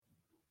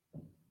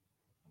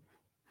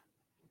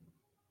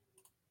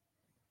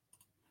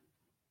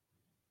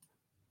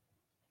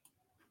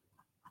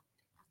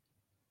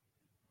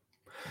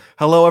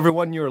Hello,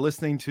 everyone. You are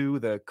listening to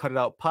the Cut It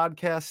Out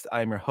podcast.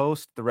 I'm your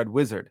host, the Red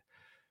Wizard.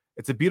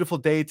 It's a beautiful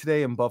day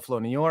today in Buffalo,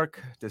 New York,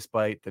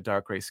 despite the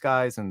dark gray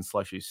skies and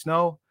slushy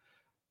snow.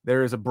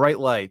 There is a bright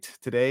light.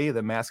 Today,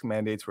 the mask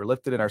mandates were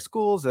lifted in our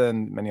schools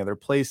and many other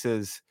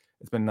places.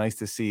 It's been nice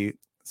to see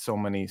so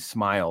many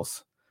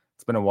smiles.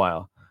 It's been a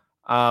while.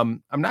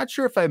 I'm not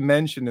sure if I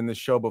mentioned in the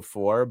show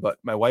before, but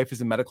my wife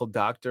is a medical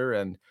doctor,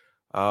 and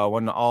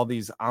when all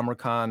these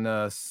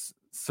Omicron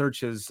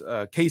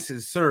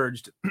cases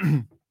surged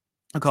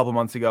a couple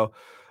months ago,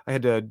 I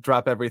had to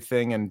drop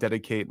everything and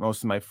dedicate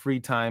most of my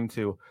free time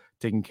to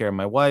taking care of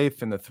my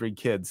wife and the 3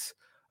 kids.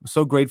 I'm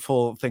so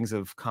grateful things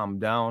have calmed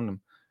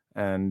down,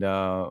 and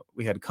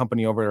we had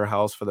company over at our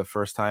house for the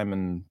first time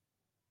in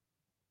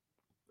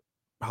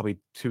probably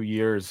 2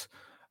 years.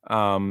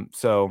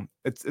 So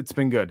it's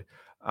been good.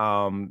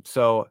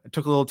 So I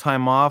took a little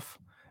time off,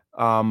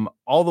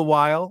 all the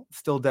while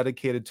still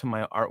dedicated to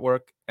my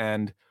artwork.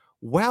 And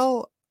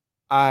while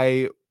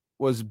I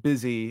was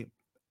busy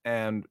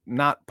and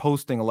not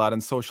posting a lot on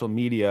social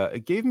media,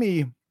 it gave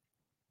me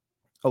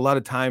a lot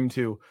of time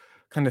to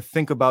kind of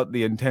think about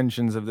the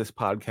intentions of this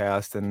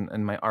podcast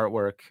and my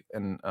artwork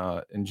and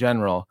in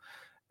general.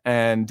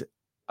 And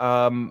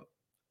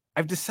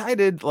I've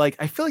decided,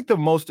 I feel like the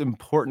most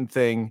important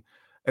thing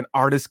an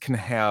artist can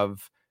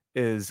have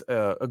is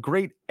a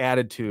great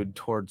attitude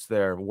towards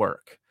their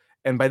work.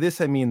 And by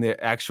this, I mean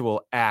the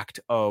actual act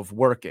of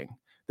working,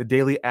 the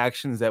daily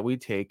actions that we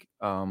take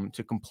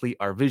to complete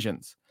our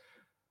visions.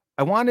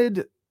 I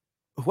wanted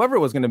whoever it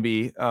was going to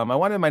be, I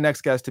wanted my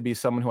next guest to be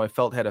someone who I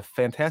felt had a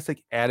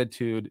fantastic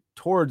attitude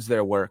towards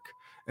their work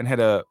and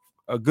had a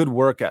good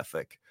work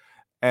ethic.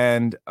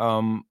 And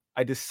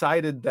I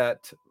decided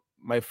that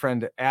my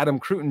friend Adam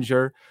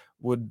Krutinger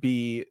would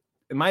be,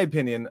 in my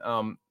opinion,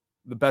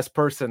 the best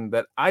person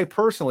that I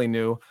personally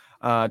knew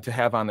to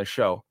have on the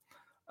show.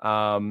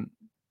 Adam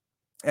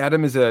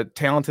is a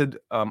talented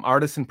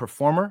artist and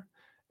performer,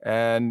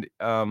 and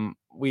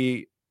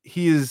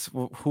he is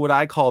what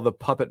I call the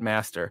puppet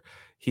master.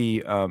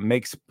 He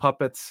makes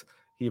puppets.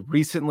 He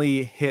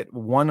recently hit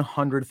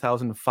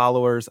 100,000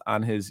 followers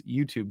on his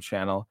YouTube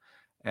channel.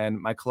 And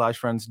my collage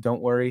friends,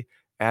 don't worry.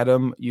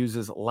 Adam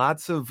uses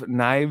lots of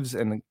knives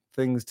and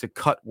things to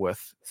cut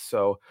with.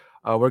 So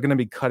we're going to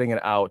be cutting it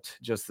out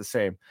just the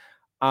same.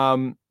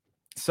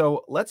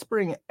 So let's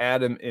bring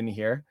Adam in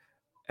here.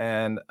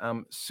 And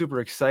I'm super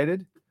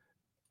excited.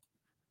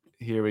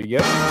 Here we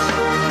go.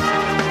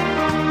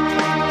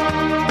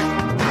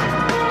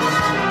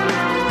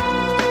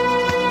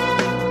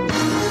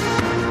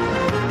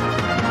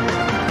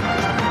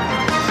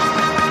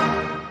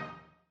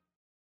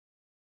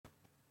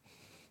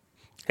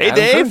 Hey,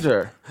 Adam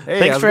Dave. Hey,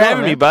 thanks for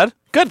having me, bud.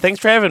 Good.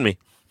 Thanks for having me.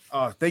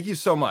 Oh, thank you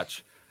so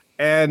much.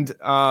 And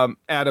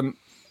Adam,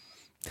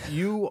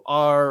 you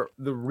are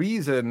the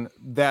reason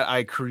that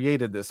I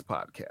created this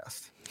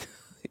podcast.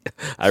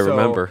 I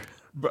remember.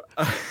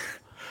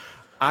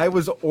 I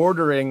was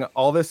ordering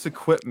all this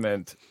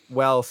equipment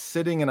while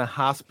sitting in a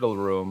hospital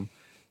room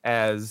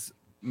as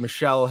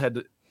Michelle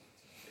had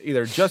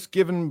either just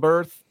given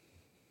birth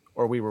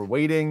or we were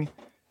waiting.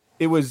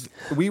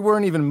 We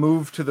weren't even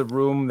moved to the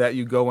room that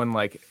you go in,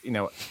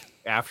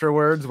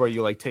 afterwards, where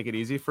you take it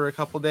easy for a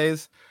couple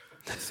days.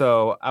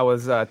 So I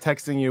was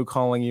texting you,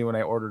 calling you, and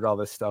I ordered all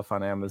this stuff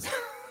on Amazon.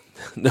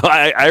 No,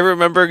 I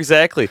remember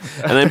exactly.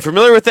 And I'm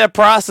familiar with that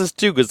process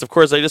too, because of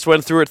course I just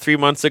went through it 3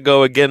 months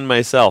ago again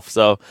myself.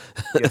 So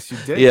yes, you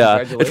did.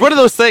 Yeah. It's one of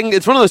those things.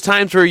 It's one of those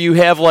times where you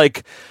have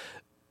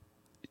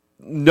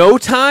no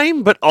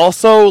time, but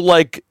also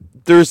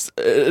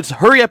it's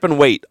hurry up and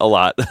wait a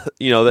lot, that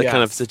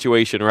kind of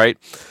situation, right?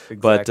 Exactly.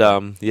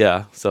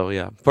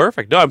 But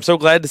perfect. No, I'm so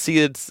glad to see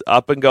it's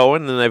up and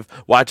going, and I've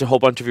watched a whole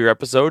bunch of your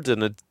episodes,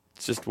 and it's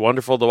just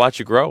wonderful to watch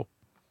you grow.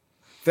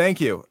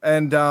 Thank you.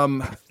 And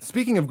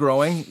speaking of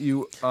growing,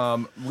 you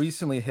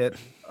recently hit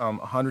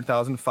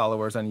 100,000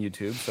 followers on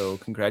YouTube, so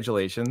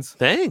congratulations.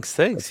 Thanks.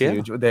 That's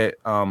huge.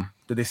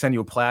 Did they send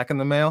you a plaque in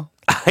the mail?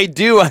 I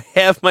do. I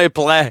have my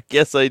plaque.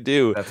 Yes, I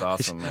do. That's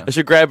awesome, man. I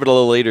should grab it a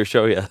little later,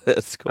 show you.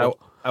 That's cool.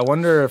 I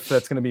wonder if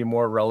that's going to be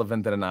more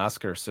relevant than an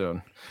Oscar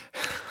soon.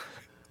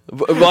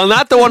 Well,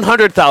 not the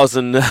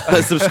 100,000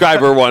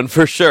 subscriber one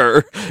for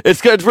sure.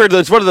 It's weird.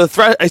 It's one of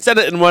the I said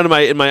it in one of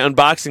my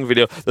unboxing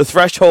video. The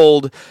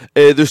threshold,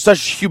 there's such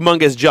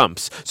humongous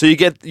jumps. So you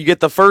get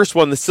the first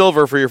one, the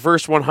silver, for your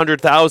first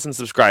 100,000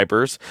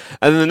 subscribers,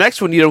 and then the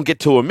next one you don't get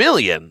to 1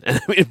 million.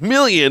 And I mean, 1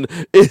 million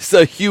is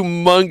a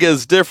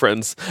humongous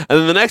difference. And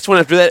then the next one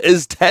after that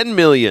is 10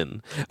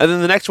 million, and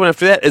then the next one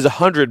after that is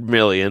 100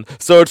 million.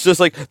 So it's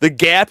just the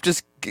gap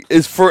just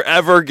is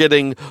forever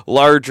getting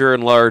larger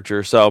and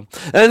larger. So,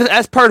 and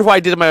that's part of why I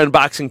did my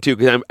unboxing too,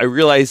 because I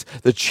realize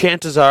the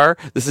chances are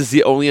this is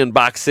the only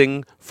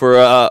unboxing for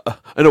an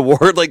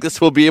award like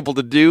this we'll be able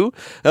to do.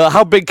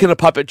 How big can a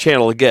puppet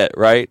channel get,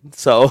 right?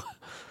 So,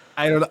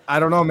 I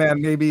don't know,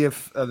 man. Maybe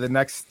if one of the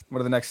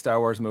next Star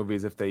Wars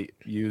movies, if they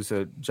use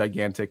a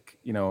gigantic,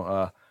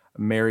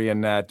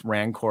 marionette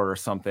rancor or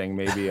something,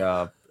 maybe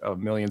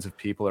millions of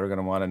people are going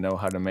to want to know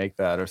how to make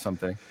that or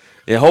something.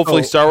 Yeah,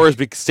 hopefully So- Star Wars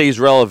stays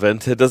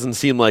relevant. It doesn't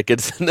seem like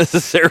it's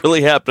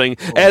necessarily happening.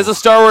 As a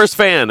Star Wars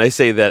fan, I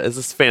say that. As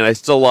a fan, I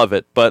still love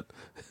it. But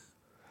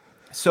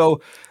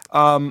So,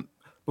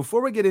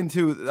 before we get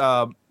into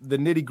the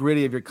nitty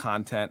gritty of your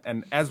content,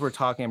 and as we're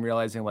talking, I'm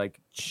realizing like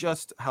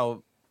just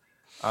how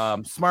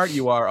smart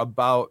you are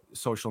about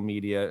social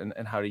media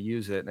and how to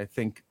use it. And I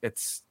think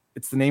it's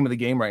the name of the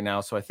game right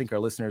now. So I think our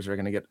listeners are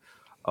going to get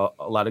a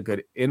lot of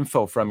good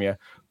info from you.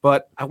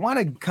 But I want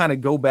to kind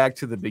of go back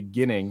to the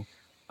beginning.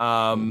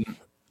 Well,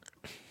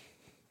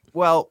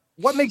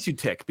 what makes you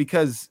tick?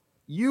 Because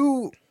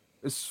you,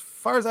 as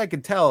far as I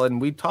could tell, and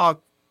we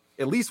talk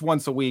at least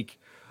once a week,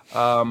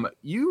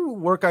 you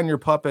work on your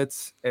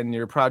puppets and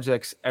your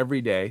projects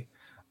every day.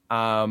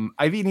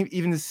 I've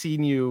even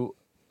seen you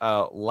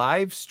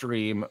live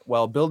stream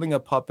while building a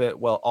puppet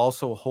while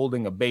also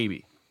holding a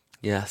baby.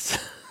 yes.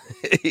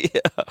 And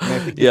I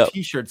think the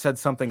T-shirt said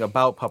something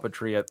about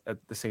puppetry at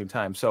the same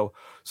time. So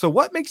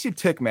what makes you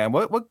tick, man?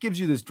 What gives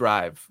you this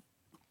drive?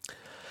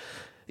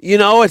 You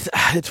know,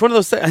 it's one of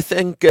those things. I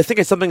think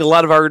it's something a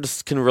lot of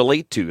artists can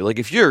relate to. Like,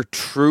 if you're a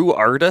true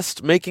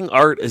artist, making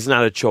art is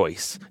not a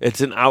choice. It's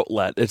an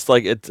outlet. It's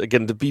like, it's,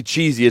 again, to be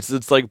cheesy,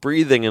 it's like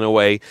breathing in a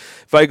way.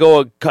 If I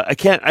go,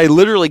 I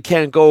literally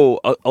can't go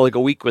like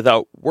a week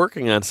without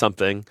working on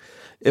something.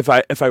 If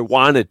I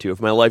wanted to, if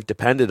my life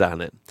depended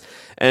on it.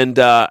 And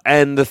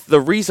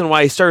the reason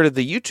why I started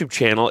the YouTube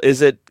channel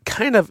is it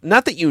kind of,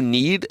 not that you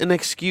need an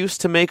excuse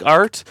to make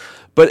art,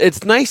 but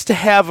it's nice to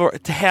have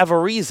a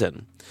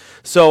reason.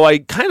 So I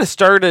kind of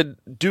started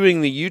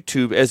doing the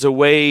YouTube as a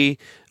way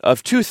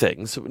of two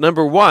things.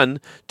 Number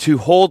one, to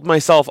hold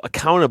myself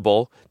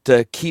accountable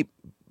to keep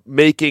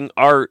making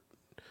art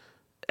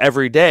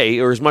every day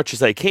or as much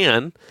as I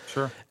can.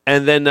 Sure.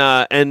 And then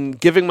and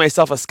giving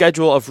myself a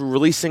schedule of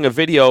releasing a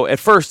video at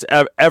first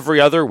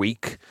every other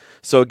week.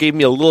 So it gave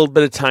me a little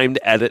bit of time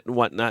to edit and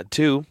whatnot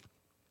too.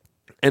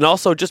 And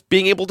also just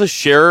being able to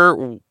share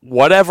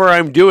whatever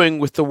I'm doing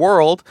with the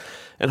world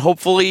and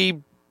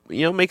hopefully,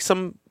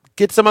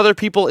 get some other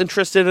people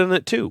interested in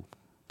it too.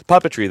 The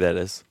puppetry, that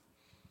is.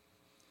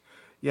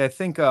 Yeah, I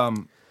think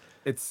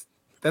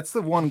that's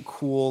the one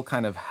cool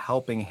kind of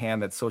helping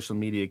hand that social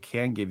media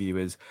can give you,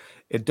 is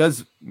it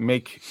does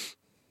make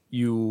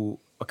you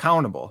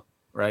accountable,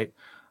 right?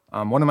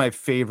 One of my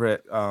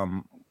favorite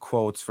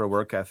quotes for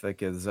work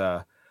ethic is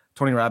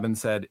Tony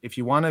Robbins said, if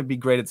you want to be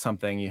great at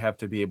something, you have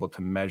to be able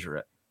to measure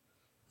it.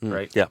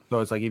 Right. Yeah.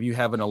 So it's like, if you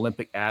have an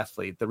Olympic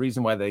athlete, the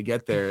reason why they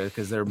get there is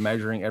because they're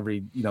measuring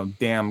every,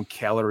 damn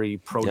calorie,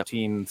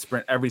 protein,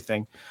 sprint,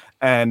 everything.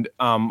 And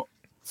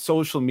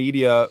social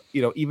media,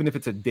 even if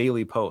it's a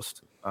daily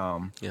post,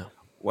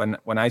 when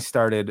I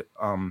started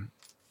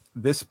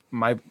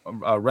my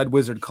Red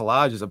Wizard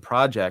collage as a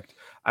project,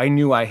 I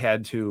knew I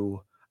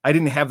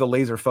didn't have the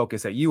laser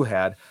focus that you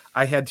had.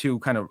 I had to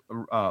kind of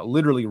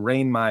literally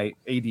rein my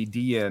ADD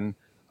in,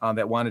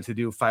 that wanted to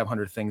do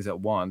 500 things at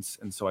once.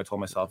 And so I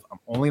told myself, I'm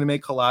only going to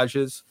make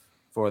collages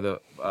for the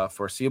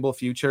foreseeable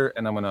future.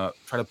 And I'm going to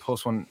try to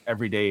post one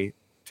every day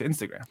to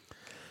Instagram.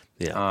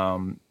 Yeah.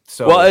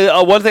 So,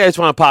 well, one thing I just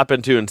want to pop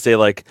into and say,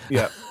 like,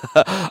 yeah,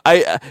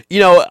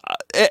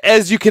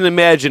 as you can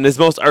imagine, as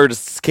most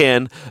artists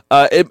can,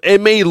 it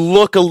may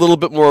look a little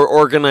bit more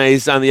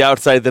organized on the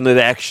outside than it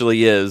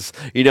actually is.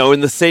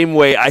 In the same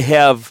way I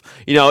have,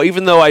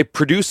 even though I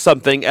produce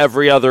something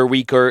every other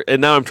week,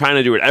 and now I'm trying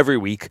to do it every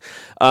week,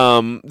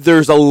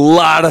 there's a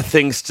lot of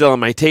things still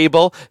on my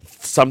table.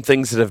 Some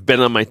things that have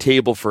been on my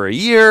table for a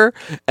year,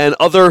 and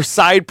other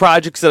side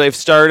projects that I've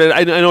started.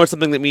 I know it's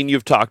something that me and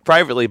you've talked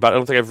privately about. I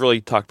don't think I've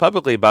really talked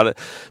publicly about it,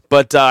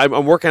 but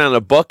I'm working on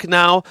a book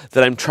now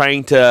that I'm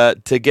trying to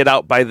get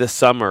out by this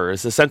summer.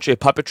 It's essentially a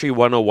puppetry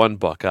 101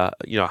 book.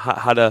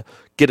 How to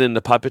get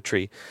into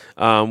puppetry,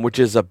 which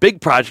is a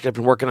big project I've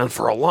been working on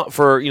for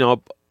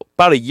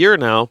about a year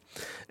now,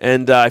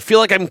 and I feel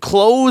like I'm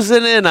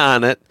closing in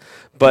on it.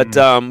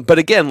 But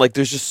again, like,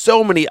 there's just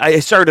so many.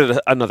 I started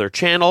another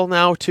channel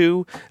now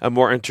too, a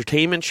more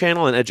entertainment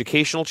channel, an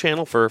educational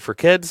channel for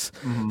kids.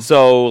 Mm-hmm.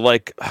 So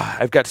like,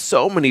 I've got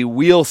so many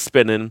wheels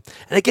spinning,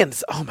 and again,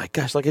 oh my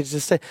gosh, like I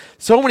just said,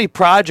 so many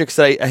projects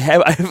that I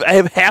have. I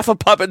have half a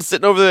puppet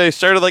sitting over there. I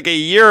started like a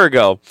year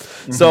ago.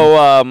 Mm-hmm. So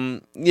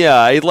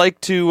I'd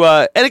like to.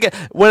 And again,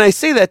 when I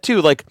say that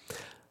too, like,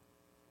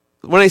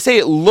 when I say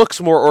it looks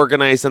more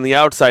organized on the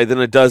outside than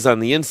it does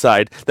on the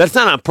inside, that's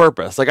not on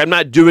purpose. Like, I'm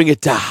not doing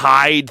it to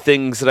hide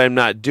things that I'm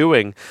not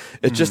doing.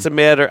 It's just a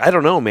matter, I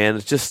don't know, man.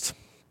 It's just,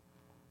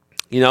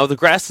 the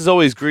grass is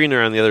always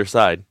greener on the other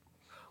side.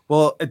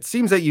 Well, it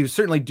seems that you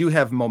certainly do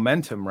have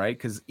momentum, right?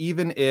 Because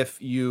even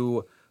if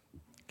you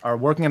are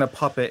working on a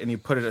puppet and you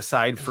put it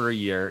aside for a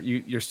year,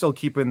 you're still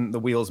keeping the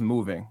wheels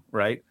moving,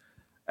 right?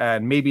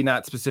 and maybe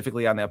not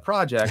specifically on that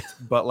project,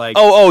 but like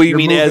you you're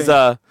mean moving,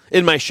 as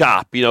in my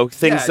shop,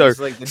 things are just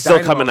like the still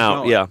dynamo's coming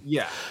out. going.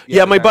 Yeah.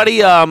 The My buddy,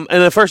 dynamo's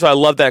and then first of all,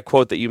 I love that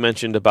quote that you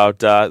mentioned about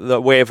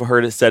the way I've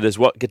heard it said is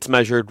what gets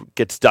measured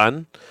gets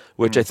done,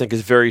 which I think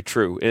is very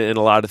true in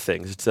a lot of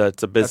things. It's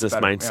a business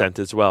better, mindset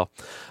as well.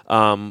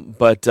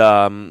 But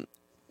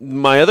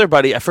my other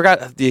buddy, I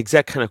forgot the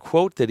exact kind of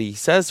quote that he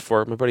says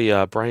for it. My buddy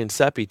Brian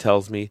Seppi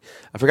tells me,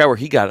 I forgot where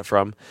he got it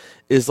from,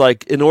 is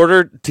like, in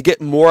order to get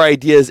more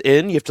ideas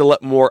in, you have to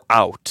let more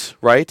out,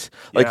 right?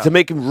 Like Yeah. to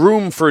make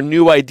room for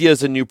new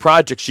ideas and new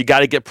projects, you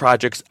got to get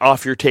projects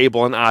off your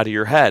table and out of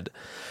your head.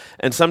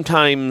 And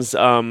sometimes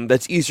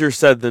that's easier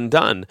said than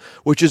done,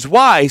 which is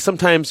why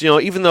sometimes,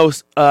 even though,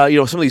 some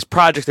of these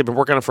projects they've been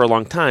working on for a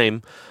long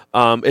time,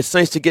 it's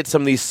nice to get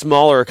some of these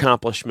smaller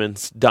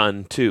accomplishments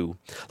done too.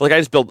 Like I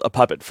just built a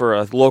puppet for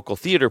a local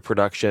theater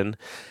production,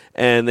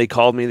 and they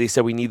called me. They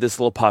said, we need this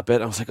little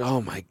puppet. I was like,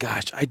 oh my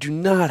gosh, I do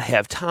not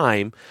have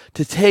time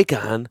to take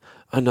on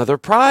another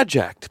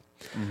project.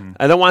 Mm-hmm.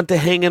 I don't want to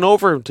hanging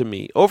over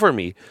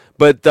me.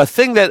 But the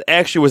thing that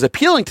actually was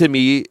appealing to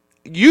me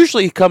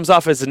usually comes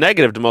off as a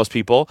negative to most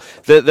people,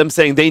 them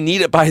saying they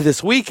need it by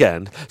this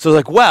weekend. So it's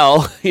like,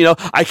 well,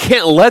 I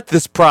can't let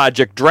this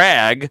project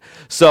drag.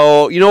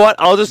 So you know what?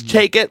 I'll just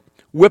take it,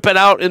 whip it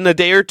out in a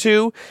day or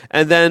two,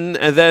 and then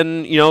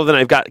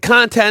I've got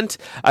content.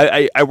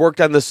 I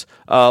worked on this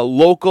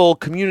local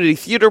community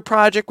theater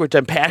project, which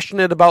I'm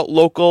passionate about.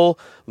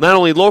 Not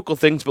only local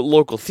things, but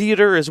local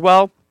theater as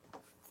well.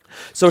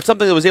 So it's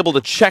something that was able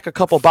to check a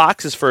couple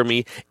boxes for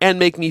me and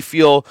make me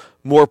feel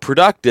more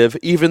productive,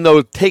 even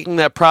though taking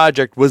that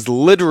project was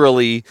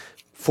literally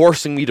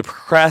forcing me to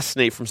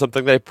procrastinate from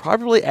something that I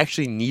probably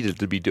actually needed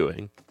to be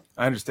doing.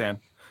 I understand.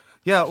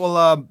 Yeah,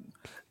 well,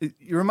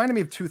 you reminded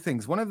me of two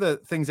things. One of the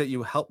things that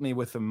you helped me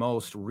with the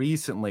most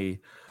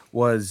recently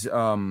was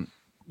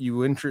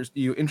you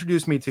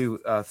introduced me to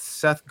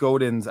Seth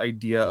Godin's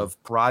idea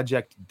of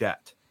project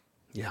debt.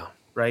 Yeah.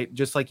 Right.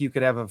 Just like you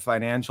could have a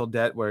financial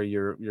debt where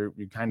you're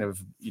kind of,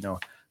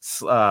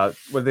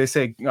 what they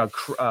say,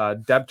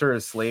 debtor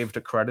is slave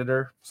to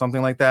creditor,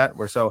 something like that.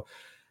 So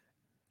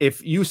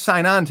if you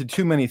sign on to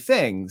too many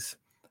things,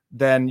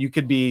 then you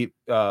could be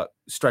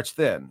stretched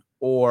thin.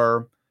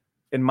 Or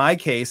in my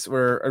case,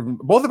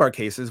 both of our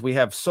cases, we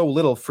have so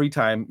little free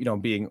time,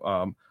 being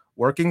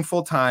working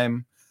full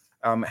time,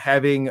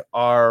 having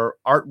our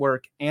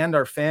artwork and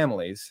our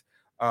families.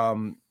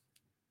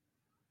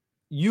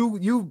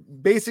 You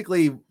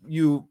basically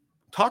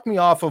talked me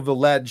off of the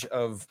ledge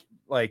of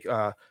like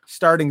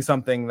starting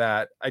something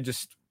that I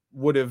just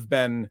would have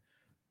been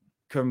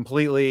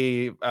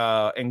completely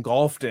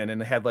engulfed in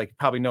and had like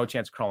probably no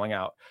chance of crawling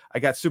out. I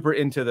got super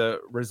into the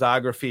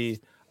risography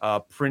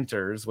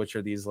printers, which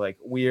are these like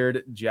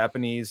weird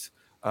Japanese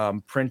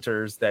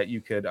printers that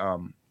you could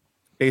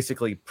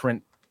basically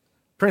print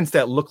prints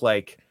that look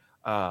like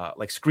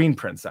screen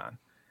prints on.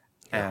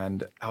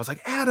 And I was like,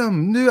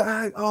 Adam,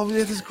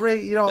 this is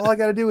great. All I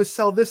got to do is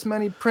sell this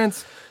many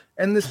prints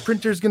and this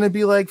printer's going to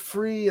be like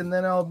free. And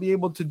then I'll be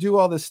able to do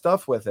all this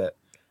stuff with it.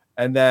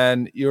 And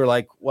then you're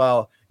like,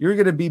 well, you're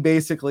going to be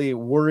basically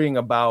worrying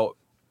about,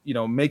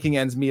 making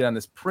ends meet on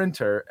this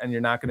printer. And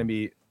you're not going to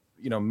be,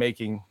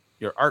 making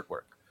your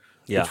artwork,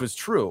 which was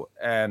true.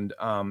 And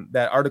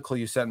that article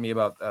you sent me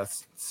about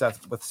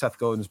Seth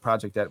Godin's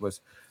project, that was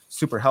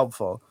super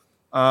helpful.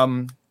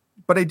 But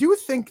I do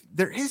think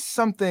there is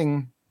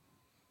something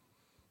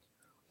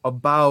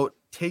about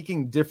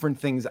taking different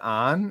things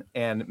on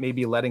and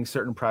maybe letting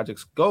certain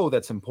projects go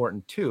that's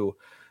important too,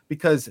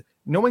 because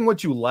knowing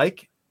what you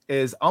like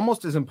is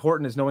almost as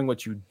important as knowing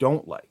what you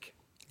don't like.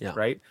 Yeah.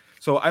 Right.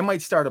 So I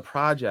might start a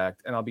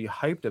project and I'll be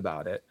hyped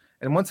about it,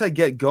 and once I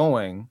get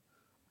going,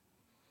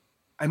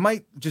 I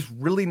might just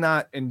really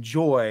not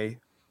enjoy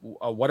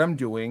what I'm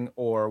doing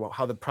or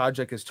how the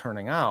project is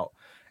turning out.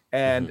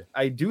 And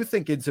I do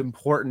think it's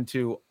important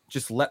to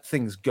just let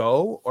things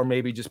go, or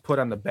maybe just put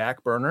on the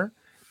back burner,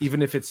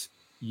 even if it's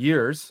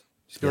years.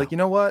 Just be like, you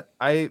know what?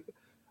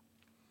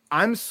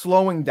 I'm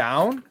slowing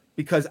down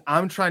because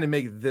I'm trying to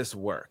make this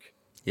work.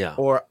 Yeah.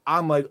 Or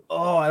I'm like,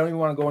 I don't even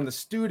want to go in the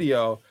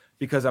studio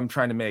because I'm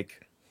trying to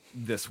make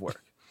this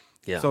work.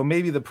 Yeah. So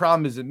maybe the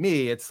problem isn't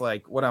me. It's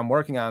like what I'm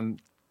working on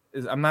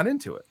is I'm not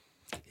into it.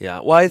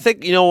 Yeah. Well, I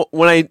think,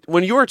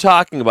 when you were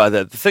talking about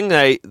that,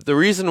 the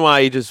reason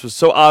why it just was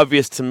so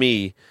obvious to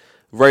me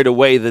right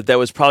away that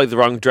was probably the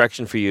wrong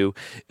direction for you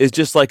is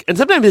just like, and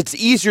sometimes it's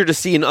easier to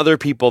see in other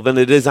people than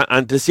it is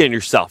to see in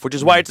yourself, which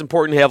is why it's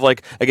important to have,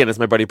 like, again, as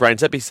my buddy Brian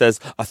Seppi says,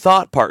 a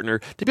thought partner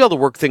to be able to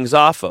work things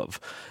off of.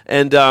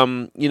 And,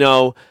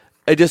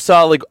 I just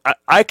saw, like,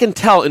 I can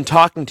tell in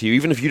talking to you,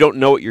 even if you don't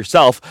know it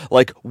yourself,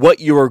 like, what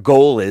your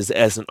goal is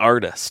as an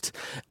artist.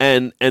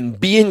 And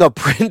being a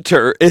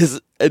printer is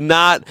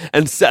not,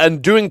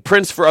 and doing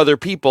prints for other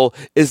people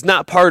is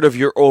not part of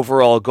your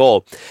overall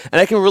goal. And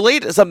I can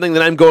relate to something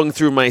that I'm going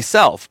through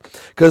myself,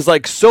 because,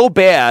 like, so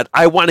bad,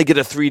 I want to get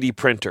a 3D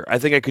printer. I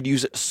think I could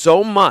use it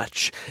so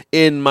much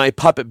in my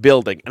puppet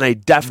building, and I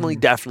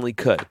definitely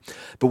could.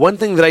 But one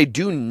thing that I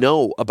do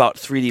know about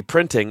 3D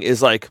printing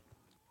is, like,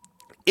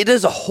 it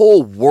is a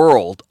whole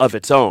world of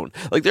its own.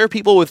 Like there are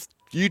people with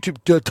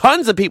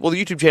tons of people with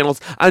YouTube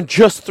channels on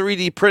just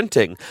 3D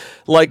printing,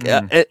 like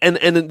and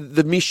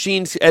the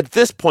machines at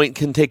this point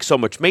can take so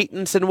much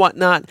maintenance and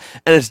whatnot,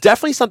 and it's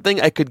definitely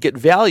something I could get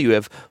value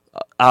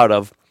out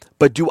of.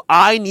 But do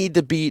I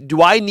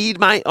need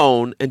my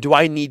own, and do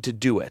I need to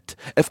do it?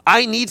 If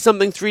I need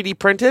something 3D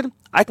printed,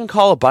 I can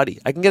call a buddy.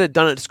 I can get it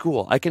done at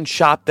school. I can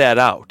shop that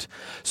out.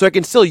 So I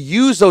can still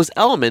use those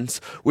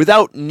elements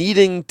without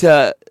needing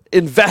to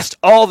invest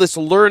all this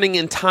learning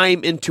and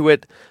time into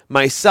it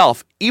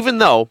myself. Even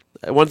though,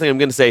 one thing I'm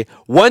going to say,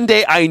 one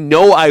day I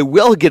know I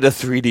will get a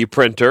 3D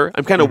printer.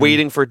 I'm kind of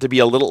waiting for it to be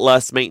a little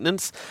less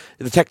maintenance.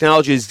 The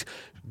technology is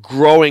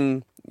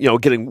growing,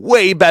 getting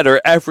way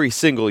better every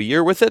single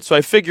year with it. So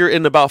I figure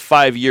in about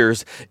 5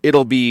 years,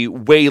 it'll be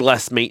way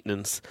less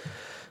maintenance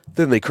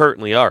than they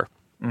currently are.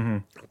 Mm-hmm.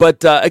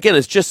 But again,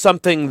 it's just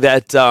something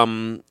that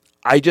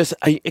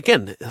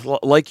again,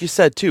 like you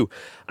said too,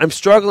 I'm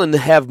struggling to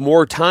have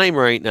more time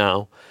right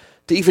now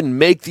to even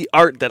make the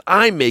art that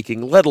I'm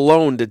making, let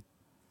alone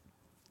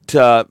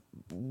to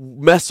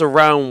mess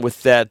around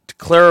with that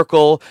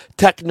clerical,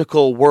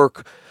 technical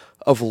work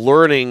of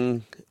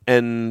learning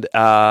and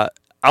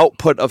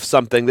output of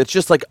something that's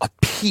just like a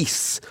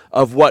piece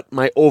of what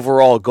my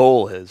overall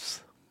goal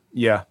is.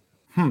 Yeah.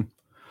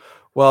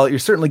 Well, you're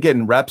certainly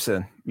getting reps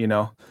in,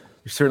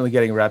 You're certainly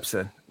getting reps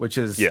in, which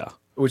is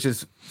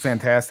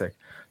fantastic.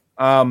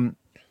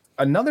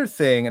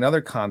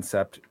 Another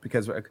concept,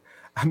 because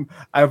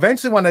I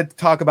eventually want to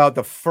talk about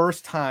the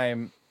first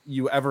time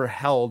you ever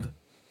held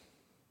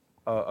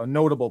a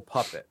notable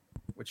puppet,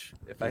 which,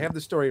 if I have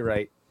the story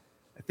right,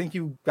 I think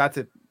you got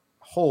to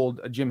hold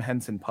a Jim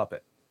Henson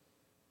puppet,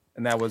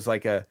 and that was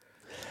like a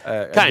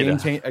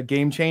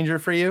game changer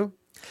for you.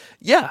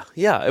 Yeah.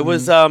 It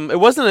was. It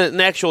wasn't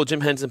an actual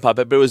Jim Henson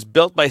puppet, but it was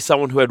built by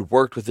someone who had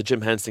worked with the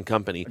Jim Henson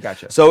Company.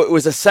 Gotcha. So it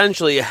was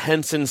essentially a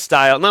Henson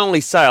style, not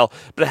only style,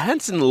 but a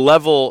Henson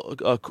level,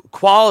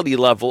 quality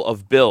level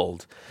of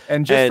build.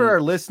 And for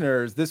our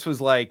listeners, this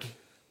was like,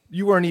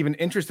 you weren't even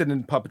interested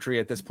in puppetry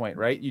at this point,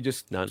 right? You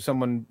just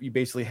you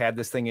basically had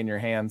this thing in your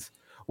hands.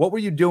 What were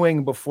you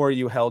doing before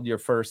you held your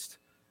first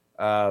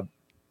puppet?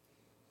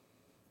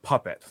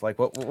 Like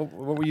what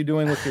were you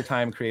doing with your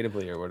time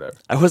creatively or whatever?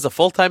 I was a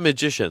full-time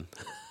magician.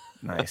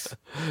 Nice.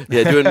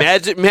 Yeah, doing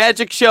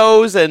magic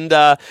shows, and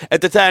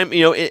at the time,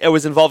 I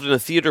was involved in a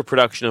theater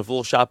production of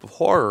Little Shop of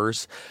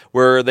Horrors,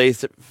 where they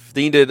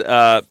needed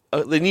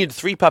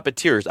 3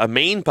 puppeteers: a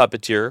main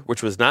puppeteer,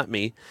 which was not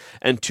me,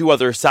 and 2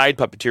 other side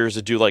puppeteers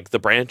to do like the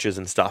branches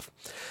and stuff.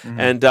 Mm-hmm.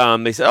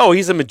 And they said, "Oh,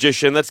 he's a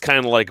magician. That's kind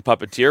of like a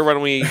puppeteer. Why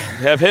don't we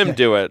have him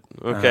do it?"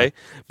 Okay.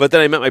 But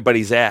then I met my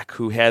buddy Zach,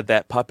 who had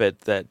that puppet,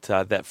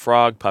 that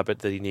frog puppet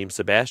that he named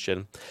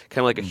Sebastian,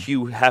 kind of like a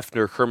Hugh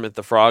Hefner Kermit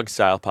the Frog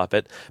style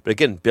puppet, but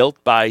again,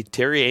 built by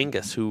Terry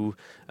Angus, who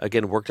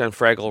again worked on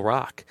Fraggle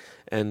Rock,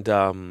 and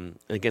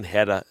again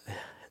had a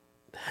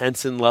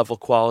Henson level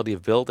quality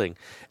of building.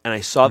 And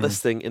I saw this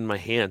thing in my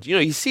hand.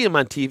 You see them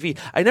on TV.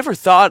 I never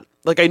thought,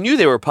 I knew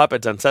they were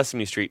puppets on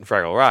Sesame Street and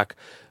Fraggle Rock,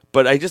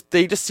 but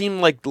they just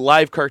seemed like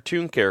live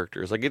cartoon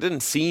characters. Like I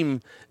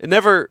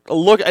never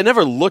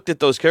looked at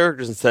those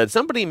characters and said,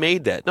 somebody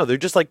made that. No, they're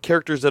just like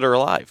characters that are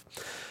alive.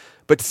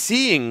 But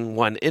seeing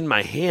one in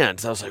my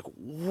hands, I was like,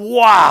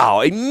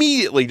 wow,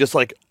 immediately just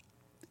like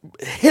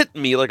hit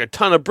me like a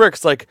ton of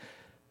bricks. Like,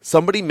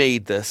 somebody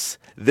made this.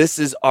 This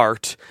is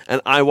art,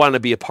 and I want to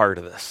be a part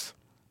of this.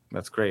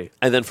 That's great.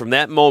 And then from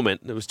that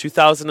moment, it was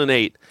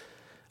 2008,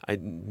 I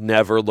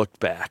never looked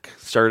back.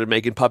 Started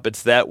making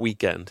puppets that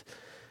weekend.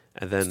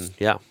 And then,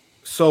 yeah.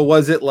 So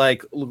was it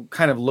like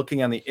kind of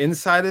looking on the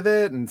inside of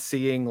it and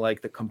seeing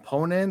like the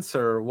components,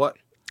 or what?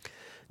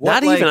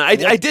 Not even.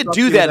 I did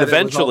do that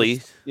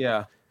eventually.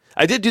 Yeah.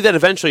 I did do that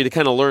eventually to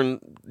kind of learn,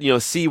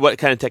 see what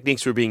kind of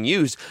techniques were being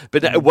used.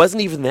 But it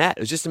wasn't even that.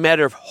 It was just a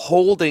matter of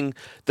holding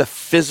the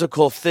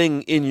physical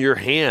thing in your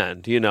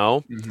hand,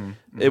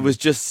 It was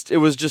just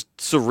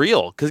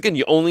surreal. Because, again,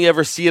 you only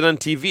ever see it on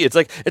TV.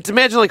 It's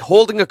imagine like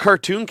holding a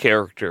cartoon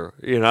character,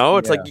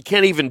 It's like you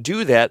can't even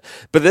do that.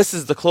 But this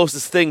is the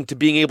closest thing to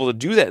being able to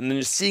do that. And then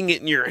just seeing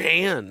it in your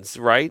hands,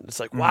 right?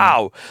 It's like,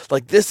 wow.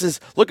 Like, there's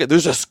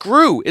a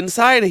screw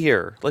inside of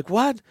here. Like,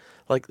 what?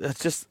 Like,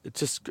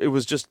 it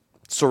was just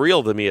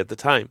surreal to me at the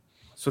time.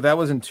 So that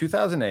was in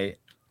 2008.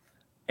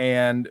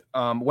 And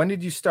when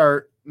did you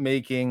start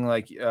making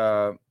like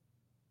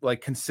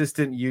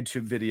consistent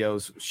YouTube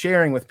videos,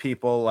 sharing with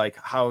people like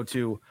how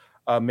to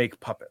make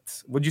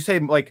puppets? Would you say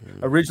like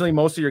originally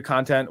most of your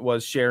content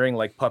was sharing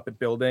like puppet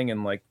building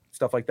and like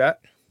stuff like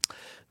that?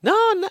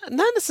 No,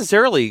 not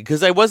necessarily,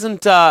 because I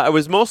wasn't. I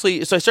was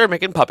mostly. So I started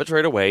making puppets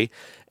right away,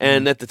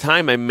 and at the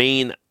time, my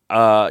main,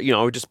 I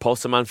would just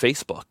post them on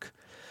Facebook.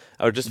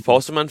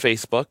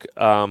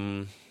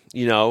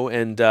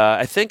 And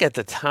I think at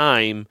the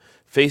time,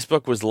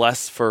 Facebook was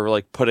less for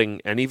like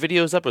putting any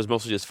videos up. It was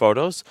mostly just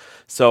photos.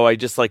 So I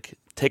just like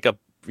take a,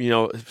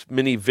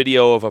 mini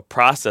video of a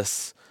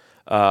process,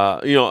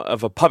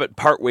 of a puppet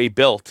partway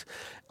built,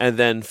 and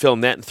then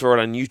film that and throw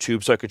it on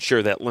YouTube so I could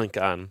share that link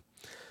on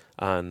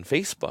on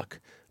Facebook.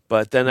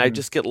 But then I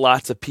just get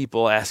lots of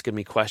people asking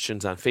me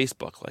questions on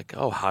Facebook, like,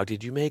 "Oh, how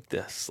did you make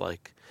this?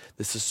 Like,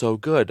 this is so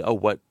good. Oh,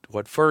 what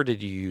fur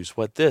did you use?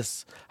 What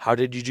this? How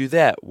did you do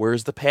that?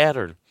 Where's the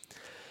pattern?"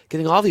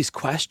 Getting all these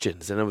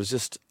questions, and it was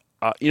just,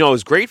 I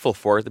was grateful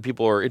for it that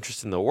people were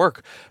interested in the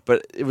work,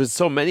 but it was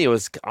so many. It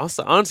was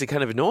also, honestly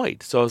kind of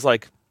annoyed. So I was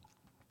like,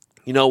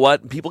 you know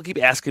what? People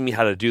keep asking me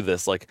how to do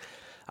this. Like,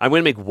 I'm going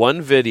to make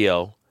one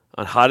video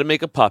on how to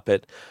make a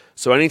puppet.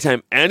 So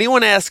anytime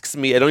anyone asks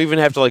me, I don't even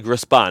have to like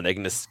respond. I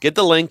can just get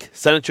the link,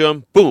 send it to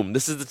them. Boom.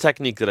 This is the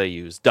technique that I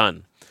use.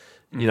 Done.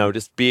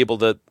 Just be able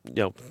to,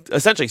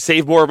 essentially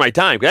save more of my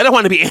time. I don't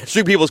want to be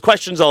answering people's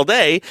questions all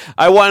day.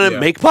 I want to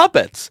make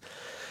puppets.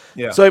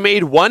 Yeah. So I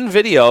made one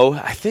video.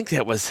 I think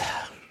that was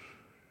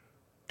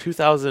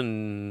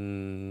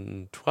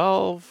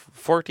 2012,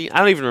 14. I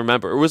don't even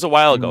remember. It was a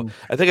while ago.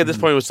 I think at this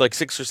point it was like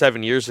 6 or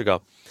 7 years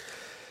ago.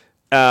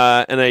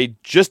 And I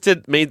just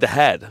made the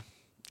head.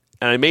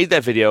 And I made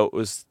that video.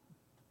 It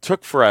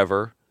took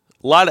forever.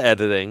 A lot of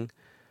editing.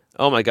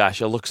 Oh my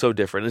gosh, it looks so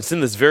different. It's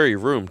in this very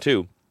room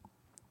too.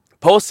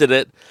 Posted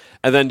it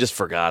and then just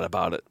forgot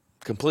about it.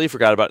 Completely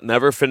forgot about it.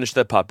 Never finished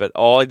that puppet.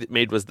 All I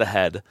made was the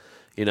head,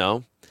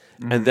 And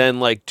then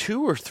like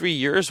 2 or 3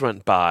 years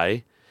went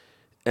by,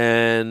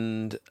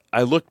 and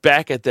I looked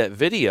back at that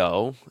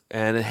video,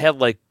 and it had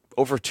like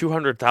over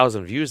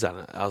 200,000 views on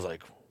it. I was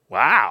like,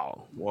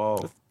 wow.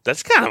 Whoa.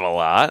 That's kind of a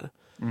lot.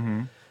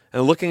 And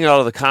looking at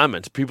all the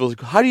comments, people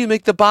like, how do you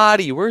make the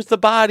body? Where's the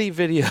body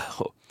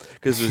video?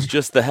 Because it was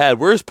just the head.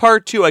 Where's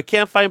part 2? I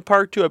can't find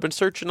part 2. I've been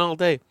searching all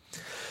day.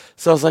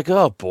 So I was like,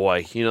 oh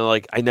boy,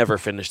 I never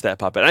finished that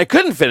puppet. And I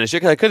couldn't finish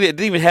it because I didn't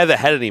even have the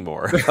head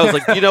anymore. I was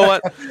like, you know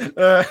what?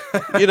 And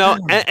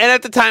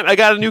at the time I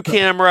got a new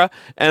camera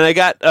and I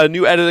got a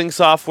new editing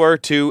software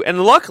too.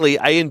 And luckily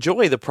I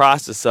enjoy the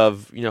process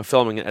of,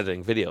 filming and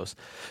editing videos.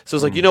 So I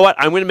was like, you know what?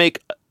 I'm going to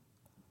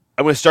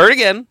start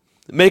again,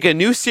 make a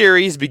new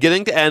series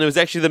beginning to end. It was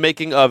actually the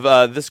making of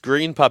this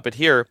green puppet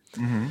here.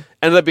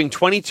 Ended up being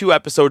 22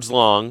 episodes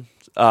long.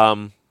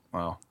 Wow.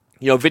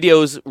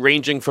 Videos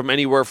ranging from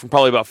anywhere from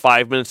probably about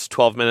 5 minutes to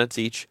 12 minutes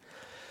each.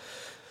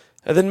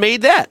 And then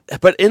made that.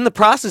 But in the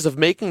process of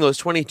making those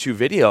 22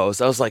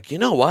 videos, I was like, you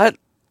know what?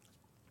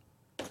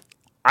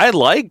 I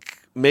like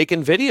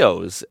making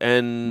videos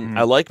and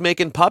I like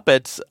making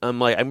puppets.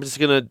 I'm like, I'm just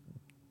going to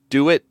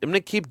do it. I'm going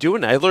to keep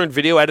doing it. I learned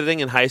video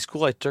editing in high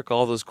school. I took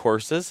all those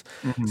courses.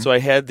 So I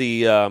had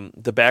the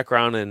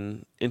background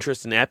and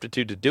interest and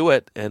aptitude to do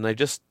it. And I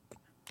just,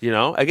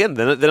 again,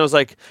 then I was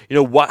like,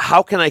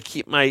 how can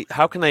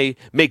I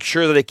make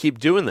sure that I keep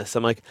doing this?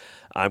 I'm like,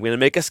 I'm going to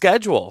make a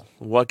schedule.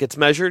 What gets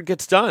measured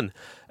gets done.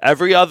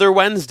 Every other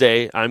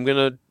Wednesday, I'm going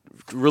to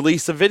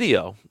release a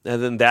video.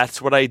 And then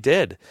that's what I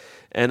did.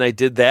 And I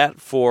did that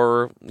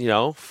for,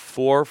 4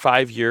 or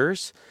 5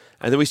 years.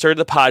 And then we started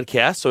the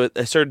podcast. So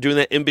I started doing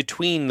that in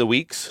between the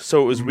weeks.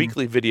 So it was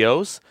weekly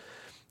videos.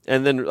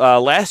 And then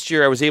last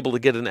year I was able to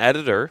get an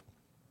editor,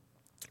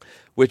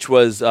 which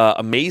was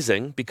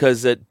amazing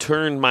because it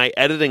turned my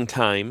editing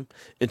time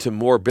into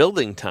more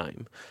building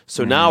time.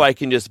 So now I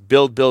can just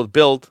build,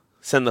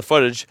 send the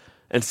footage.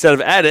 Instead of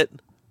edit,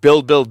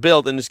 build,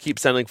 and just keep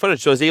sending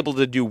footage. So I was able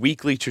to do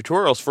weekly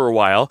tutorials for a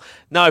while.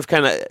 Now I've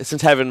kind of,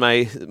 since having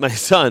my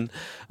son,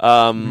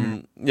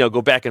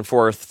 go back and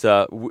forth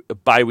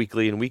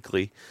bi-weekly and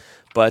weekly.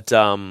 But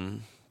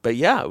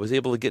yeah, I was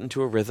able to get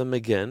into a rhythm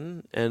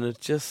again. And it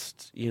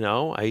just,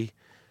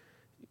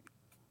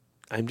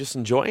 I'm just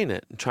enjoying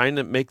it and trying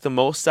to make the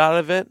most out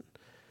of it.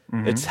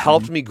 It's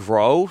helped me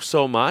grow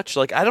so much.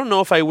 Like, I don't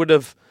know if I would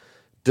have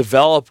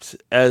developed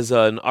as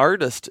an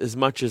artist as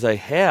much as I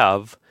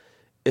have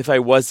if I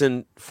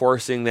wasn't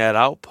forcing that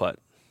output.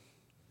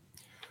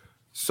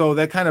 So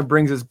that kind of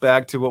brings us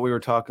back to what we were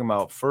talking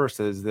about first,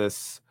 is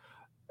this,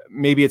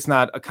 maybe it's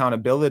not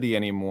accountability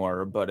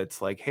anymore, but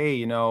it's like,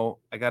 hey,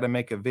 I got to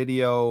make a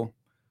video.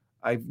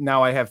 I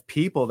have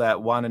people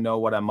that want to know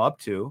what I'm up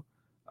to.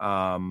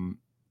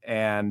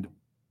 And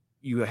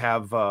you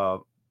have a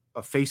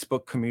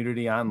Facebook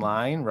community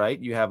online, right?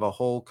 You have a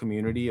whole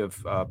community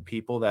of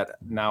people that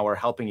now are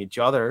helping each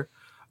other,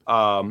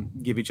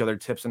 give each other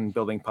tips in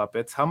building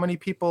puppets. How many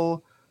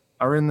people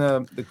are in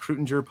the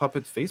Kreutinger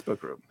Puppets Facebook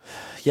group?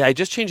 Yeah, I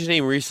just changed the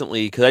name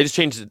recently because I just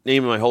changed the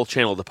name of my whole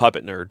channel to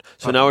Puppet Nerd.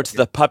 So now it's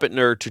the Puppet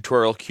Nerd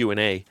Tutorial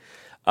Q&A.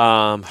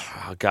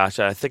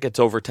 I think it's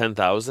over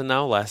 10,000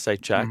 now, last I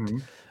checked.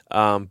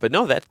 But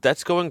no,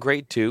 that's going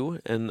great too,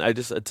 and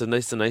it's a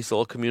nice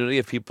little community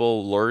of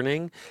people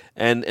learning.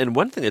 And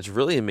one thing that's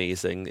really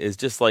amazing is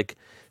just like,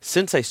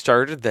 since I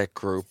started that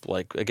group,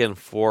 like again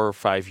 4 or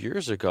 5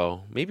 years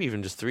ago, maybe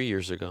even just 3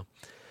 years ago,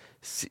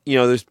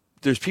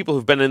 there's people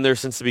who've been in there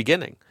since the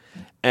beginning,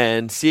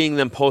 and seeing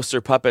them post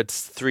their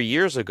puppets 3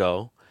 years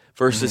ago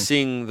versus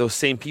seeing those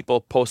same people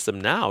post them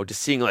now,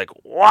 just seeing like,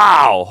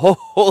 wow,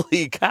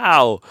 holy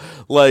cow,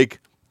 like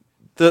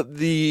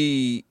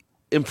the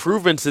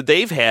improvements that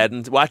they've had,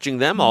 and watching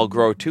them all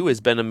grow too has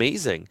been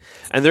amazing.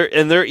 And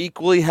they're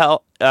equally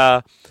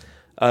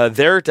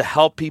there to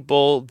help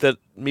people that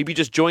maybe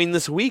just joined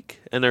this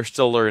week and are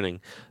still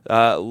learning,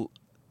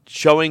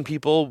 showing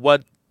people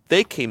what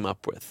they came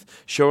up with,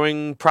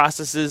 showing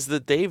processes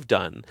that they've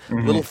done,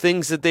 little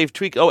things that they've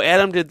tweaked. Oh,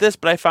 Adam did this,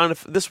 but I found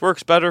this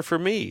works better for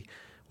me,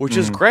 which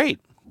is great.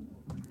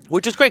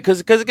 Which is great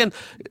because again,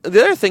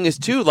 the other thing is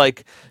too,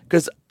 like,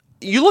 because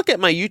you look at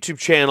my YouTube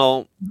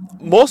channel,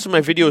 most of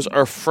my videos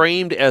are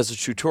framed as a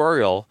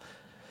tutorial,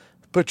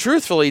 but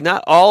truthfully,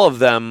 not all of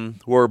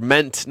them were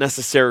meant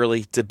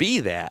necessarily to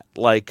be that.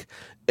 Like,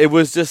 it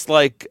was just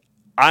like,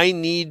 I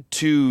need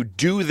to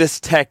do this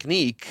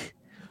technique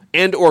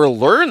and or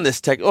learn this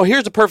tech. Oh,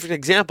 here's a perfect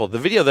example. The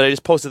video that I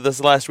just posted this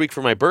last week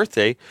for my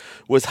birthday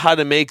was how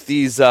to make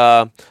these,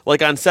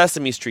 like on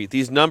Sesame Street,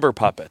 these number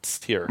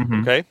puppets here,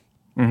 okay?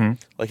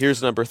 Like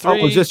here's number 3. Oh,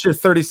 it was just your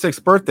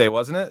 36th birthday,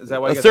 wasn't it? Is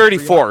that why you got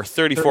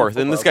 34th.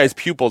 And this guy's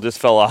pupil just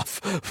fell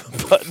off.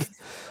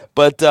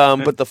 but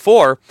the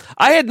 4,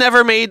 I had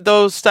never made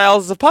those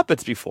styles of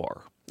puppets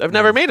before. I've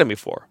never made them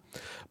before.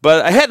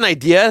 But I had an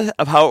idea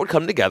of how it would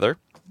come together.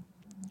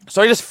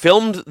 So I just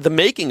filmed the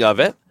making of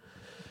it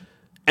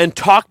and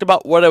talked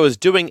about what I was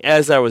doing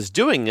as I was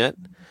doing it.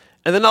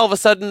 And then all of a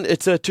sudden,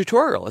 it's a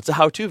tutorial. It's a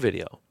how-to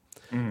video.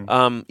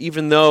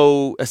 Even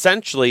though,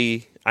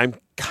 essentially, I'm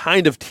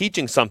kind of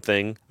teaching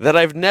something that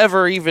I've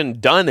never even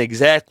done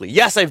exactly.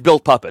 Yes, I've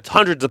built puppets,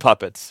 hundreds of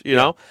puppets, you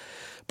know.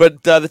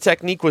 But the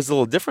technique was a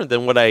little different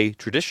than what I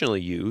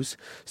traditionally use.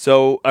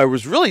 So I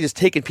was really just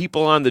taking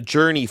people on the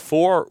journey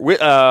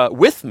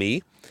with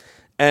me.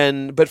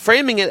 But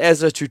framing it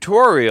as a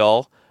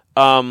tutorial...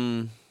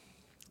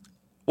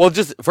 well,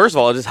 just first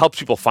of all, it just helps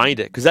people find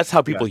it because that's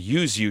how people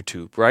use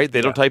YouTube, right?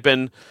 They don't type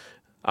in,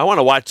 "I want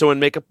to watch someone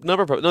make a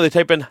number." No, they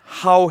type in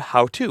how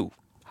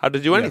to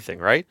do anything,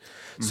 right?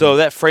 So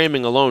that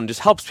framing alone just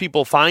helps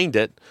people find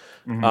it,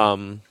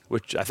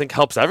 which I think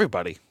helps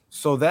everybody.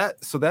 So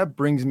that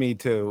brings me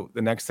to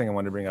the next thing I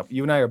want to bring up.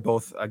 You and I are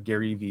both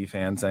Gary Vee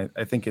fans. I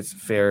think it's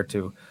fair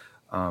to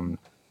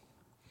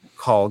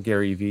call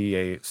Gary Vee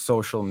a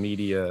social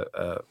media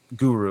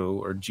guru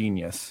or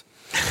genius.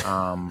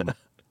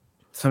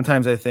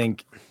 Sometimes I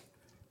think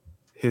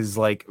his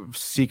like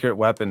secret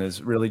weapon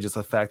is really just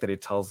the fact that he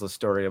tells the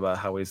story about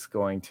how he's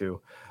going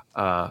to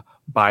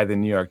buy the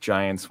New York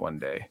Giants one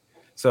day.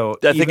 So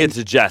I think it's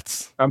the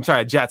Jets. I'm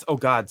sorry, Jets. Oh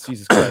God,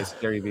 Jesus Christ,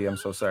 Gary Vee. I'm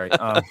so sorry.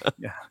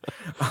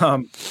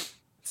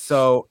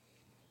 So,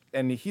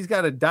 and he's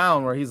got it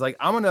down where he's like,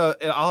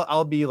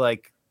 I'll be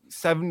like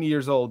 70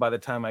 years old by the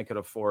time I could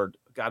afford.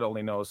 God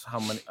only knows how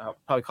many.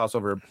 Probably costs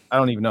over. I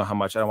don't even know how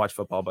much. I don't watch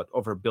football, but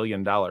over $1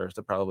 billion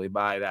to probably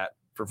buy that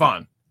for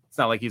fun. It's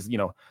not like he's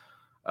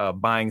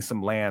buying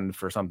some land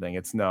for something.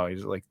 He's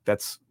like,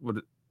 that's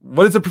what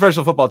is a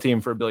professional football team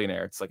for a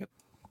billionaire? It's like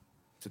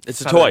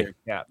it's a toy.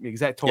 Yeah,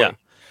 exact toy. Yeah.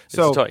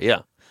 So, toy,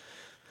 yeah.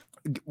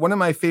 One of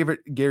my favorite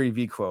Gary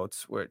Vee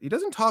quotes, where he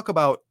doesn't talk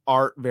about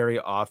art very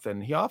often.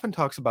 He often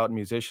talks about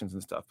musicians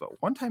and stuff.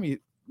 But one time he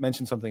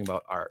mentioned something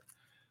about art.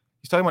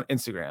 He's talking about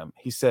Instagram.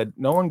 He said,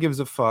 "No one gives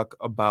a fuck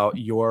about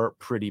your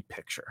pretty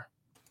picture."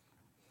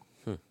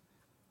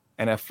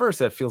 And at first,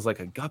 that feels like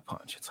a gut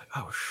punch. It's like,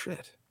 oh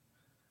shit.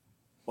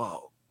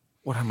 Well,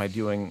 what am I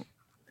doing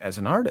as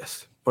an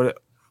artist? But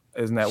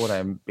isn't that what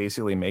I'm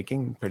basically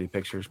making? Pretty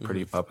pictures,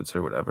 pretty puppets,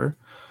 or whatever.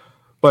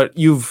 But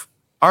you've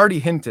already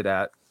hinted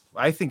at,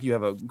 I think you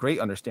have a great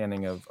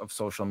understanding of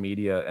social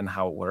media and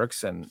how it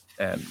works and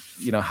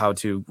how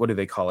to, what do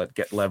they call it?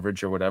 Get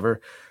leverage or whatever.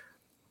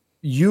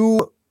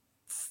 You're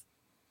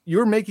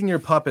making your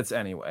puppets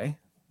anyway.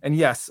 And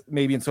yes,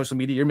 maybe in social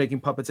media, you're making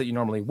puppets that you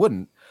normally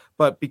wouldn't.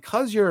 But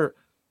because you're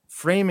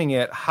framing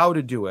it how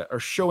to do it or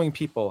showing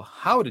people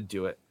how to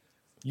do it,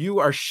 you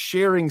are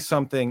sharing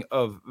something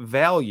of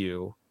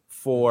value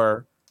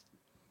for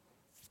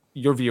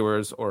your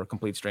viewers or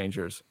complete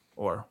strangers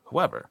or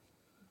whoever.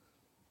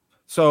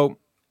 So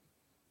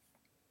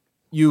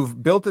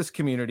you've built this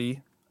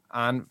community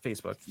on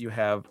Facebook. You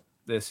have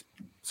this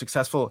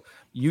successful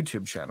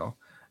YouTube channel.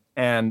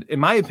 And in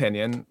my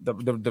opinion,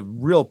 the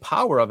real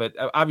power of it,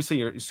 obviously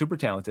you're super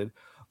talented,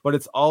 but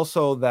it's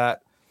also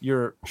that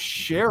you're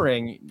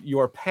sharing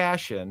your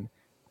passion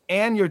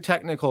and your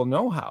technical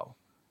know-how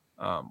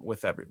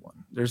with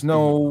everyone. There's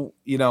no,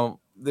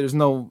 there's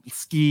no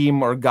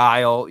scheme or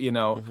guile,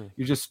 you're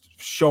just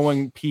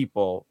showing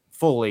people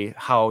fully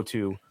how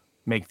to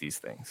make these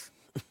things.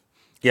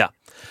 Yeah.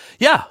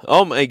 Yeah.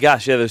 Oh my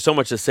gosh. Yeah. There's so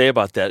much to say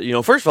about that.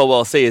 First of all, what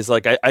I'll say is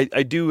like,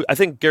 I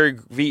think Gary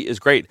Vee is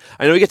great.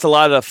 I know he gets a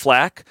lot of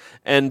flack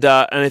and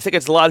I think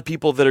it's a lot of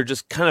people that are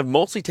just kind of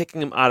mostly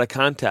taking him out of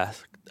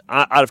context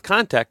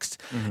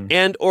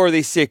and, or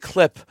they see a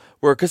clip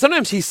where, cause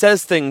sometimes he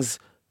says things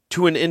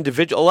to an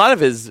individual. A lot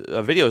of his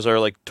videos are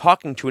like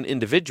talking to an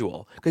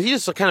individual because he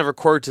just kind of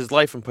records his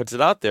life and puts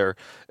it out there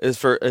as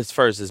far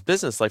as his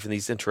business life and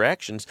these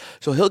interactions.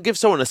 So he'll give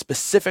someone a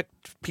specific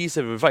piece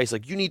of advice,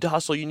 like you need to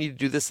hustle, you need to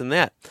do this and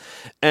that.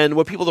 And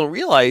what people don't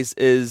realize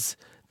is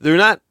they're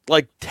not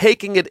like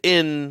taking it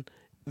in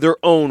their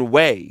own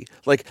way.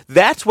 Like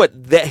that's what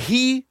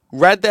he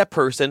read that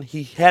person,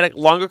 he had a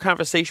longer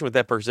conversation with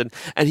that person,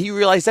 and he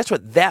realized that's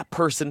what that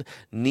person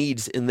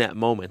needs in that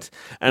moment.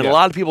 And a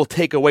lot of people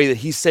take away that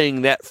he's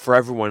saying that for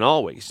everyone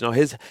always. You know,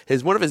 his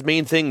one of his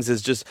main things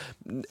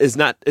is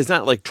not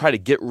like try to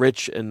get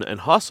rich and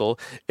hustle.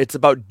 It's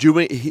about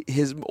doing,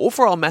 his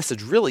overall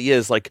message really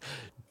is like,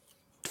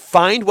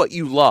 find what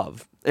you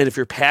love, and if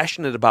you're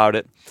passionate about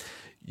it,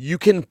 you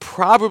can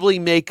probably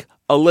make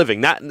a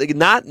living.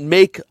 Not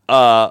make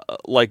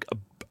like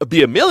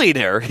be a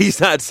millionaire,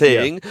 he's not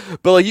saying,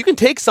 but like you can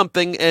take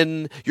something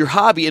and your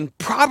hobby, and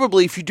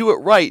probably if you do it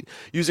right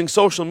using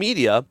social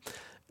media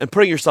and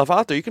putting yourself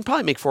out there, you can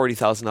probably make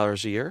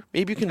 $40,000 a year.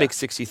 Maybe you can make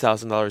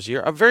 $60,000 a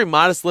year, a very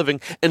modest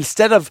living,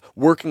 instead of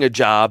working a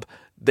job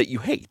that you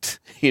hate.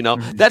 You know,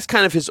 that's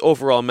kind of his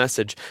overall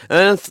message.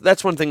 And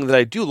that's one thing that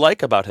I do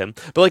like about him.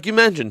 But like you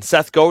mentioned,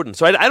 Seth Godin.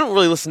 So I don't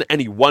really listen to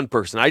any one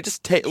person. I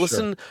just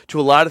listen to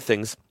a lot of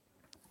things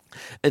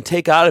and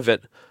take out of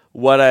it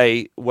what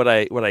I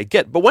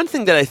get. But one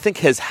thing that I think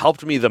has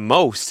helped me the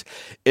most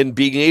in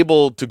being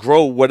able to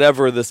grow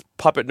whatever this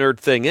puppet nerd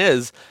thing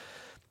is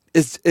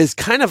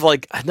kind of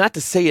like, not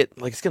to say it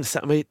like it's going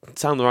to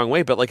sound the wrong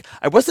way, but like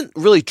I wasn't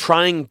really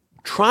trying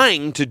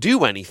to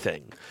do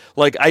anything.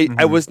 Like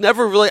I was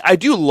never really, I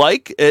do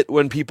like it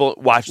when people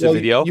watch the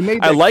video.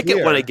 I like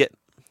it when I get,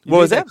 what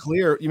was that?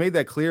 You made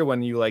that clear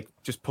when you like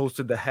just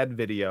posted the head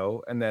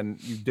video and then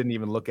you didn't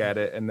even look at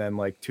it. And then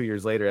like 2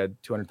 years later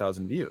had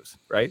 200,000 views.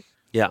 Right.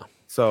 Yeah.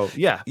 So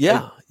yeah.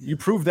 You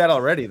proved that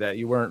already, that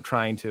you weren't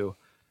trying to,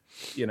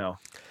 you know,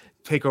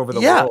 take over the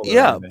world.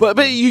 Yeah,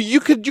 but you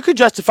could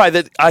justify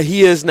that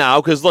he is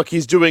now, because look,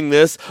 he's doing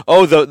this.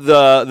 Oh,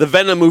 the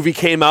Venom movie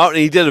came out and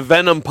he did a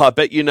Venom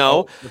puppet. You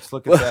know, let's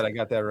look at that. I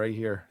got that right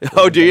here.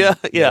 Oh, do you?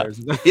 Yeah,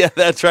 yeah,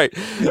 that's right.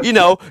 You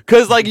know,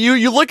 because like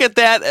you look at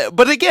that,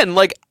 but again,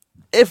 like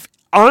if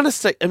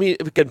honestly, I mean,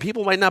 again,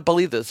 people might not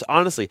believe this.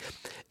 Honestly,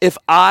 if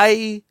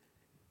I'd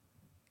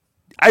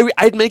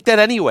make that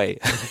anyway.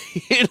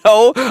 You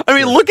know, I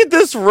mean, look at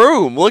this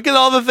room. Look at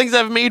all the things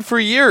I've made for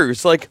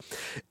years. Like,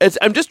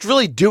 I'm just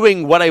really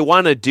doing what I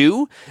want to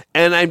do,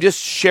 and I'm just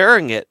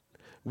sharing it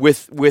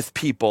with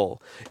people.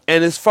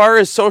 And as far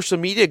as social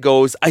media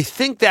goes, I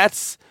think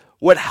that's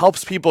what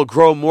helps people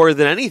grow more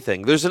than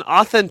anything. There's an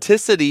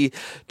authenticity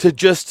to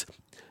just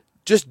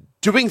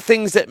doing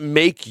things that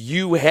make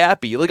you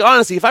happy. Like,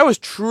 honestly, if I was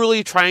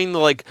truly trying to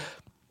like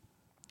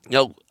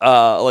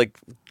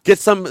get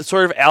some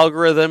sort of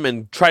algorithm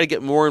and try to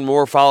get more and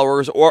more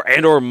followers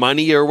or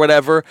money or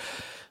whatever,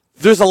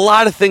 there's a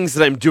lot of things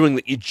that I'm doing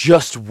that you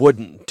just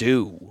wouldn't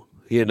do.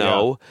 You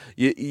know,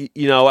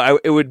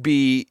 it would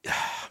be,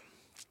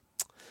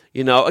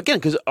 you know, again,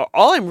 because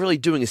all I'm really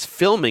doing is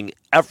filming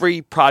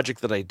every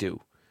project that I do,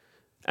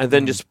 and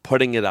then just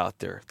putting it out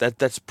there.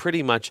 That's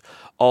pretty much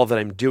all that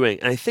I'm doing.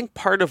 And I think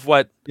part of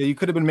what you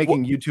could have been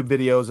making YouTube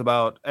videos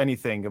about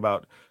anything,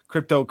 about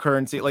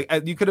cryptocurrency. Like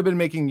you could have been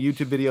making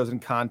YouTube videos and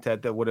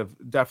content that would have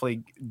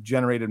definitely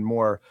generated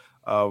more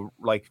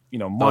like, you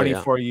know, money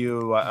for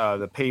you,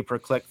 the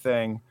pay-per-click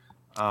thing.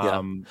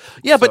 But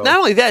not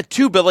only that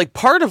too, but like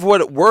part of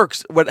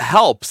what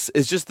helps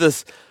is just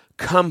this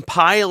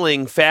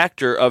compiling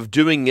factor of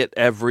doing it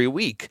every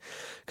week.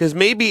 Because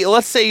maybe,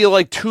 let's say you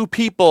like 2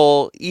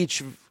 people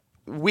each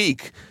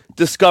week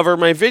discover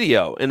my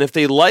video, and if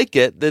they like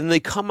it, then they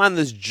come on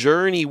this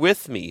journey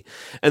with me,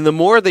 and the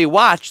more they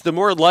watch, the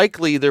more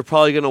likely they're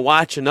probably going to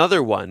watch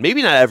another one.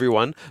 Maybe not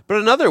everyone, but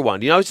another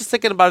one. You know, I was just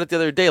thinking about it the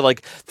other day.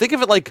 Like, think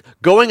of it like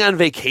going on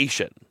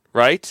vacation,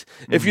 right?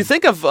 If you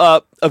think of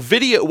a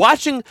video,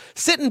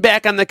 sitting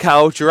back on the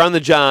couch or on the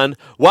john,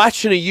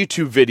 watching a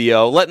YouTube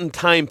video, letting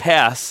time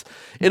pass,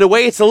 in a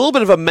way, it's a little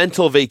bit of a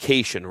mental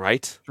vacation,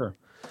 right? Sure.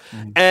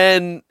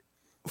 And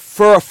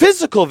for a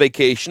physical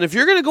vacation, if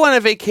you're going to go on a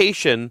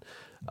vacation,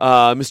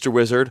 Mr.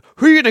 Wizard,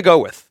 who are you going to go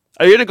with?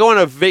 Are you going to go on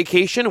a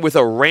vacation with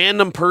a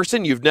random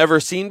person you've never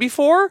seen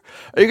before? Or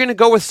are you going to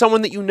go with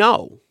someone that you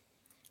know?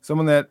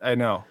 Someone that I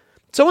know.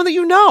 Someone that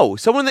you know.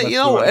 Someone that, you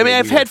know. I mean,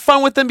 I've had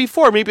fun with them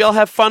before. Maybe I'll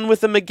have fun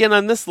with them again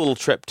on this little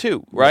trip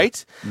too,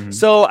 right? Mm-hmm.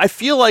 So I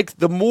feel like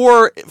the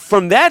more,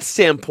 from that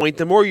standpoint,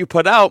 the more you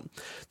put out,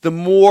 the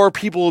more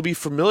people will be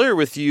familiar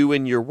with you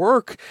and your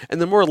work,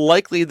 and the more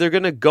likely they're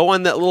going to go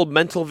on that little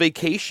mental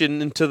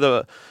vacation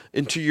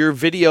into your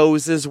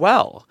videos as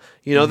well.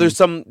 You know, there's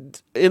some,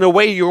 in a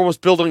way, you're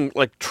almost building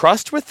like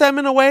trust with them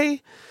in a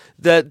way.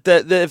 That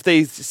if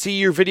they see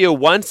your video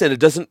once and it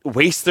doesn't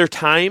waste their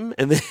time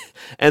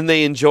and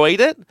they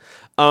enjoyed it,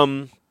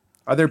 they'll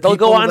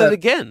go on it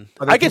again.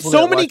 I get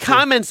so many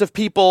comments of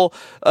people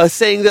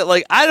saying that,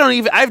 like,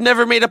 I've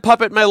never made a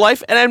puppet in my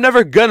life, and I'm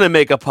never gonna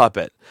make a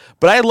puppet,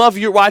 but I love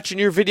watching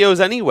your videos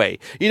anyway.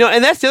 You know,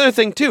 and that's the other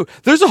thing too.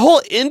 There's a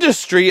whole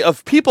industry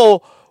of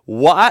people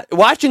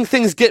watching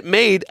things get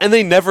made and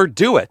they never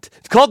do it.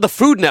 It's called the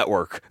Food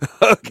Network.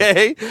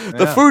 Okay,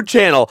 the Food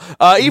Channel.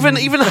 Even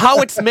how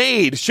it's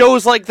made,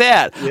 shows like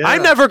that. Yeah.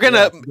 I'm never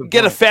gonna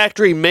get a point.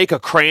 factory make a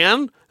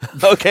crayon.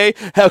 Okay,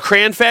 a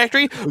crayon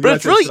factory, but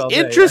it's really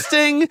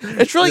interesting.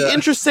 It's really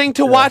interesting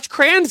to watch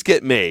crayons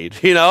get made.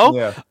 You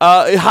know,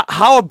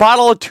 how a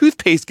bottle of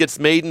toothpaste gets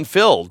made and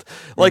filled.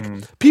 Like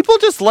people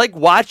just like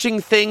watching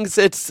things.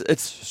 It's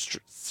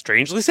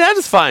strangely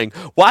satisfying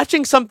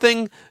watching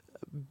something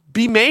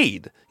be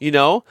made. You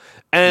know,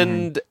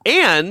 and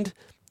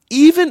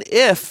even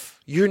if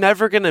you're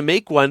never gonna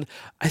make one,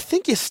 I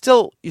think you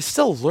still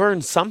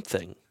learn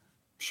something.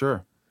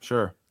 Sure.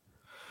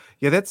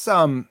 Yeah, that's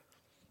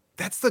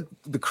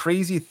the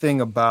crazy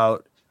thing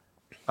about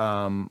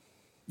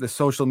the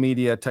social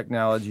media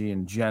technology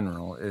in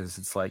general is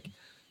it's like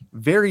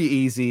very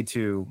easy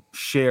to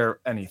share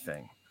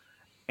anything.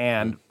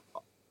 And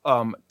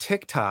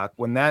TikTok,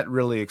 when that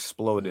really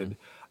exploded,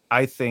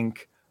 I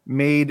think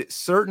made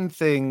certain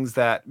things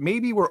that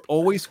maybe were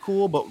always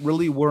cool, but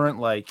really weren't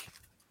like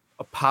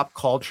a pop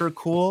culture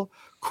cool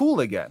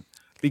again.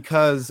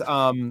 Because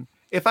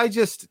if I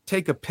just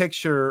take a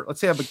picture,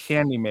 let's say I have a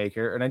candy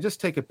maker and I just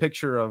take a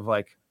picture of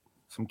like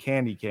some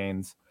candy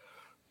canes,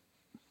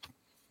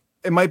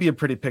 it might be a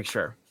pretty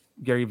picture.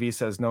 Gary Vee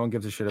says no one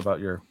gives a shit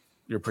about your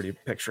pretty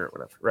picture or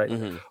whatever,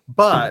 right?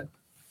 But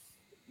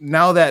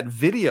now that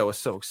video is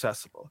so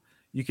accessible,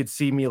 you could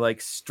see me like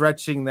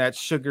stretching that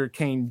sugar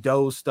cane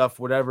dough stuff,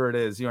 whatever it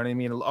is, you know what I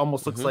mean? It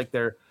almost looks like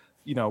they're,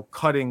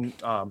 cutting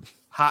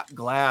hot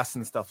glass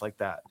and stuff like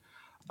that.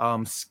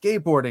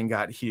 Skateboarding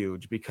got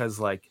huge because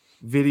like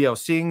video,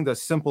 seeing the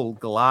simple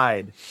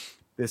glide,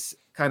 this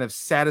kind of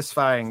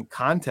satisfying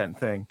content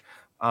thing,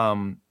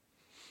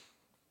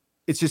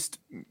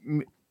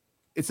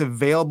 it's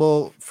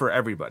available for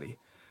everybody.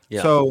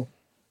 Yeah. So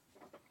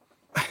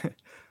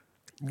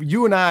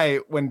you and I,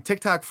 when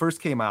TikTok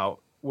first came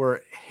out,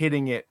 were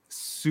hitting it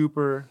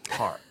super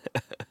hard.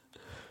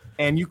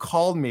 And you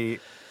called me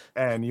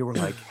and you were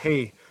like,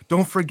 hey,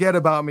 don't forget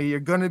about me. You're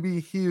going to be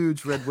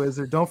huge, Red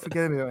Wizard. Don't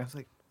forget me. And I was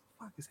like,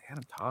 what the fuck is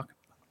Adam talking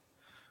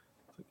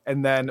about?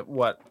 And then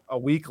a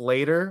week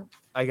later,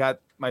 I got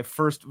my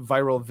first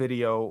viral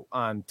video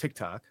on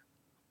TikTok.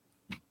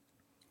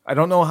 I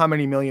don't know how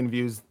many million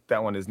views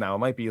that one is now. It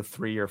might be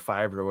 3 or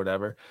 5 or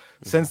whatever.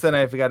 Since then,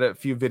 I've got a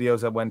few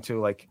videos that went to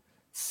like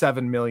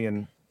 7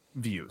 million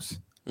views.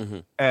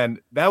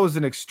 And that was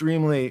an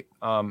extremely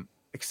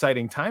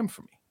exciting time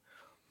for me.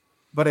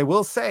 But I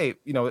will say,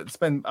 it's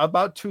been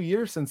about 2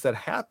 years since that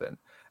happened.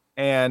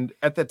 And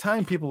at the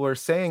time, people were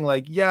saying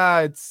like, yeah,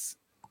 it's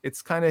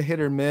kind of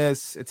hit or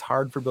miss. It's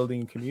hard for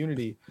building a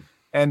community.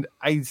 And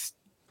I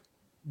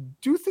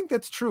do think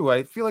that's true.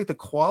 I feel like the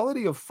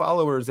quality of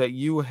followers that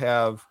you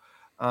have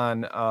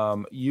on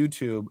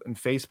YouTube and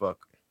Facebook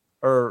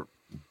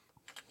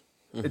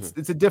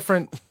it's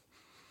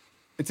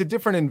a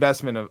different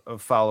investment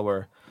of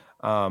follower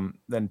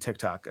than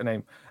TikTok. And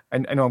I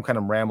know I'm kind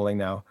of rambling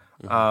now.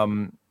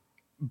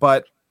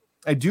 But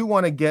I do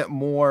want to get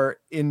more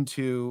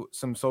into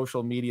some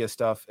social media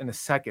stuff in a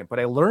second. But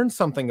I learned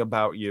something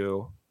about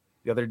you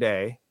the other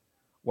day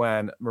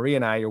when Maria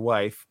and I, your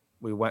wife,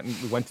 we went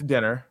to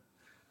dinner,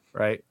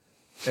 right?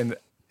 And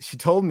she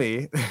told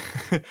me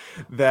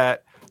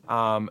that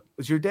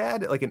was your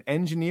dad like an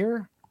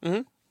engineer?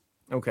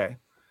 Okay.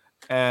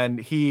 And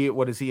he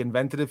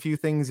invented a few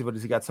things?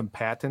 Has he got some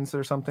patents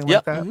or something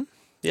like that?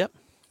 Yep.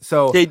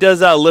 So he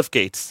does lift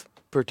gates,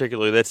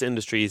 particularly. That's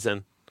industry he's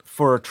in.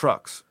 For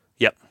trucks.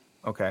 Yep.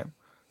 Okay.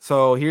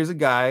 So here's a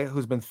guy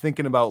who's been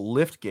thinking about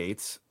lift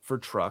gates for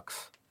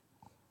trucks.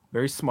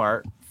 Very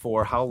smart.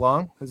 For how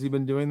long has he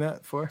been doing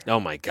that for? Oh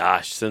my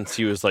gosh, since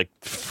he was like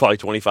probably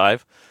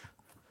 25.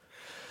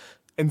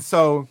 And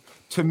so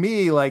to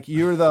me, like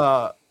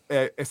you're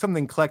if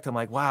something clicked, I'm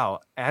like,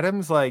 wow,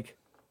 Adam's like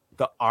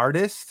the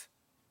artist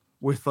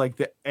with like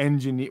the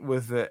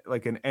engineer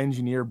like an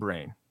engineer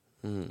brain.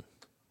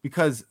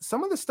 Because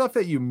some of the stuff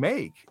that you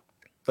make,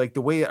 like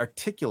the way it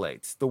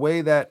articulates, the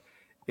way that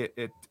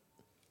it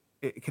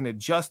can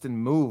adjust and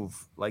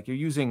move, like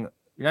you're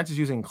not just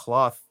using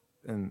cloth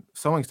and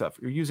sewing stuff,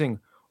 you're using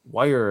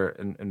wire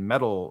and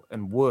metal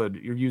and wood.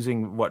 You're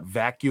using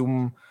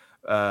vacuum,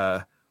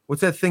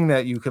 what's that thing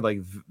that you could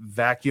like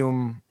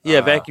vacuum?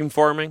 Vacuum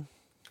forming.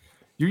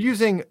 You're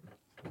using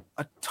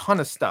a ton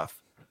of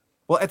stuff.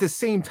 Well, at the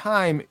same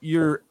time,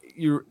 you're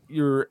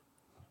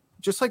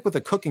just like with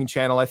a cooking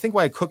channel. I think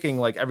why cooking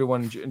like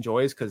everyone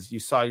enjoys, because you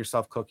saw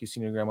yourself cook, you've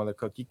seen your grandmother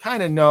cook, you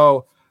kind of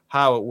know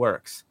how it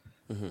works.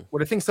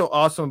 What I think is so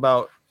awesome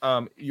about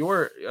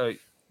your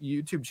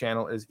YouTube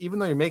channel is even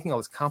though you're making all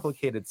this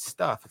complicated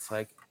stuff, it's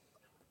like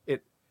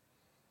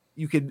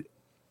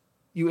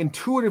you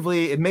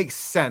intuitively, it makes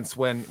sense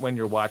when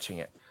you're watching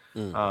it.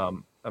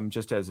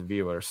 Just as a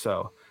viewer.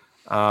 So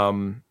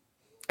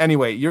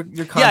anyway, your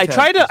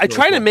content I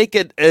try to make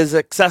it as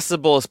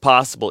accessible as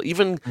possible.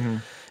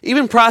 Even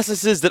even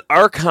processes that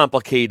are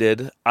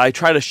complicated, I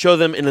try to show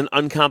them in an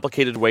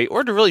uncomplicated way,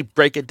 or to really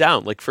break it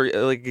down. Like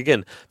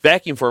again,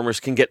 vacuum formers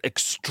can get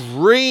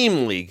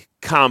extremely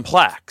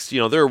complex.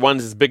 You know, there are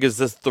ones as big as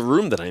the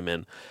room that I'm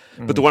in.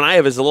 But the one I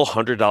have is a little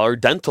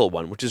 $100 dental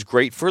one, which is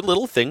great for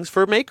little things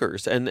for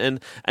makers. And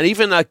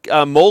even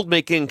a mold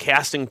making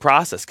casting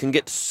process can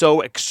get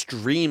so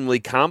extremely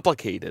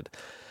complicated.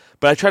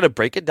 But I try to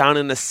break it down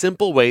in a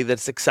simple way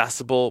that's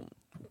accessible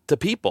to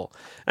people.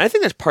 And I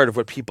think that's part of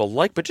what people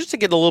like. But just to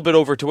get a little bit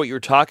over to what you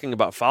were talking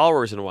about,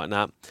 followers and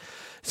whatnot.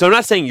 So I'm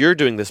not saying you're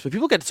doing this, but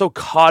people get so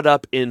caught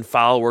up in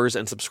followers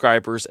and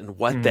subscribers and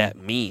what that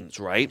means,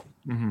 right?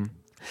 Mm-hmm.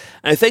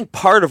 And I think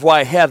part of why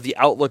I have the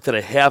outlook that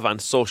I have on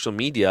social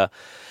media,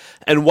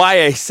 and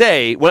why I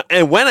say, when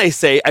I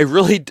say,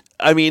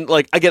 I mean,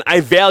 like, again,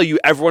 I value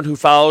everyone who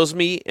follows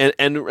me,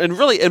 and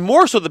really, and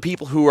more so the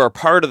people who are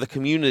part of the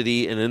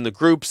community and in the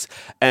groups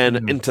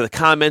and into the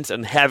comments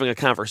and having a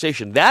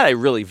conversation. That I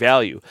really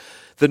value.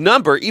 The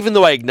number, even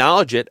though I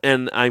acknowledge it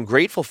and I'm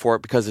grateful for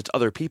it because it's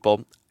other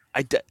people,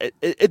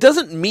 it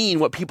doesn't mean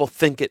what people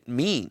think it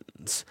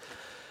means.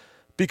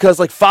 Because,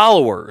 like,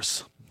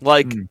 followers,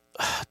 like,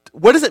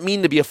 what does it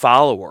mean to be a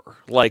follower?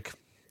 Like,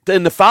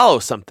 and to follow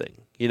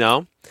something, you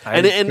know?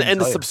 And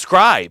to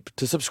subscribe.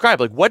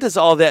 Like, what does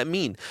all that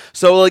mean?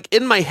 So, like,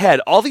 in my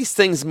head, all these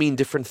things mean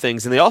different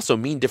things, and they also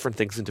mean different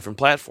things in different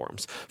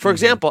platforms. For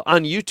example,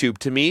 on YouTube,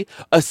 to me,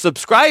 a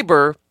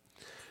subscriber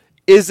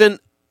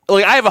isn't,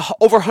 like, I have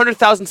over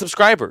 100,000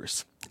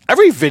 subscribers.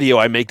 Every video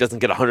I make doesn't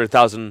get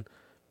 100,000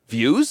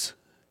 views.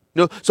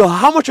 No, so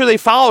how much are they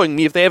following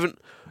me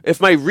if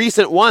my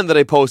recent one that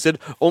I posted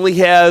only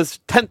has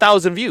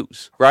 10,000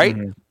 views, right?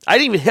 I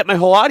didn't even hit my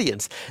whole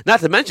audience. Not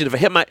to mention,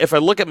 if I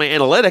look at my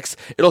analytics,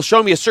 it'll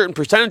show me a certain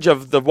percentage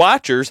of the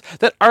watchers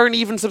that aren't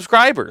even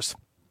subscribers.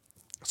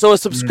 So a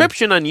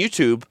subscription on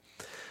YouTube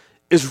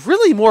is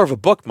really more of a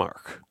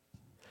bookmark,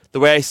 the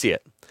way I see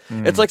it.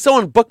 It's like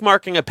someone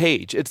bookmarking a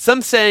page. It's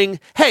them saying,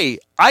 hey,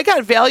 I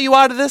got value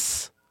out of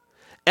this,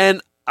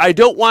 and I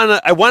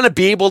want to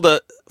be able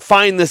to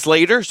find this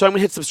later, so I'm going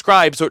to hit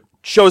subscribe so it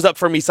shows up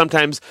for me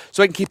sometimes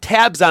so I can keep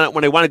tabs on it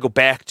when I want to go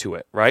back to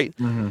it, right?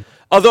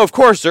 Although, of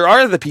course, there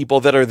are the people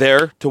that are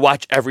there to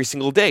watch every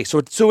single day. So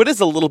it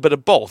is a little bit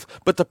of both.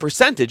 But the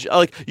percentage,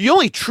 like, you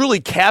only truly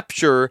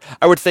capture,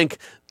 I would think,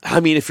 I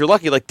mean, if you're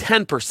lucky, like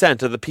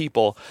 10% of the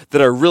people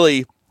that are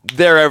really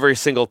there every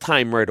single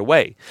time right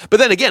away. But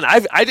then again,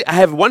 I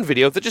have one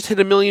video that just hit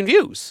 1 million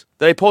views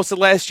that I posted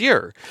last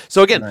year.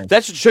 So again,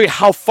 that should show you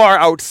how far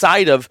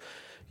outside of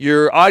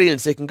your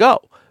audience they can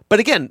go. But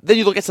again, then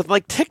you look at something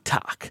like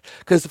TikTok,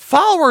 because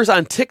followers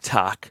on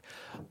TikTok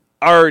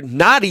are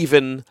not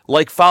even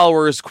like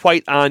followers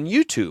quite on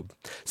YouTube.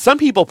 Some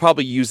people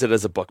probably use it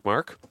as a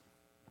bookmark.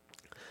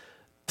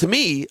 To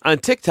me, on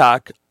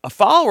TikTok, a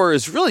follower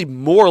is really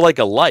more like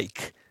a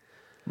like.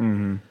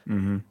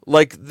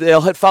 Like, they'll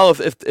hit follow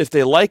if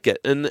they like it.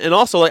 And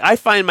also, like, I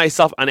find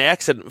myself on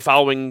accident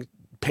following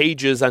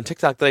pages on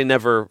TikTok that I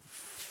never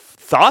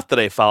thought that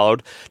I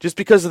followed, just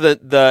because of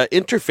the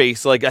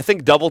interface. Like, I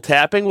think double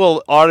tapping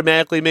will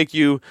automatically make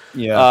you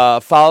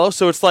follow.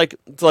 So it's like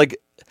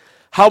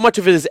how much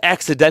of it is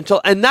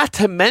accidental, and not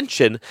to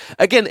mention,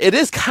 again, it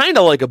is kind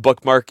of like a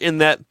bookmark in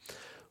that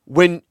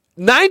when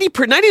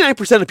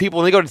 99% of people,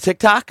 when they go to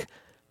TikTok,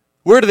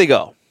 where do they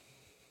go?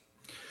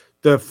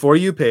 The For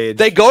You page.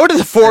 They go to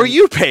the For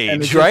You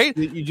page, right?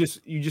 You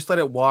just let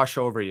it wash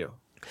over you.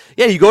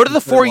 Yeah, you go to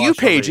the For You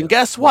page, and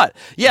guess what?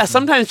 Yeah,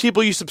 sometimes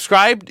people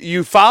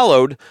you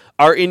followed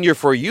are in your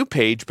For You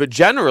page, but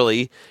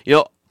generally, you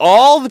know,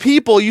 all the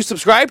people you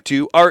subscribe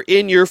to are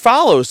in your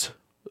follows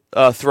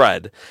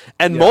thread.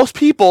 And most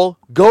people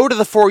go to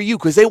the For You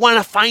because they want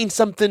to find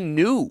something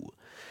new.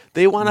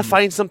 They want to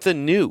find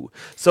something new.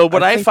 So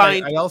what I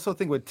find... I also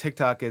think with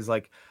TikTok is,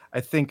 like, I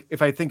think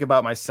if I think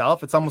about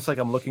myself, it's almost like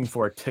I'm looking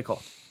for a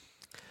tickle.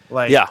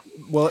 Like,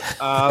 well,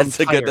 that's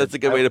a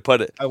good way to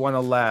put it. I want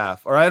to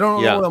laugh, or I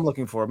don't know what I'm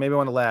looking for. Maybe I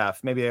want to laugh.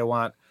 Maybe I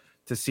want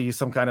to see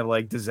some kind of,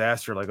 like,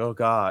 disaster, like, oh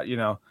God, you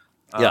know,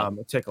 a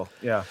tickle.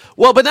 Yeah.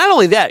 Well, but not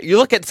only that, you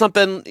look at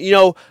something, you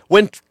know,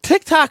 when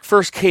TikTok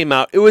first came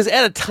out, it was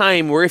at a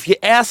time where if you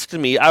asked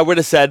me, I would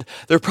have said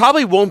there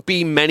probably won't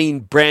be many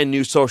brand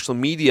new social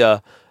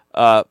media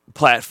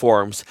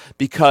platforms,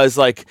 because,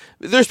 like,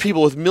 there's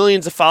people with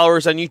millions of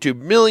followers on YouTube,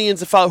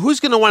 millions of followers. Who's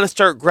going to want to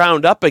start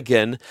ground up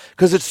again?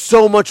 Because it's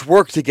so much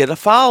work to get a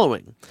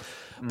following.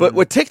 But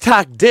what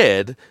TikTok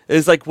did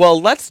is, like, well,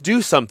 let's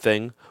do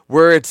something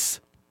where it's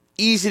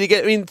easy to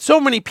get. I mean, so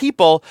many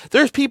people,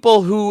 there's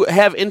people who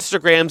have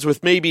Instagrams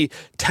with maybe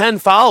 10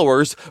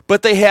 followers,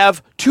 but they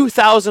have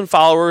 2,000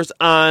 followers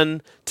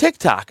on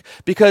TikTok,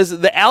 because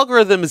the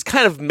algorithm is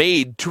kind of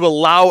made to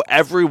allow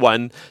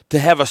everyone to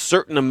have a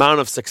certain amount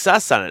of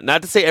success on it.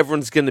 Not to say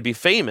everyone's going to be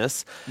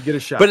famous. You get a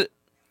shot. But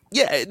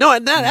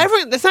not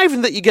everyone. It's not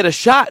even that you get a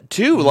shot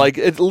too. Like,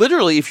 it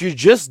literally, if you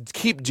just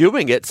keep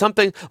doing it,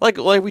 something like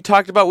we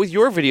talked about with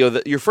your video,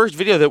 that your first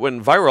video that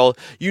went viral,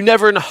 you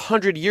never in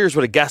 100 years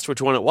would have guessed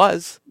which one it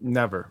was.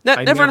 Never.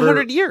 Never in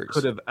 100 years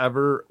could have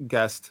ever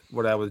guessed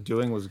what I was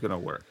doing was going to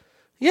work.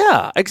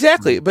 Yeah,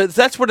 exactly. But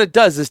that's what it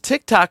does. Is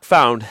TikTok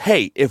found,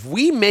 hey, if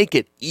we make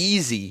it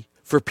easy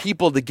for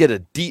people to get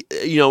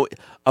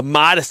a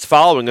modest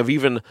following of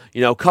even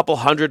a couple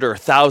hundred or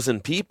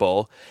 1,000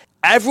 people,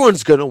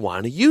 everyone's going to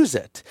want to use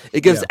it.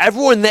 It gives Yeah.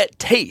 everyone that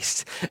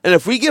taste. And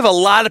if we give a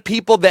lot of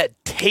people that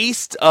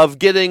taste of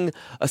getting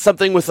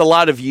something with a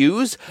lot of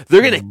views,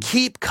 they're going to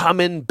keep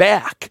coming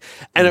back.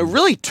 And it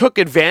really took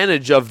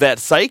advantage of that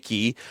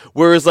psyche,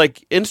 whereas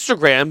like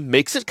Instagram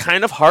makes it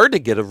kind of hard to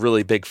get a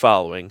really big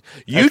following.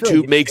 I feel YouTube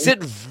like makes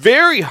it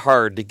very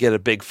hard to get a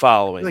big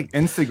following. like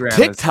Instagram,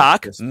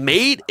 TikTok is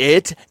made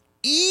it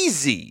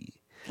easy.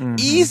 Mhm.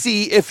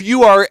 Easy if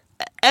you are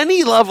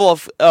any level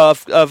of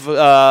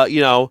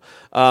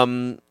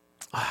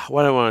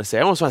what do I want to say?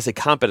 I almost want to say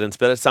competence,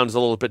 but that sounds a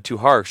little bit too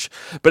harsh.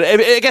 But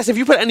I guess if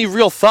you put any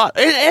real thought,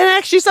 and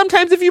actually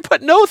sometimes if you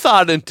put no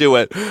thought into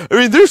it, I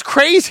mean, there's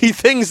crazy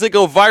things that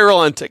go viral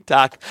on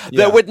TikTok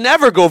Yeah. that would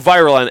never go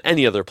viral on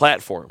any other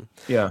platform.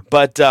 Yeah.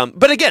 But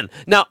again,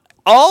 now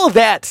all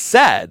that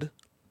said,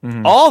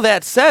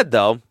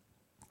 though,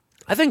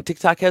 I think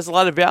TikTok has a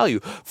lot of value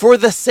for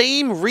the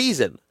same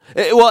reason.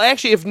 Well,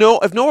 actually, if no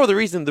other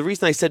reason, the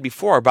reason I said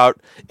before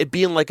about it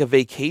being like a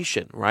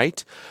vacation,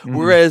 right?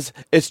 Whereas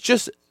it's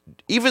just,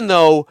 even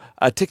though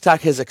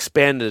TikTok has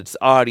expanded its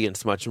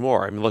audience much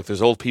more. I mean, look,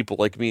 there's old people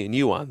like me and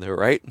you on there,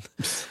 right?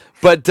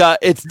 But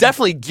it's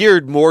definitely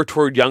geared more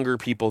toward younger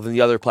people than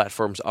the other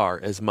platforms are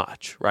as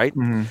much, right?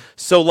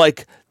 So,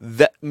 like,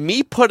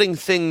 me putting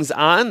things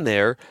on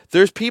there,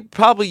 there's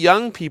probably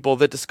young people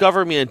that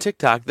discover me on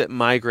TikTok that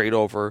migrate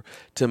over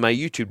to my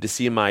YouTube to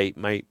see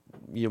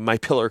my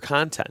pillar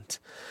content.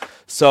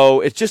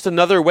 So it's just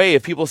another way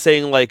of people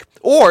saying, like,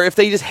 or if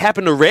they just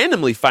happen to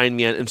randomly find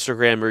me on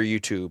Instagram or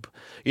YouTube,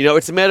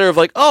 it's a matter of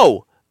like,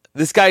 oh,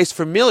 this guy's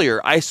familiar.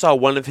 I saw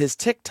one of his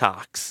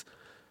TikToks.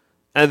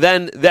 And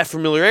then that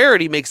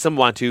familiarity makes them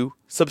want to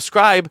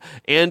subscribe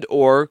and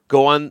or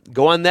go on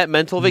that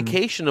mental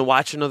vacation and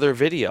watch another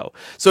video.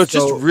 So it's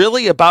just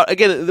really about,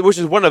 again, which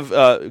is one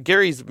of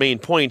Gary's main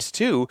points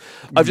too,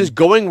 of just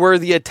going where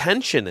the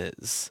attention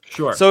is.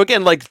 Sure. So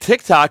again, like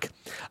TikTok,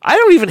 I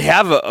don't even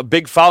have a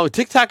big following.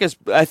 TikTok is,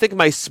 I think,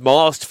 my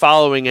smallest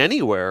following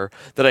anywhere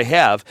that I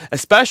have,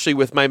 especially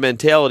with my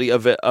mentality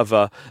of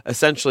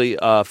essentially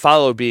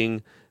follow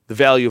being the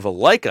value of a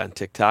like on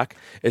TikTok.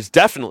 It's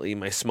definitely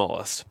my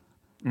smallest.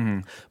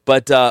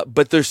 But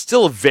there's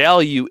still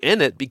value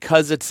in it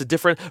because it's a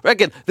different.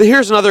 Again,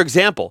 here's another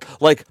example,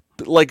 like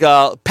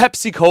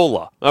Pepsi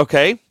Cola.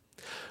 Okay,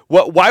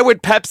 why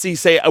would Pepsi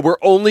say we're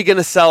only going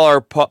to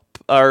sell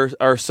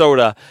our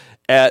soda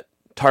at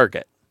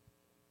Target?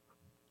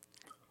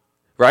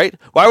 Right?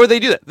 Why would they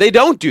do that? They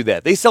don't do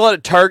that. They sell it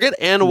at Target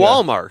and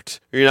Walmart.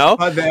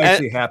 That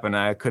actually happened.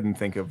 I couldn't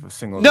think of a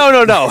single. No.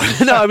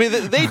 I mean,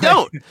 they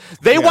don't.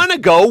 They want to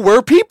go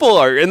where people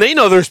are, and they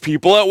know there's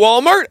people at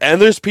Walmart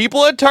and there's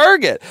people at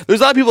Target. There's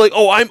a lot of people like,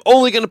 oh, I'm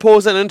only going to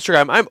post on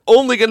Instagram. I'm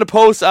only going to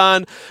post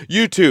on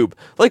YouTube.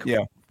 Like,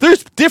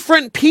 there's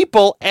different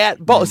people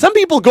at both. Some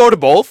people go to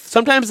both.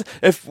 Sometimes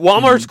if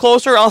Walmart's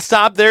closer, I'll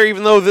stop there,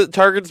 even though the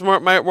Target's more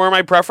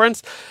my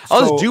preference.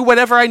 I'll just do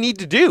whatever I need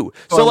to do.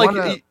 So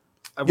like.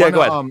 Go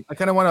ahead. I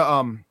kind of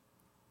want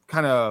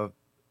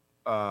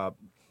to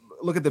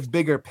look at the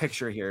bigger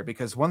picture here,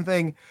 because one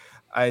thing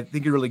I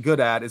think you're really good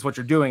at is what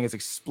you're doing is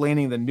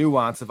explaining the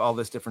nuance of all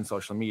this different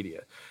social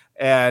media.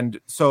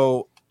 And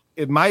so,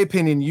 in my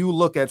opinion, you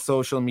look at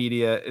social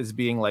media as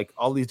being like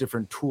all these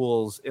different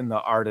tools in the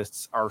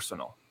artist's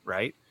arsenal,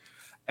 right?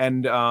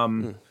 And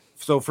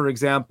so, for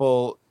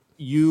example,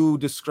 you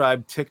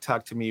described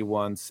TikTok to me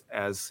once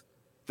as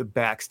the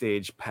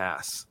backstage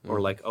pass, or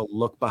like a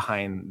look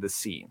behind the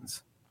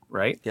scenes,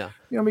 right? Yeah.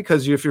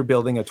 Because if you're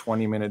building a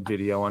 20-minute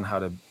video on how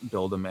to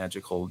build a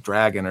magical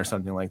dragon or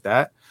something like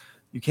that,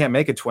 you can't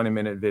make a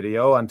 20-minute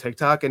video on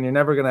TikTok, and you're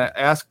never going to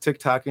ask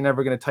TikTok, you're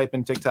never going to type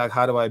in TikTok,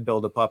 how do I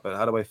build a puppet?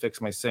 How do I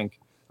fix my sink?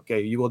 Okay,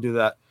 you will do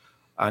that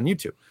on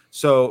YouTube.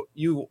 So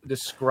you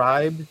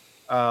described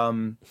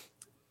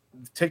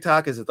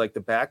TikTok as like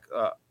the back,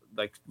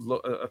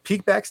 a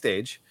peak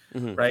backstage,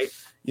 right?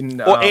 And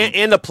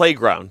a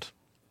playground.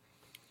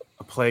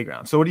 A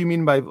playground. So what do you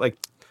mean by like?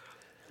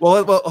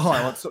 Well, hold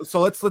on.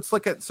 So let's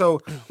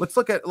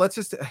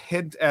just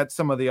hit at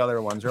some of the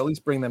other ones, or at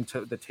least bring them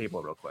to the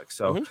table real quick.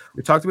 So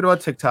we talked a bit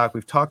about TikTok.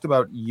 We've talked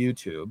about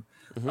YouTube.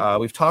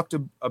 We've talked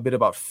a bit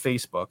about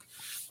Facebook.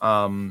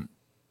 I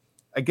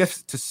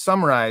guess to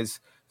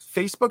summarize,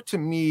 Facebook to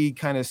me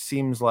kind of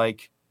seems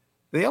like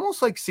they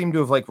almost like seem to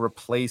have like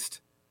replaced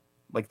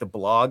like the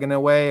blog in a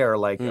way, or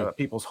like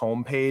people's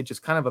homepage. It's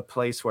kind of a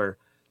place where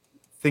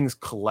things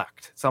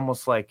collect. It's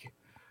almost like,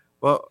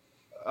 well,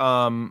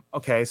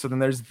 okay, so then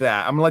there's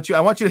that. I want you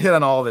to hit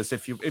on all of this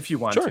if you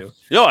want to.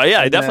 No,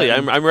 yeah, definitely.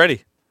 I'm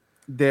ready.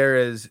 There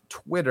is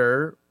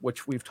Twitter,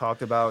 which we've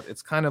talked about.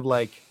 It's kind of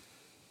like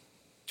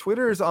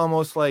Twitter is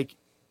almost like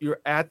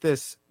you're at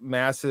this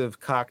massive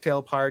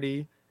cocktail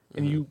party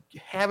and you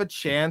have a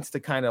chance to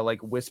kind of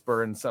like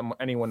whisper in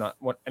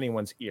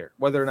anyone's ear.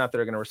 Whether or not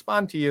they're going to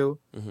respond to you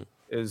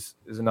is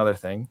another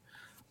thing.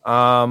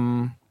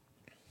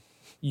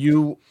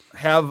 You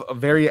have a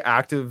very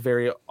active,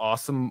 very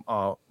awesome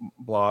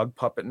blog,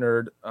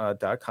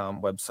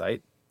 puppetnerd.com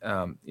website.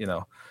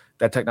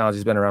 That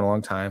technology's been around a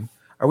long time.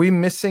 Are we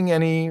missing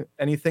any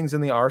things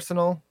in the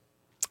arsenal?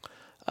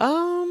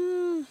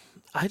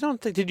 I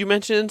don't think. Did you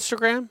mention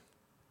Instagram?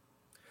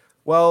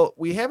 Well,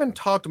 we haven't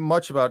talked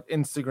much about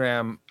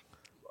Instagram.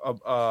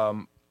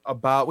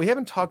 We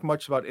haven't talked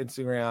much about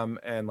Instagram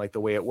and like the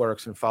way it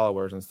works and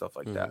followers and stuff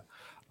like that.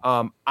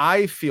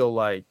 I feel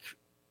like,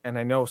 and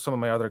I know some of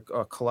my other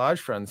collage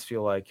friends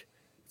feel like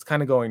it's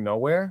kind of going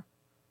nowhere.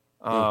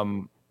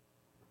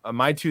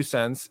 My 2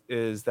 cents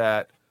is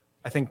that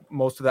I think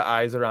most of the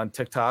eyes are on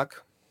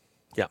TikTok,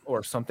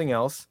 or something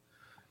else,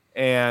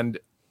 and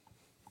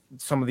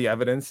some of the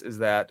evidence is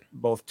that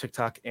both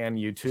TikTok and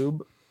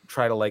YouTube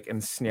try to like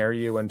ensnare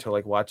you into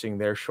like watching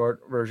their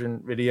short version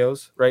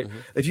videos, right?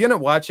 If you end up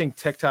watching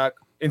TikTok,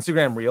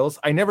 Instagram Reels,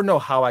 I never know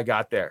how I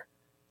got there.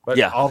 But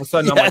all of a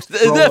sudden, I'm like,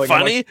 isn't that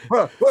funny?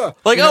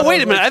 Like, oh,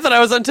 wait a minute, I thought I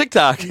was on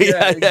TikTok.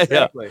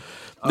 Exactly.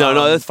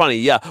 No, that's funny.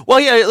 Yeah. Well,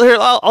 here,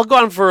 I'll go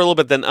on for a little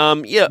bit then.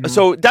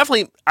 So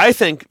definitely, I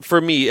think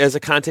for me as a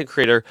content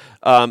creator,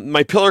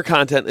 my pillar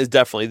content is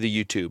definitely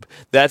the YouTube.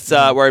 That's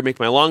where I make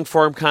my long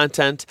form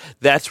content.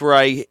 That's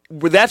where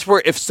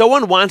if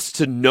someone wants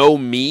to know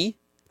me,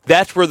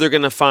 that's where they're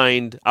going to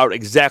find out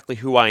exactly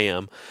who I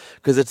am,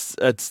 because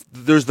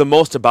there's the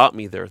most about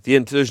me there.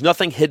 There's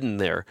nothing hidden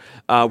there,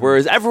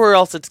 whereas everywhere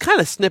else it's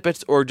kind of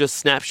snippets or just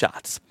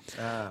snapshots.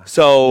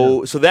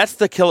 So that's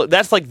the killer.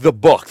 That's like the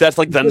book. That's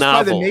like the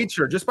novel.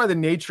 Just by the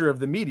nature of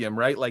the medium,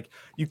 right? Like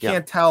you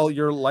can't tell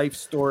your life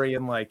story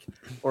in like,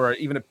 or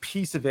even a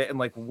piece of it in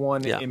like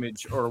one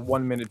image or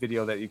 1 minute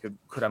video that you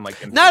could on like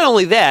Instagram. Not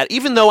only that,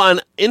 even though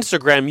on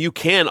Instagram you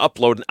can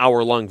upload an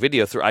hour-long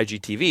video through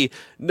IGTV,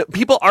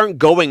 people aren't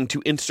going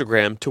to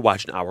Instagram to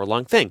watch an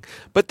hour-long thing,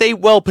 but they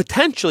will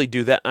potentially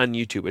do that on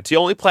YouTube. It's the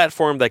only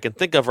platform that I can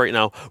think of right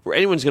now where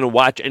anyone's going to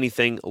watch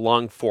anything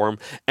long form,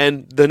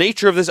 and the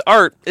nature of this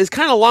art is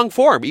kind of long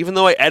form. Even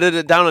though I edit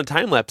it down on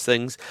time-lapse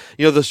things,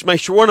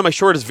 one of my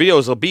shortest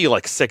videos will be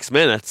like 6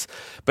 minutes,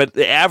 but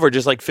the average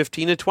is like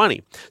 15 to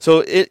 20.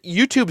 So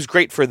YouTube's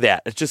great for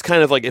that. It's just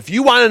kind of like, if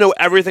you want to know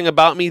everything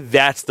about me,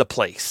 that's the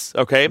place,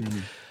 okay?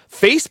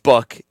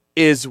 Facebook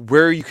is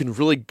where you can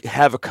really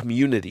have a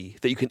community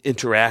that you can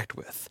interact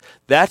with.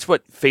 That's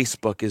what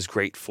Facebook is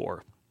great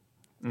for.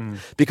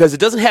 Because it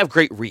doesn't have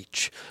great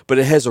reach, but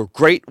it has a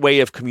great way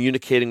of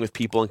communicating with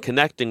people and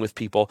connecting with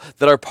people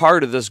that are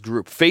part of this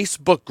group.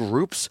 Facebook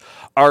groups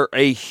are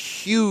a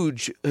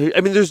huge,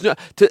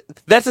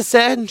 that's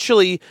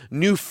essentially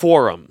new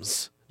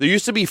forums. There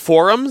used to be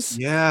forums,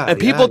 and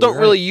people don't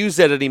really use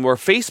that anymore.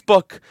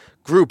 Facebook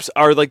groups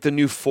are like the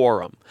new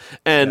forum,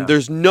 and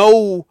there's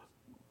no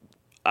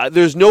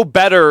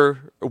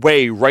better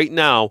way right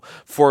now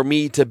for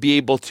me to be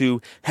able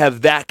to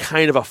have that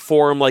kind of a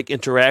forum-like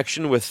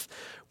interaction with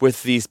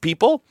these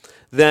people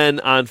than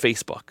on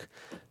Facebook.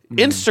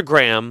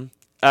 Instagram,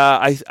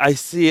 I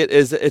see it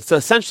as it's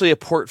essentially a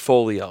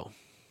portfolio.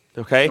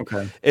 Okay.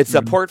 It's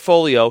a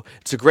portfolio.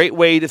 It's a great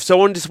way if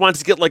someone just wants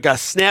to get like a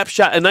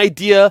snapshot, an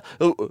idea,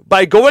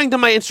 by going to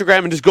my Instagram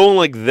and just going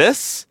like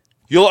this,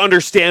 you'll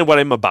understand what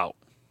I'm about.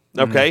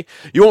 Okay.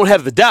 You won't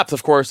have the depth,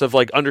 of course, of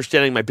like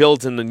understanding my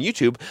builds in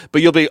YouTube,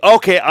 but you'll be,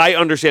 okay, I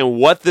understand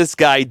what this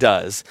guy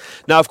does.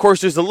 Now, of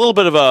course, there's a little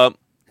bit of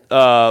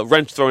a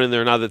wrench thrown in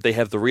there now that they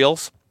have the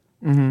Reels,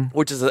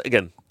 which is,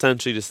 again,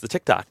 essentially just the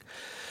TikTok.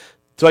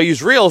 So I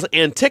use Reels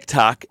and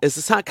TikTok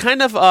as a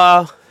kind of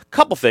a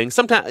couple things.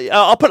 Sometimes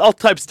I'll put all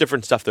types of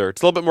different stuff there.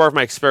 It's a little bit more of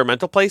my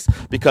experimental place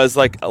because,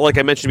 like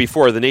I mentioned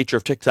before, the nature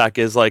of TikTok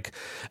is like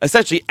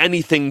essentially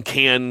anything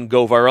can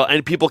go viral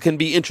and people can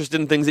be interested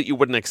in things that you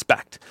wouldn't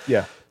expect.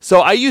 Yeah.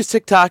 So I use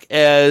TikTok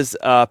as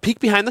a peek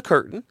behind the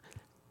curtain.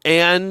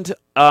 And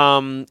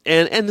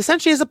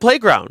essentially as a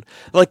playground.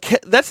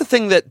 Like that's the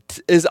thing that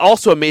is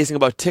also amazing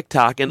about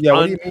TikTok. And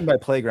what do you mean by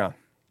playground?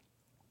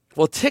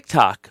 Well,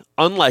 TikTok,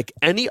 unlike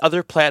any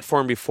other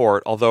platform before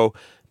it, although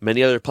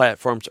many other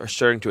platforms are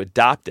starting to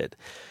adopt it,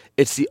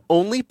 it's the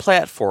only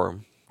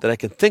platform that I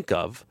can think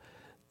of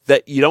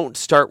that you don't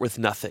start with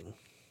nothing.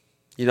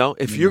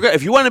 If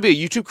you want to be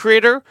a YouTube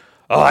creator,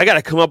 I got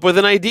to come up with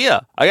an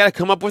idea. I got to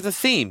come up with a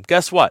theme.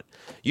 Guess what?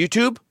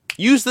 YouTube.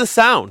 Use the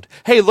sound.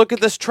 Hey, look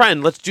at this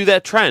trend. Let's do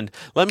that trend.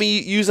 Let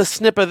me use a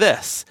snip of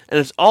this. And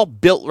it's all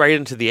built right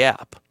into the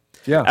app.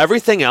 Yeah.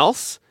 Everything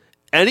else,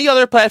 any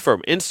other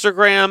platform,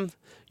 Instagram,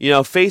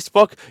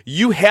 Facebook,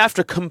 you have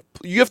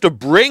to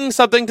bring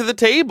something to the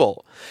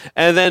table.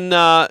 And then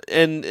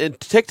and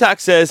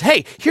TikTok says,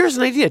 hey, here's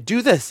an idea.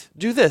 Do this,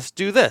 do this,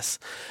 do this.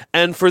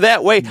 And for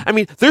that way,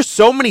 there's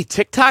so many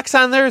TikToks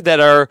on there that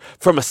are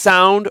from a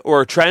sound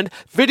or a trend,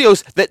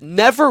 videos that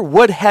never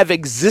would have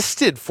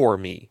existed for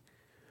me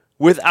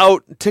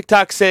without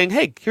TikTok saying,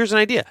 hey, here's an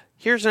idea.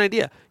 Here's an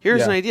idea.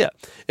 Here's an idea.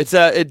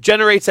 It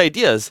generates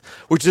ideas,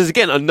 which is,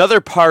 again,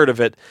 another part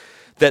of it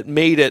that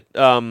made it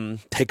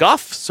take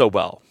off so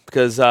well,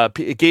 because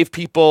it gave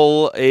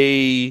people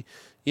let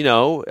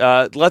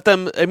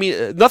them.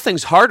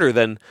 Nothing's harder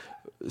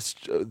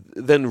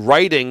than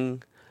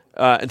writing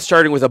and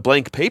starting with a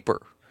blank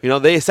paper.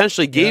 They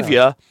essentially gave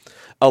you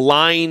a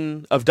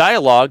line of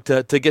dialogue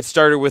to get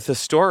started with a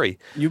story,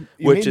 you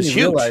which made is me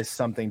huge. realize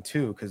something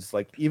too, because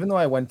like even though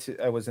I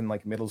was in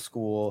like middle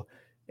school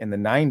in the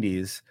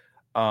 90s,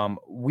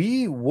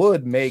 we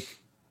would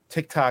make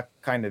TikTok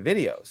kind of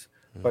videos,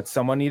 but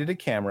someone needed a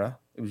camera.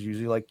 It was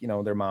usually like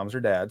their moms or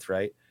dads,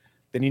 right?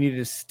 Then you needed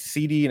a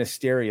CD and a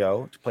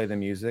stereo to play the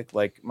music.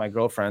 Like my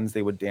girlfriends,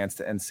 they would dance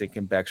to NSYNC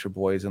and Backstreet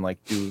Boys and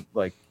like do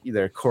like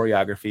either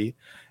choreography,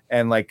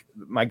 and like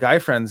my guy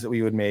friends that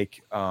we would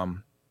make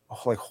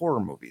like horror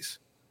movies,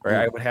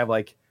 right?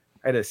 I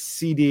had a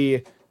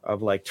CD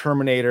of like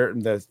Terminator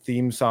and the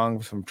theme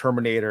songs from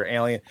Terminator,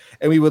 Alien,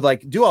 and we would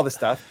like do all this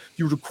stuff.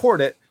 You record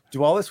it,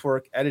 do all this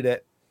work, edit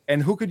it,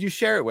 and who could you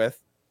share it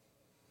with?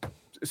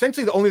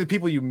 Essentially, only the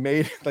people you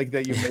made, like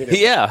that you made it.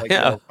 Yeah, with,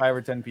 yeah. 5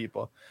 or 10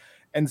 people.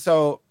 And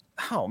so,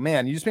 oh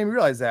man, you just made me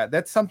realize that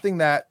that's something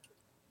that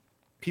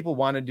people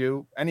want to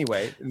do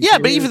anyway. Yeah,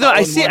 but even though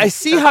I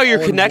see how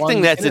you're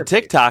connecting that to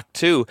TikTok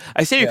too.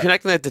 I see you're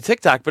connecting that to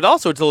TikTok, but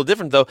also it's a little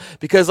different though,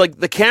 because like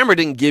the camera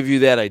didn't give you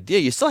that idea.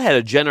 You still had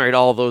to generate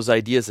all those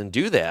ideas and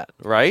do that,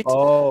 right?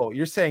 Oh,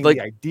 you're saying like,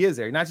 the ideas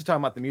there. You're not just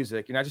talking about the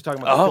music. You're not just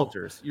talking about the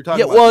filters. You're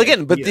talking about well,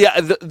 again, but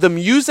the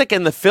music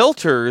and the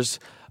filters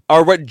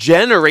are what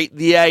generate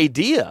the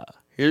idea.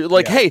 You're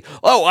like, hey,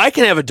 I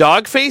can have a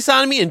dog face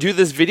on me and do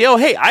this video.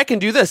 Hey, I can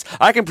do this.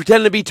 I can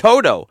pretend to be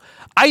Toto.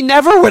 I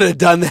never would have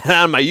done that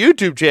on my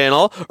YouTube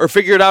channel or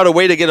figured out a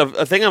way to get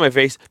a thing on my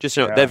face. Just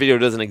that video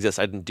doesn't exist.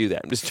 I didn't do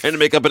that. I'm just trying to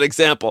make up an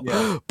example.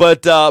 Yeah.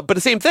 But the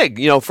same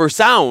thing, for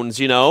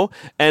sounds,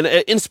 and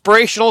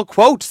inspirational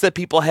quotes that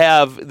people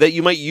have that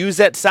you might use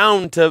that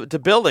sound to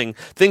building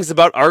things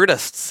about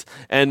artists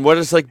and what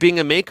it's like being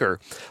a maker.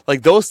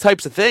 Like those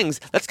types of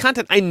things, that's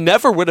content I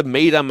never would have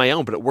made on my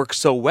own, but it works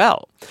so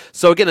well.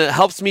 So again, it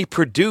helps me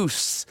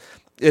produce.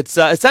 It's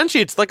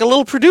essentially it's like a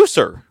little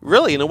producer,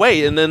 really, in a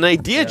way, and an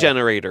idea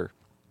generator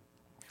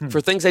for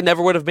things I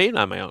never would have made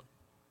on my own.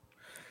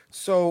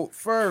 So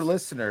for our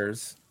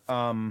listeners,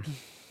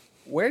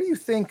 where do you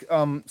think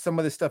some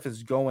of this stuff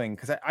is going?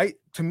 Because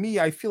to me,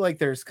 I feel like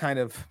there's kind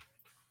of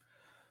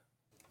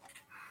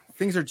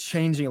things are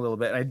changing a little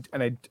bit,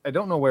 and I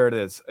don't know where it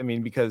is. I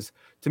mean, because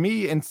to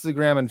me,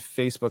 Instagram and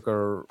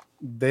Facebook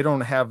they don't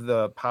have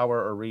the power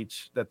or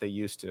reach that they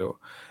used to.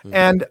 Mm-hmm.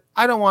 And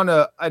I don't want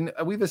to, and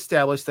we've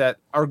established that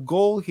our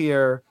goal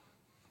here,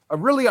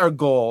 really our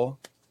goal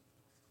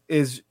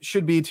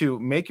should be to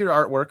make your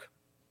artwork.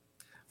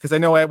 Because I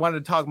know I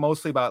wanted to talk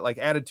mostly about like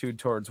attitude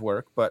towards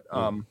work, but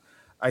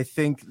I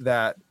think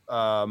that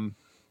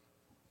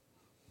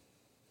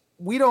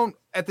we don't,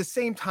 at the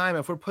same time,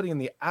 if we're putting in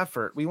the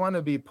effort, we want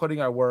to be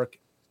putting our work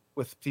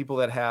with people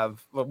that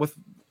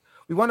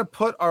we want to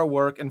put our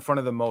work in front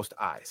of the most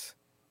eyes.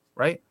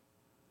 Right?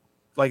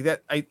 Like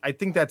that, I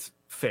think that's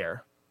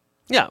fair.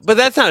 Yeah, but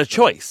that's not a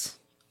choice.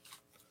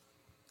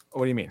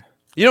 What do you mean?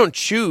 You don't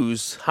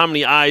choose how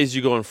many eyes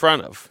you go in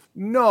front of.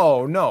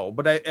 No.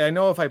 But I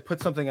know if I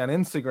put something on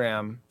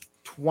Instagram,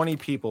 20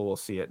 people will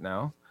see it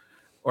now.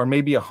 Or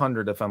maybe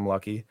 100 if I'm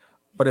lucky.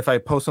 But if I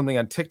post something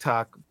on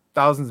TikTok,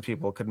 thousands of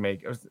people could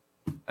make it.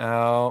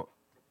 Oh,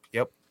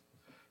 yep.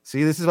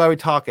 See, this is why we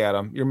talk,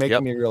 Adam. You're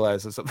making me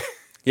realize this.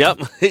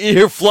 Yep,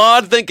 you're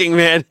flawed thinking,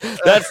 man.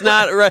 That's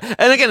not right.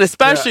 And again,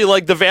 especially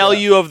like the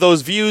value of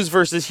those views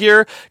versus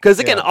here, because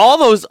again, all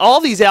these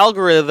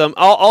algorithms,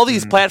 all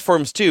these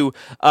platforms too,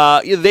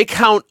 they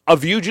count a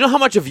view. Do you know how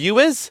much a view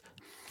is?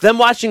 Them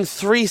watching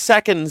 3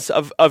 seconds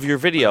of your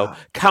video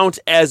counts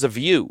as a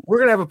view. We're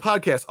gonna have a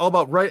podcast all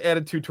about right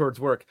attitude towards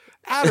work,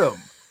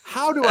 Adam.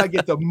 How do I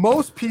get the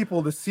most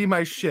people to see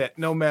my shit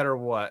no matter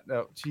what?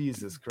 Oh,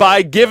 Jesus Christ.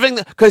 By giving,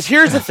 because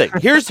here's the thing.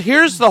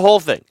 Here's the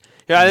whole thing.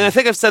 Yeah, and I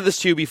think I've said this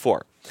to you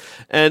before,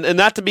 and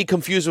not to be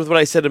confused with what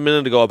I said a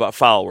minute ago about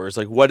followers.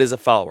 Like, what is a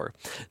follower?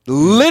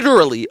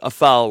 Literally a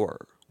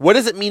follower. What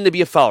does it mean to be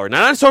a follower?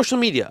 Not on social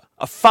media.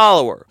 A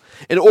follower.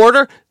 In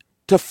order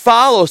to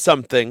follow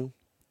something,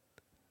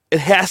 it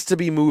has to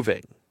be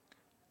moving.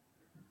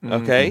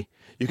 Okay?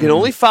 You can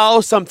only follow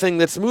something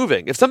that's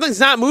moving. If something's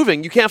not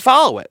moving, you can't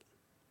follow it.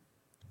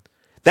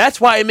 That's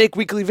why I make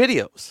weekly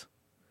videos.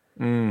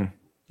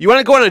 You want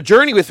to go on a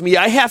journey with me,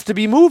 I have to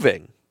be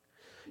moving.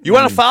 You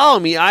want to follow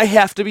me, I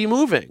have to be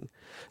moving.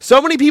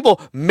 So many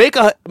people make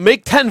 10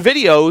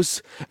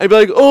 videos and be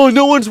like, oh,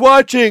 no one's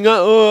watching.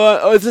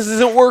 This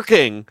isn't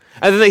working.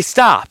 And then they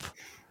stop.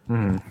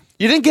 You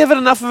didn't give it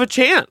enough of a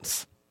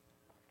chance.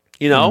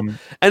 And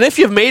if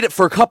you've made it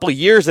for a couple of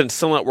years and it's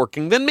still not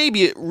working, then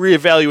maybe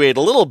reevaluate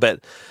a little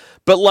bit.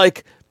 But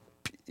like,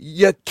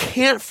 you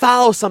can't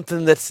follow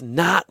something that's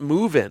not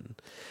moving.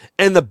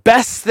 And the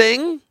best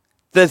thing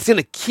that's going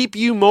to keep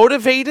you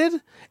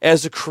motivated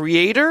as a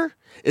creator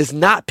is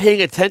not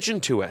paying attention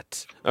to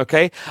it.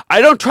 Okay?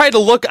 I don't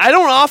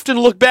often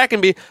look back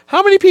and be,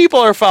 how many people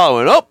are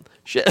following? Oh,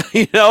 shit,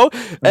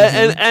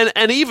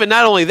 And even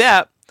not only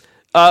that,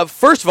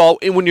 First of all,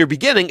 when you're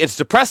beginning, it's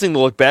depressing to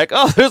look back.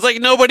 Oh, there's like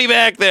nobody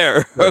back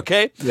there.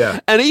 Okay. Yeah.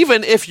 And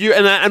even if you,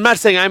 and I'm not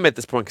saying I'm at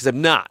this point because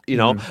I'm not,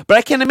 Mm-hmm. but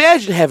I can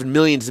imagine having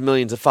millions and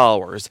millions of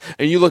followers,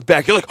 and you look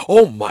back, you're like,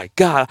 oh my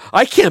god,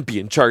 I can't be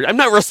in charge. I'm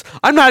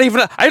not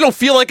even. I don't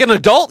feel like an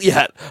adult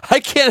yet. I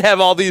can't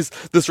have all this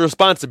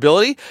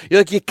responsibility.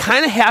 You're like, you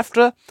kind of have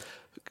to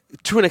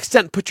an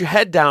extent, put your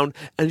head down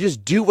and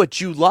just do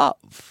what you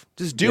love.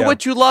 Just do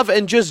what you love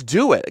and just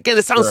do it. Again,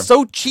 it sounds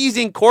so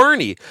cheesy and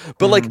corny,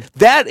 but like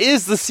that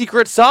is the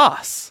secret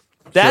sauce.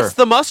 That's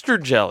the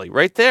mustard jelly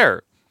right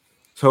there.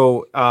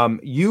 So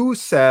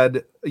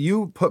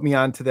you put me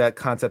onto that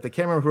concept. I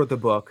can't remember who wrote the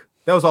book.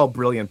 That was all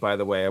brilliant, by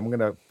the way. I'm going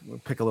to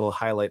pick a little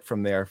highlight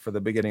from there for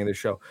the beginning of the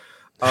show.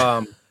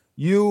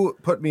 You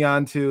put me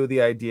onto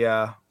the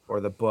idea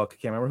or the book.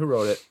 I can't remember who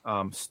wrote it.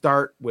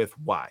 Start with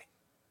why.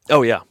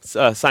 Oh yeah,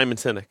 Simon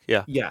Sinek.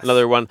 Yeah, yes.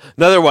 Another one.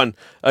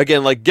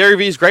 Again, like Gary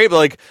Vee's great, but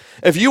like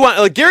if you want,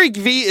 like Gary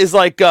Vee is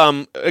like,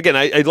 again,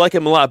 I like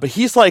him a lot, but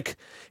he's like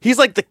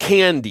the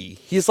candy.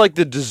 He's like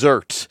the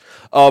dessert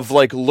of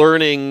like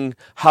learning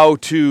how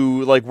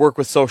to like work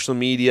with social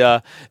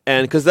media,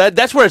 and because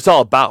that's what it's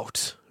all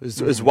about.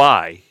 Is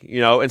why,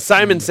 and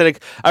Simon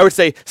Sinek, I would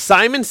say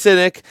Simon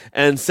Sinek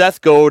and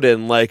Seth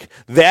Godin, like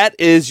that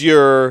is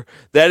your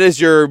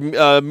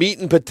meat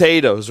and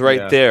potatoes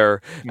right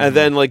there. And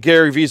then like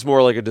Gary Vee's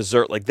more like a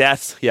dessert. Like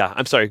that's,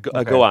 I'm sorry.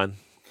 Go on.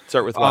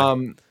 Start with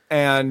why.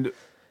 And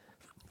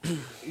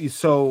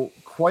so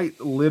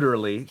quite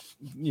literally,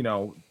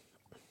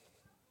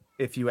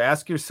 if you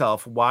ask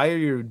yourself, why are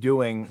you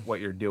doing what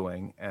you're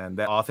doing? And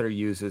that author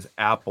uses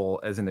Apple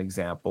as an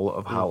example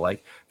of how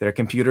like their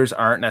computers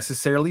aren't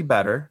necessarily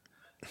better.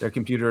 Their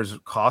computers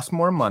cost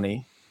more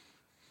money.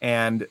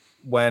 And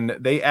when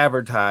they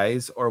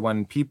advertise or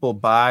when people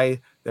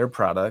buy their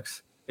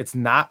products, it's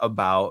not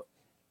about,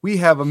 we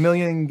have 1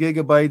 million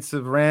gigabytes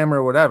of RAM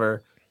or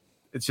whatever.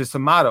 It's just a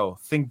motto,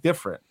 think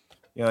different.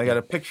 I got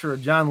a picture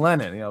of John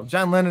Lennon.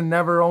 John Lennon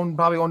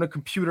probably owned a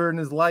computer in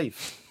his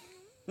life.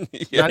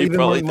 Yeah, not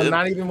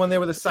even when they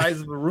were the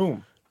size of a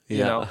room.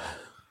 I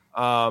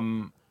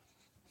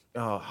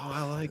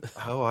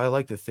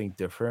like to think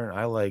different.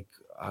 I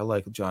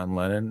like John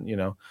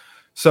Lennon.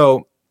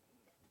 So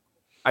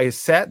I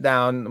sat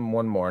down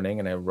one morning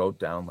and I wrote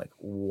down like,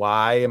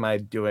 why am I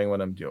doing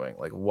what I'm doing?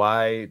 Like,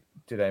 why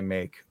did I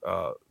make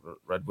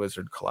Red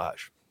Wizard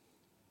Collage?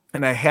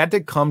 And I had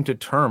to come to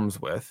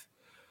terms with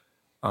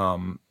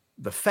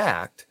the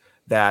fact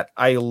that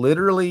I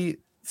literally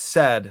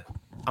said,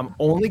 I'm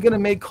only going to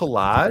make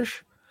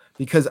collage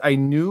because I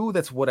knew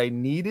that's what I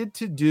needed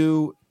to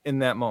do in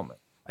that moment.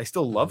 I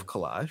still love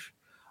collage.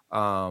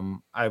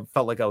 I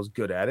felt like I was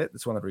good at it.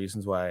 That's one of the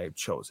reasons why I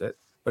chose it.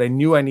 But I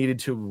knew I needed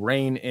to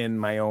rein in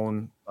my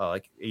own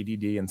like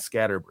ADD and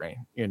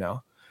scatterbrain,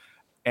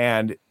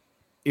 and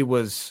it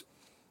was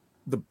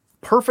the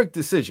perfect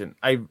decision.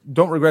 I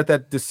don't regret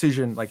that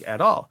decision like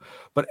at all.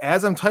 But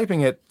as I'm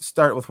typing it,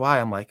 start with why,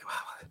 I'm like,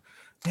 wow,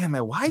 man,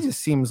 my why just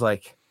seems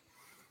like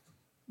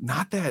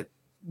not that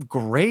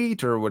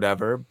great or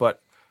whatever,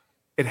 but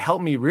it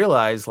helped me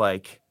realize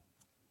like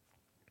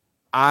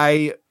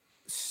I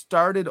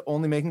started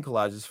only making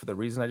collages for the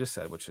reason I just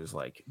said, which is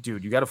like,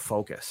 dude, you got to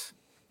focus,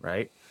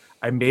 right?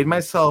 I made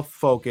myself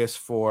focus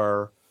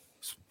for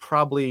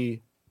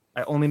probably,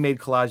 I only made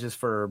collages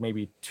for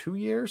maybe 2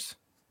 years.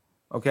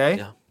 Okay.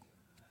 Yeah.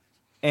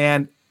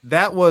 And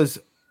that was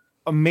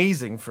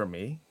amazing for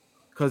me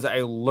because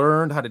I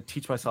learned how to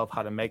teach myself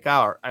how to make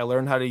art. I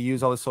learned how to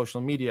use all the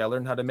social media. I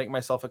learned how to make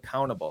myself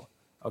accountable.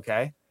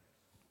 Okay.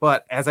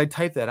 But as I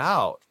typed that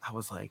out, I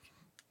was like,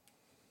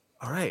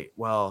 all right,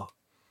 well,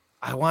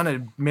 I want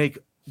to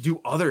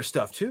do other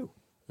stuff too,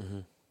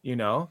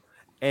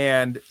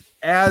 and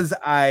as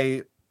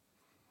I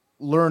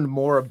learned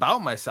more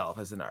about myself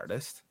as an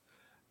artist,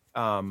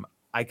 it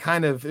was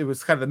kind of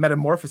the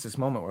metamorphosis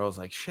moment where I was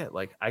like, shit,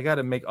 like I got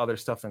to make other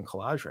stuff than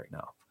collage right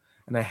now.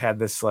 And I had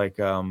this like,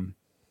 I'm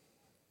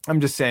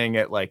just saying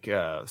it like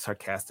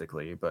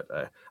sarcastically, but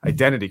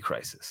identity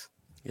crisis.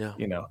 Yeah.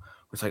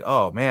 It's like,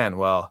 oh man,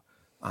 well,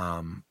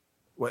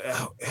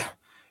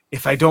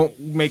 if I don't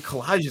make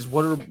collages,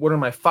 what are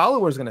my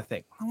followers gonna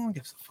think? No one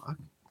gives a fuck.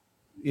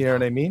 You know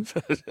what I mean?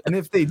 And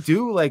if they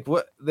do, like,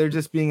 what, they're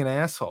just being an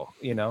asshole,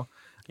 Yeah.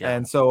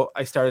 And so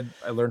I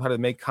learned how to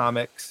make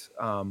comics.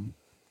 I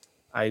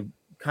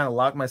kind of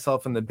locked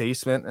myself in the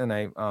basement, and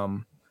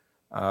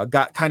I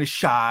got kind of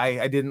shy.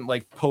 I didn't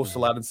like post a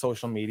lot on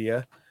social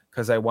media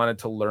because I wanted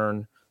to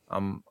learn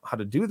how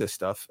to do this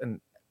stuff.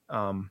 And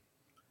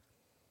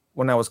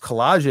when I was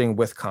collaging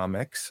with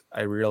comics,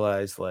 I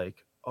realized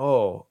like,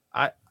 oh,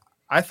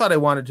 I thought I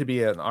wanted to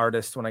be an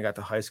artist when I got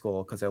to high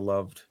school because I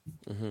loved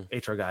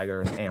H.R.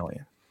 Geiger and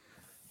Alien.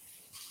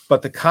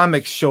 But the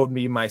comics showed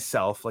me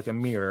myself like a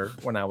mirror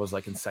when I was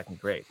like in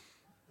second grade.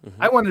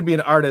 I wanted to be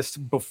an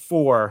artist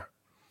before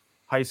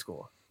high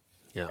school.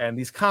 Yeah. And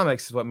these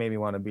comics is what made me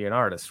want to be an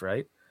artist,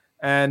 right?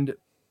 And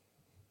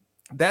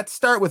that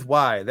start with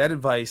why, that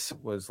advice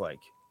was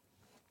like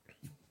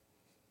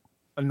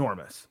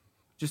enormous.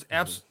 Just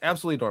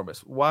absolutely enormous.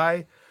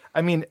 Why?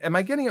 I mean, am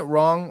I getting it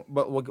wrong?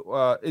 But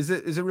is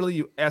it really,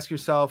 you ask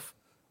yourself,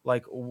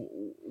 like,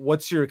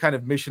 what's your kind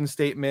of mission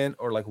statement,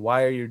 or like,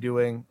 why are you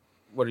doing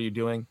what are you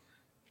doing?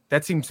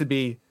 That seems to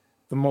be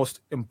the most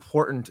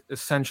important,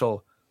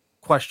 essential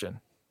question.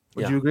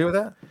 Would you agree with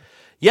that?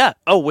 Yeah.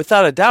 Oh,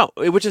 without a doubt.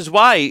 Which is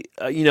why,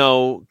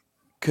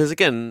 because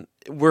again,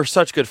 we're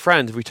such good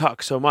friends. We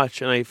talk so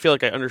much, and I feel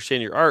like I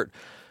understand your art,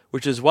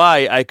 which is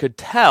why I could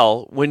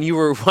tell when you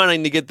were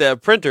wanting to get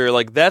that printer,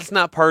 like that's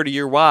not part of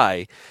your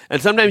why.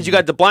 And sometimes you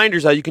got the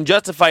blinders out. You can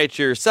justify it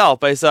to yourself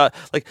by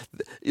like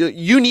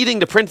you needing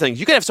to print things.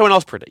 You can have someone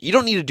else print it. You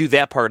don't need to do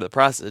that part of the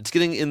process. It's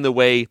getting in the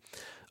way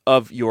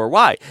of your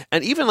why.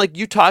 And even like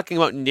you talking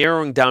about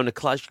narrowing down to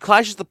collage.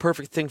 Collage is the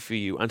perfect thing for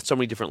you on so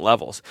many different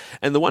levels.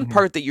 And the one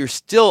part that you're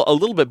still a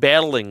little bit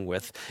battling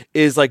with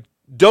is like,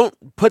 don't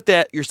put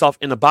that yourself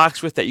in a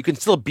box with that. You can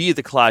still be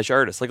the collage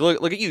artist. Like,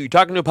 look at you. You're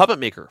talking to a puppet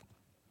maker.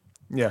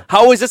 Yeah.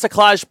 How is this a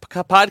collage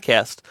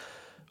podcast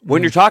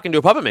when you're talking to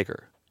a puppet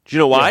maker? Do you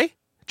know why? Yeah.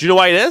 Do you know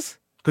why it is?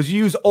 Because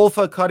you use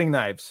Olfa cutting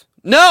knives.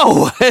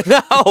 No,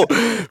 no,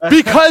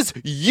 because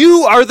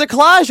you are the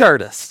collage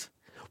artist.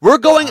 We're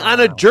going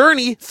on a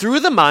journey through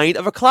the mind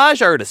of a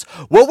collage artist.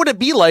 What would it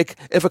be like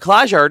if a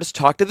collage artist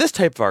talked to this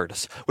type of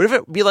artist? What if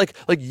it be like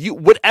you,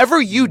 whatever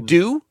you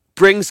do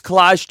brings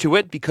collage to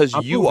it because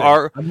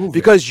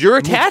you're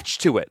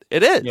attached to it.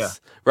 It is,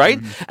 right?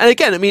 And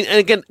again,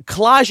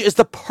 collage is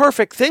the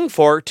perfect thing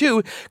for it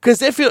too,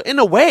 because if you, in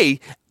a way,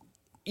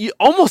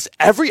 almost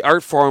every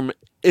art form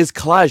is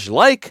collage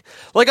like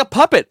a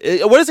puppet.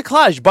 What is a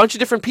collage? A bunch of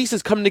different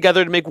pieces coming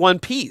together to make one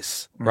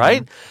piece,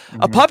 right?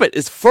 A puppet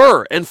is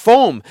fur and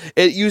foam.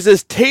 It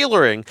uses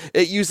tailoring.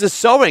 It uses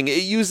sewing.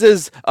 It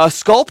uses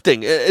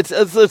sculpting.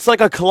 It's like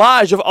a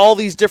collage of all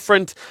these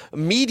different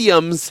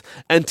mediums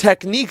and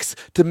techniques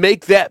to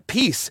make that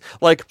piece.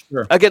 Like,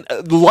 again,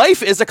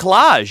 life is a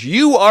collage.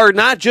 You are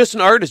not just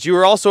an artist. You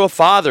are also a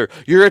father.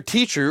 You're a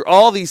teacher. You're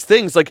all these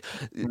things. Like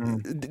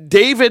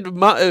David,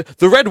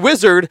 the Red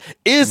Wizard,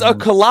 is a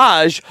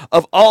collage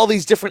of all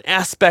these different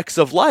aspects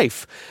of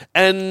life,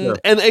 and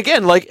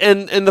again, like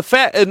and the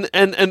fact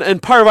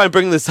and part of why I'm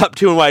bringing this up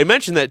too, and why I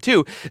mentioned that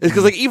too, is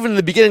because like even in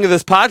the beginning of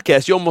this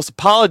podcast, you almost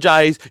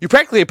apologize. You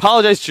practically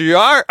apologize to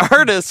your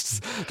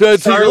artists, to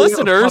your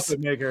listeners.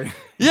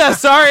 Yeah,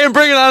 sorry, I'm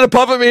bringing on a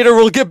puppet maker.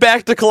 We'll get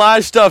back to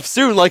collage stuff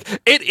soon. Like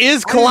it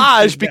is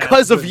collage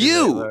because of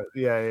you.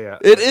 Yeah.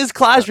 It is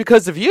collage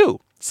because of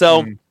you.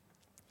 So.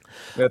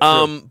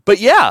 But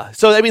yeah,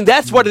 so I mean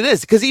that's what it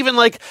is, because even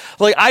like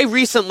I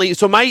recently,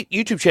 so my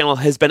YouTube channel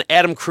has been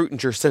Adam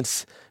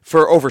Krutinger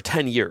for over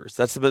 10 years.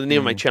 That's the name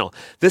of my channel.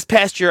 This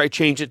past year I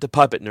changed it to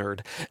Puppet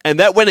Nerd, and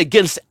that went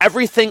against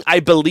everything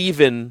I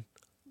believe in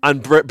on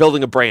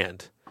building a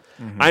brand.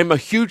 I'm a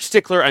huge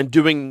stickler on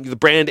doing the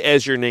brand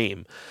as your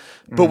name.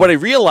 But what I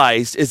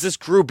realized is this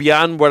grew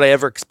beyond what I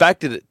ever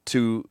expected it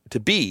to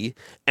be.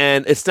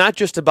 And it's not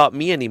just about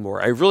me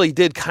anymore. I really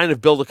did kind of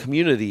build a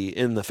community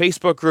in the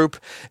Facebook group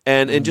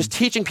and just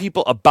teaching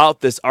people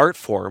about this art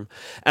form.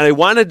 And I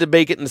wanted to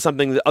make it into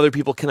something that other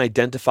people can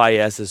identify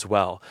as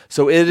well.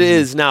 So it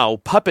is now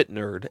Puppet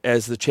Nerd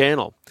as the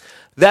channel.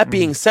 That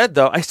being said,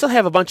 though, I still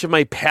have a bunch of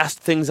my past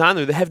things on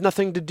there that have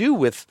nothing to do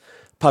with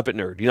Puppet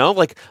Nerd,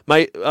 like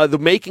my the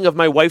making of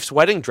my wife's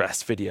wedding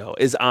dress video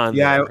is on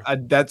there.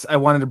 I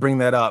wanted to bring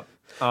that up.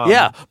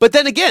 But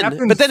then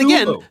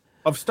again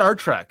of Star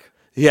Trek,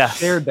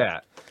 shared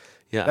that.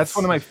 Yeah, that's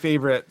one of my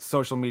favorite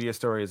social media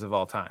stories of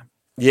all time.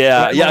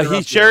 Yeah,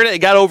 he shared it. It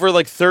got over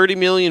like 30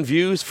 million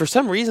views. For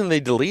some reason,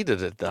 they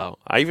deleted it though.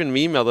 I even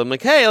emailed them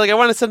like, "Hey, I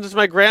want to send it to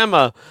my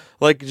grandma.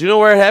 Like, do you know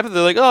where it happened?"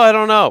 They're like, "Oh, I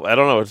don't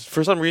know.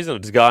 For some reason,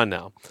 it's gone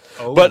now."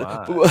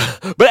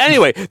 But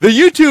anyway, the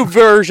YouTube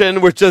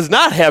version, which does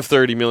not have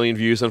 30 million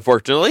views,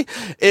 unfortunately,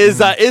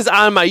 is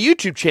on my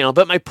YouTube channel.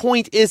 But my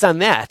point is on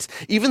that,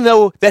 even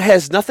though that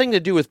has nothing to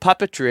do with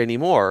puppetry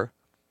anymore,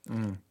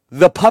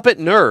 the Puppet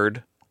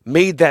Nerd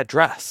made that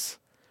dress.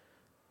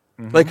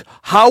 Like,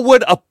 how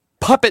would a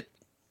puppet?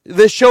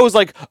 This shows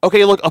like,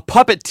 okay, look, a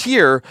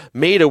puppeteer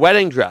made a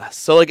wedding dress.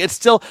 So like, it's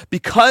still,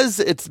 because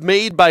it's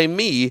made by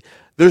me,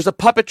 there's a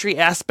puppetry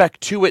aspect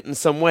to it in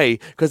some way,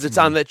 because it's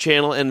on that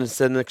channel and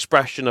it's an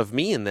expression of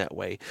me in that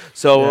way.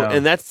 So,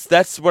 and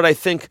that's what I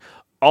think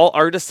all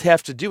artists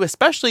have to do,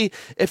 especially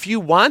if you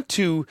want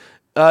to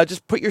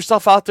just put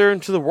yourself out there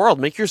into the world,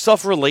 make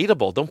yourself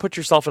relatable. Don't put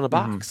yourself in a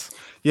box.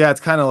 Yeah.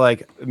 It's kind of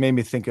like, it made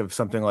me think of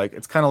something like,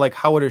 it's kind of like,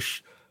 how would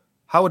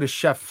a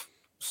chef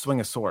swing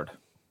a sword?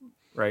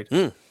 Right.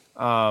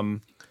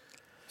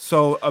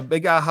 So a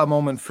big aha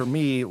moment for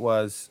me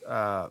was,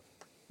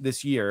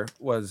 this year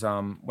was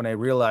when I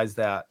realized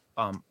that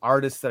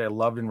artists that I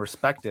loved and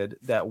respected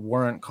that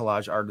weren't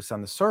collage artists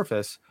on the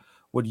surface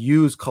would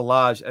use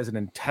collage as an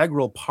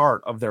integral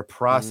part of their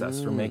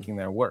process for making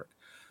their work.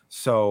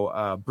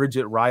 So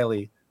Bridget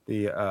Riley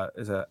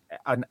is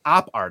an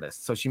op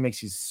artist. So she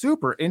makes these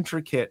super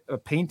intricate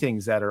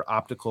paintings that are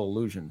optical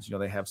illusions.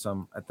 They have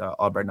some at the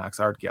Albright Knox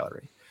Art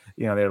Gallery.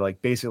 They're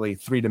like basically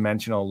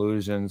 3-dimensional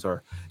illusions,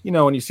 or,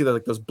 when you see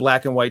like those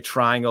black and white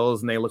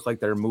triangles and they look like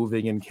they're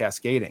moving and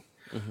cascading.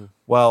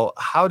 Well,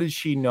 how did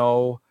she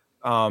know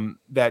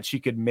that she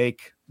could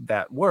make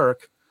that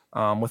work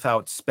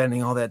without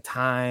spending all that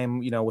time,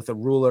 with a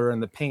ruler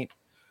and the paint?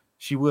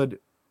 She would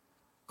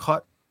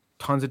cut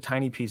tons of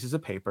tiny pieces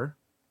of paper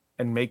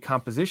and make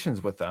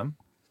compositions with them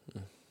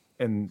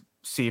and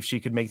see if she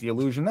could make the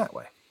illusion that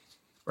way.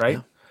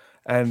 Right.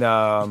 Yeah.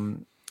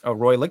 And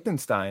Roy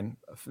Lichtenstein,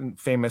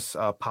 famous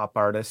pop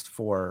artist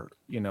for,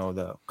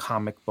 the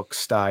comic book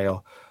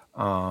style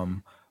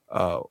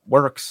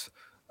works,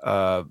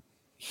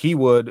 he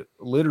would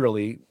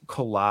literally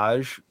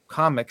collage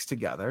comics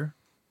together,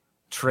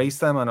 trace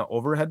them on an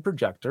overhead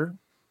projector,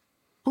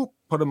 put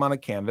them on a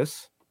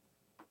canvas,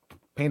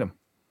 paint them.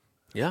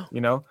 Yeah.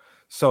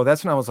 So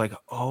that's when I was like,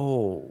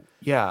 oh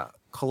yeah,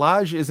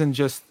 collage isn't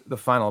just the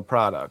final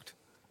product.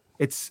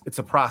 It's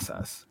a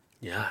process.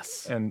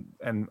 Yes. And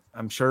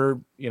I'm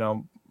sure,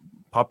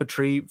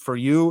 puppetry for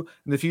you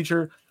in the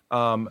future,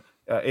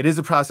 it is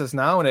a process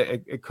now, and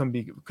it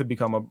could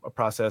become a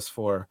process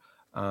for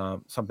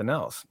something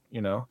else,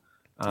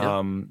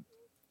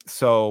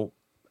 So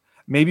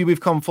maybe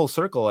we've come full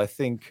circle. I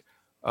think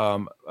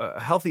a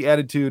healthy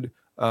attitude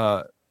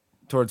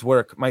towards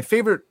work. My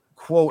favorite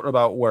quote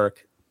about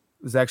work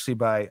is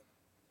actually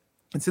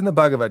it's in the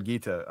Bhagavad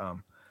Gita.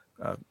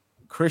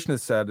 Krishna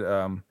said,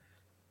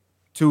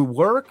 to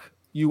work,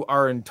 you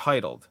are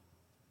entitled.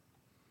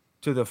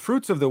 To the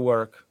fruits of the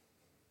work,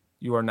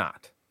 you are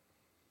not.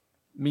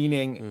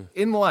 Meaning,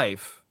 in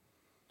life,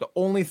 the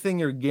only thing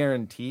you're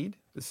guaranteed,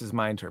 this is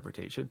my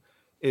interpretation,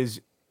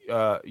 is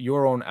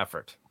your own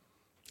effort.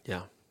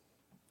 Yeah.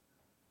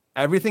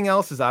 Everything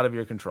else is out of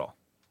your control.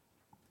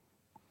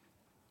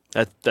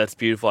 That's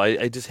beautiful.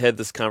 I just had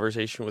this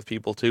conversation with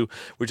people too,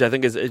 which I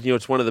think is,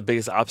 it's one of the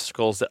biggest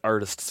obstacles that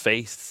artists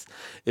face,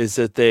 is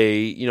that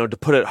they, to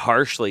put it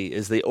harshly,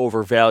 is they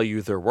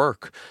overvalue their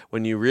work.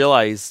 When you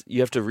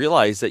have to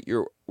realize that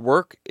your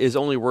work is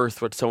only worth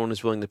what someone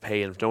is willing to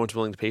pay, and if no one's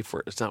willing to pay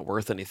for it, it's not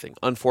worth anything.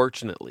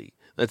 Unfortunately,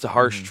 that's a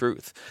harsh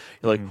truth.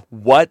 You're like,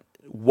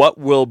 what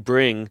will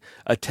bring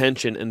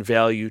attention and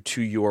value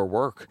to your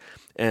work?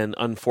 And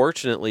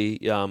unfortunately,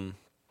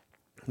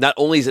 not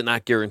only is it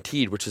not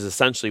guaranteed, which is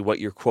essentially what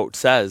your quote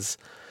says,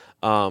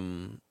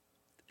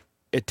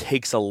 it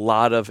takes a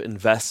lot of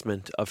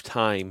investment of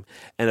time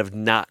and of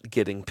not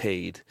getting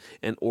paid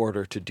in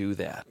order to do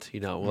that.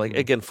 Like,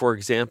 again, for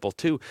example,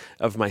 too,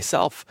 of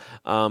myself,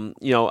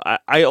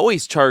 I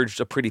always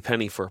charged a pretty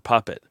penny for a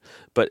puppet,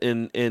 but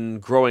in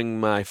growing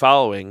my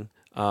following,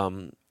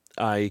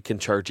 I can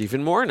charge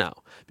even more now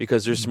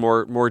because there's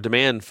more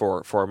demand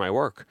for my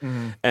work.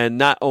 And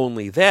not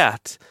only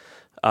that,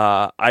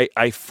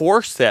 I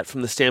force that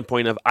from the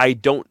standpoint of I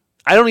don't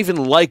even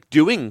like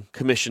doing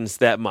commissions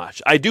that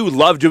much. I do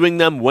love doing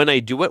them when I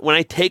do it. When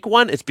I take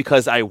one, it's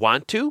because I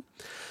want to,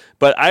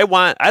 but I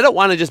don't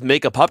want to just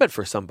make a puppet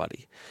for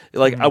somebody.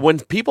 Like when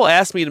people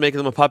ask me to make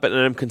them a puppet and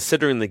I'm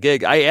considering the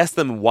gig, I ask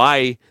them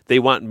why they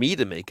want me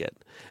to make it.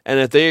 And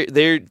if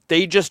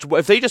they just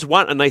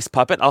want a nice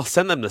puppet, I'll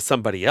send them to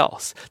somebody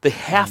else. They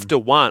have to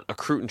want a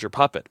Krutinger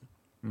puppet.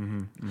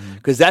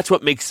 Because that's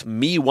what makes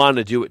me want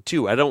to do it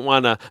too. I don't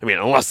want to,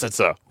 unless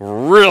it's a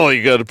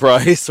really good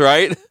price,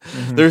 right?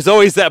 There's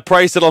always that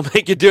price that'll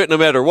make you do it no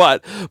matter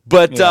what.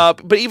 But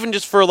but even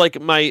just for like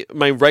my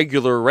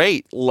regular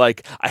rate,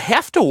 like I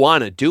have to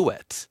want to do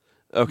it.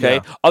 Okay.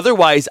 Yeah.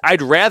 Otherwise,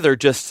 I'd rather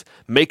just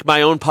make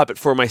my own puppet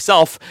for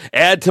myself,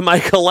 add to my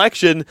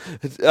collection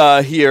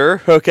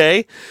here,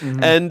 okay,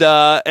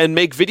 and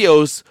make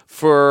videos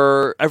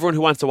for everyone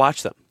who wants to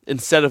watch them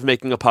instead of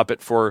making a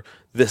puppet for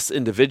this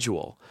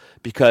individual,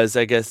 because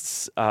I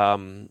guess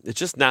it's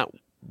just not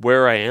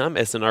where I am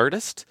as an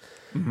artist.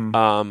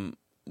 So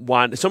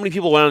many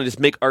people want to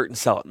just make art and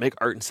sell it, make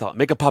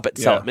a puppet,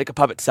 sell it, make a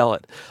puppet, sell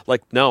it.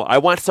 Like, no, I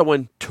want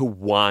someone to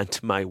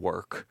want my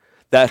work.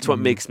 That's what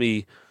makes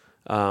me.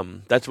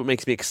 That's what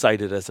makes me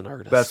excited as an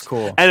artist. That's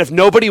cool. And if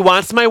nobody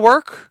wants my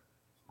work,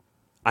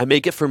 I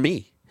make it for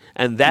me,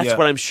 and that's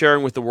what I'm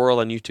sharing with the world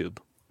on YouTube.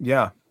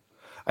 Yeah,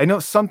 I know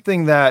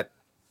something that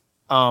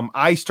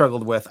I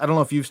struggled with. I don't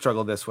know if you've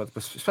struggled this with,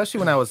 but especially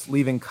when I was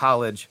leaving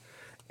college,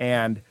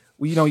 and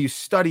you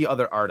study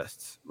other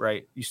artists,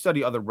 right? You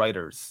study other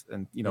writers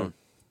and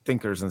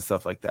thinkers and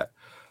stuff like that.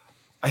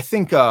 I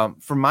think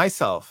for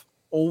myself,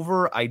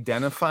 over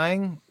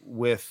identifying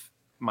with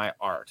my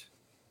art.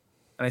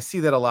 And I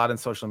see that a lot in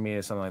social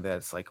media, something like that.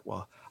 It's like,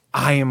 well,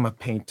 I am a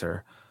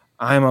painter.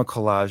 I'm a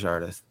collage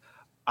artist.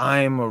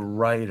 I'm a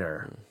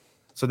writer.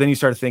 So then you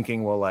start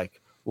thinking, well, like,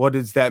 what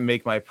does that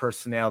make my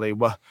personality?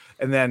 Well,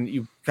 and then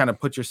you kind of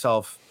put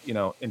yourself,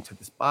 into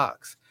this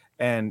box,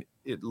 and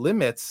it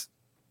limits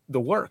the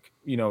work,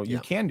 you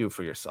can do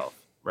for yourself.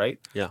 Right.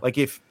 Yeah. Like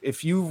if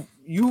you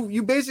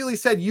basically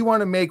said you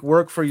want to make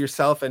work for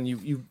yourself, and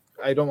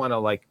I don't want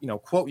to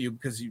quote you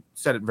because you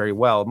said it very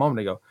well a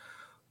moment ago,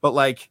 but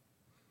like,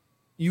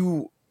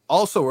 you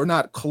also are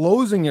not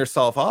closing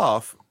yourself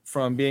off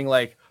from being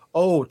like,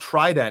 oh,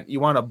 Trident, you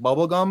want a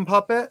bubblegum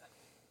puppet?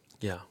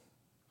 Yeah.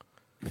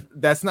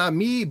 That's not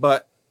me,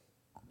 but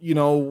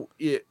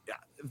if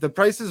the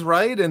price is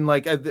right, and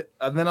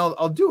then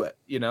I'll do it,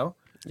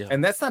 Yeah.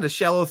 And that's not a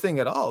shallow thing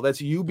at all.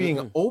 That's you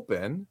being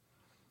open,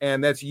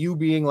 and that's you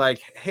being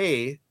like,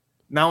 hey,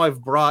 now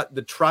I've brought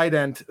the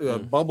Trident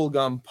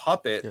bubblegum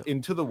puppet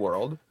into the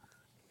world,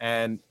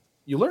 and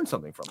you learn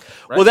something from it.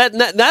 Right? Well, that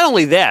not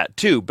only that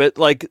too, but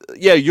like,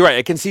 yeah, you're right.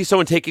 I can see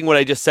someone taking what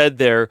I just said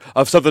there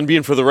of something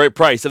being for the right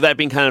price, of that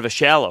being kind of a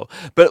shallow.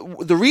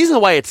 But the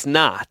reason why it's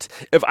not,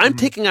 if I'm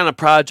taking on a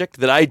project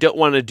that I don't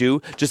want to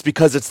do just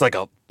because it's like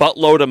a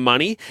buttload of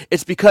money,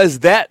 it's because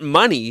that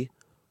money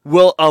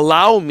will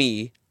allow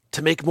me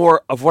to make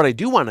more of what I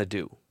do want to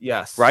do.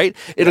 Yes. Right?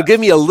 It'll give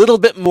me a little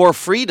bit more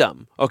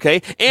freedom.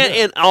 Okay.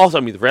 And also,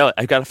 I mean, really,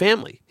 I've got a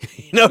family,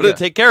 to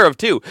take care of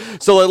too.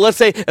 So let's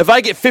say if I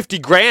get 50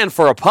 grand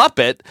for a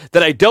puppet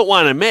that I don't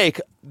want to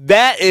make,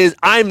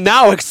 I'm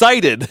now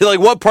excited. Like,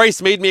 what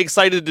price made me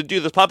excited to do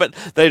this puppet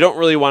that I don't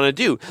really want to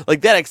do?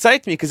 Like, that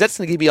excites me because that's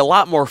going to give me a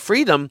lot more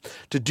freedom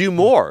to do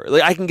more.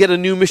 Like, I can get a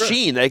new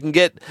machine. Sure. I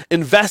can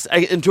invest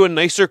into a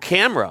nicer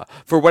camera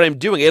for what I'm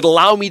doing. It'll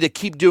allow me to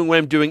keep doing what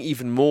I'm doing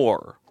even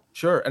more.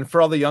 Sure. And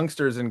for all the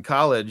youngsters in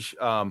college,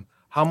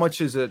 how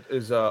much is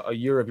a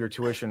year of your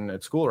tuition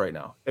at school right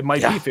now? It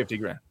might be 50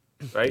 grand,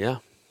 right? Yeah.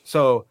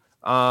 So,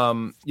 I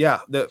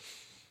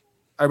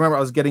remember I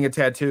was getting a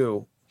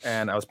tattoo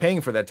and I was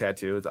paying for that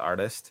tattoo as an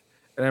artist.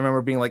 And I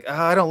remember being like,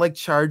 I don't like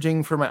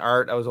charging for my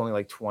art. I was only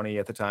like 20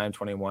 at the time,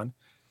 21.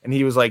 And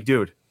he was like,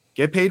 dude,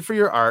 get paid for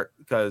your art,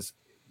 because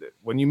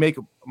when you make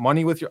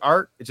money with your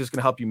art, it's just going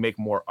to help you make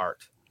more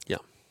art. Yeah.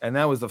 And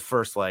that was the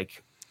first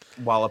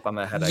wallop on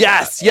the head.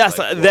 Yes,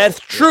 that's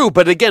true.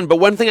 But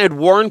one thing I'd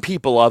warn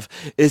people of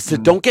is to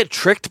don't get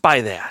tricked by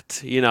that.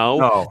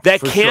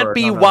 That can't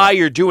be why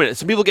you're doing it.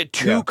 Some people get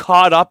too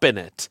caught up in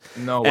it.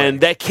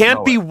 And that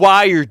can't be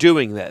why you're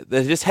doing that.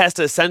 That just has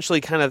to essentially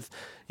kind of,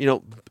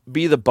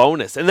 be the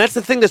bonus. And that's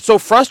the thing that's so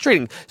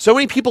frustrating. So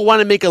many people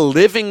want to make a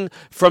living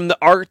from the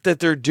art that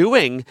they're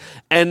doing.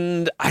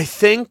 And I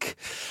think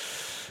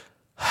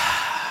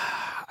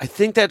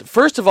that,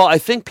 first of all, I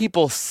think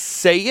people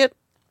say it,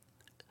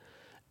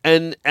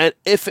 and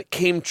if it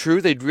came true,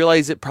 they'd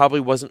realize it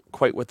probably wasn't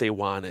quite what they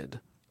wanted.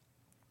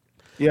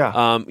 Yeah.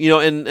 I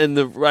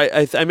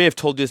may have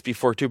told you this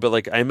before too, but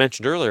like I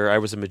mentioned earlier, I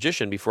was a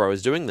magician before I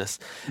was doing this.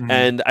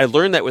 And I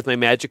learned that with my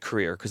magic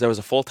career because I was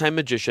a full-time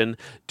magician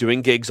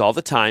doing gigs all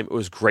the time. It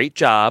was a great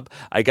job.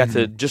 I got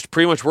to just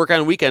pretty much work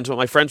on weekends when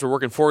my friends were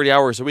working 40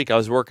 hours a week. I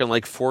was working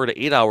like 4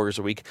 to 8 hours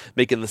a week,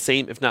 making the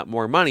same, if not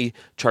more money,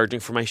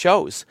 charging for my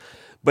shows.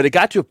 But it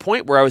got to a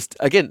point where I was,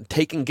 again,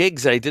 taking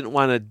gigs that I didn't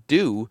want to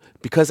do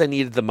because I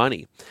needed the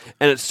money.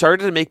 And it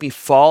started to make me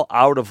fall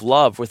out of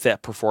love with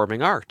that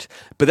performing art.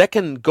 But that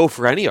can go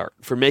for any art,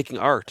 for making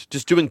art.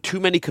 Just doing too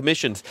many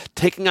commissions,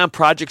 taking on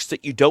projects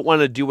that you don't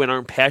want to do and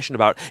aren't passionate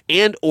about,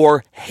 and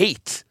or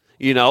hate.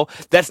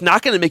 That's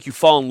not going to make you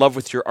fall in love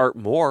with your art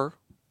more.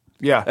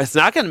 Yeah. It's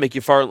not going to make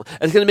you fall.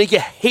 It's going to make you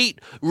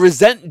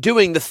resent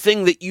doing the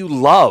thing that you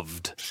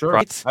loved. Sure.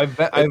 Right?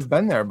 I've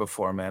been there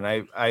before, man.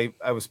 I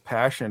was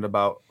passionate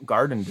about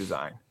garden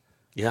design.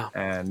 Yeah.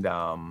 And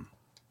I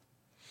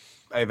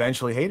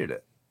eventually hated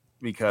it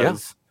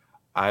because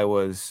I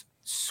was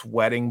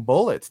sweating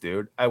bullets,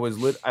 dude. I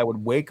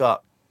would wake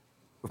up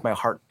with my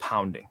heart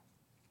pounding,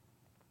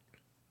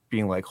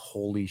 being like,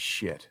 holy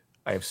shit,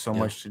 I have so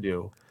much to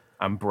do.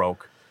 I'm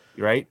broke.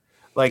 Right?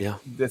 Like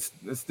this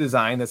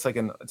design, that's like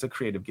it's a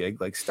creative gig.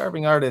 Like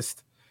Starving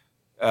Artist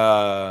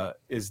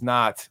is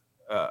not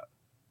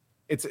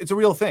it's a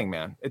real thing,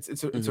 man.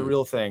 It's a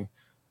real thing.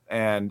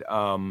 And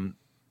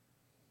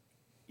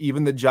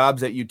even the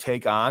jobs that you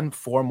take on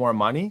for more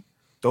money,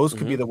 those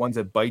could be the ones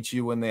that bite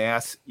you in the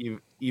ass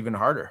even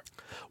harder.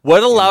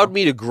 What allowed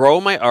me to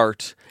grow my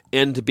art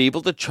and to be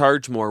able to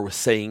charge more was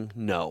saying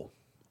no.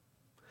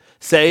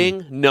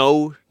 Saying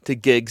no to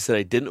gigs that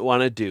I didn't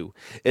want to do.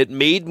 It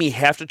made me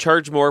have to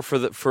charge more for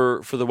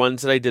the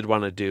ones that I did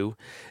want to do,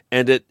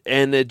 and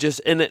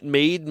it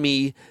made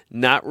me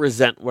not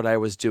resent what I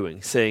was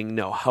doing, saying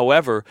no.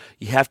 However,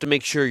 you have to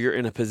make sure you're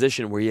in a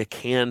position where you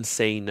can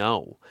say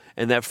no.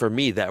 And that for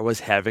me, that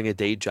was having a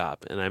day job.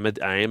 And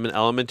I am an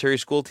elementary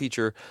school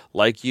teacher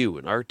like you,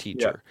 an art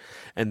teacher.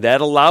 Yeah. And that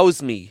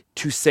allows me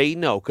to say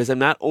no because I'm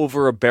not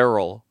over a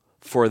barrel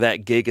for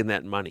that gig and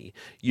that money.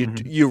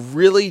 You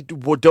really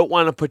don't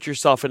want to put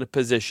yourself in a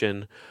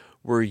position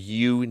where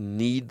you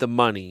need the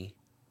money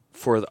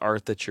for the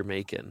art that you're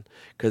making,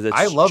 because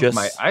I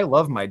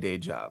love my day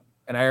job.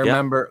 And I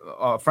remember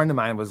a friend of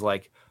mine was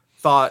like,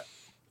 thought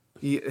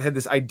he had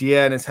this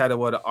idea in his head of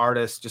what an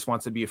artist just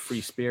wants to be a free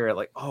spirit.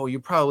 Like, oh,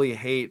 you probably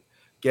hate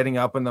getting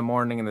up in the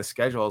morning and the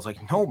schedule. I was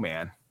like, no,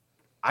 man,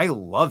 I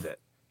love it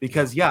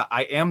because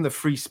I am the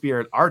free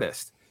spirit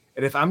artist.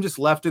 And if I'm just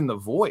left in the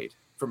void,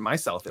 for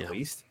myself at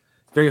least,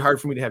 it's very hard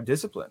for me to have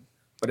discipline.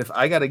 But if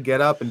I got to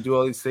get up and do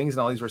all these things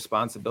and all these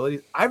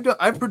responsibilities,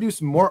 I've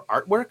produced more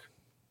artwork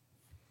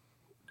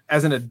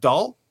as an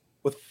adult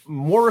with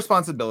more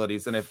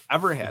responsibilities than I've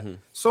ever had.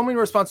 So many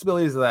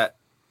responsibilities that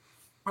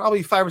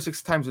probably 5 or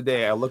 6 times a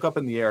day I look up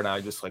in the air and I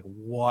just like,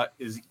 what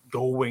is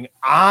going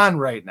on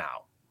right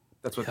now?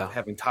 That's what Yeah.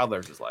 having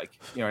toddlers is like.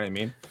 You know what I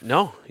mean?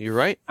 No, you're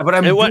right. But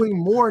I'm And what- doing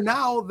more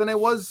now than I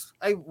was.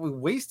 I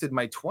wasted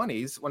my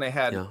 20s when I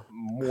had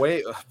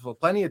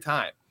plenty of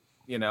time,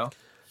 you know?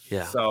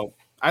 Yeah. So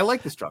I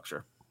like the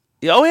structure.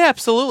 Yeah, oh yeah,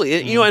 absolutely.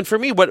 And, you know, and for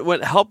me,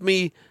 what helped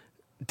me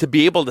to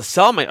be able to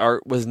sell my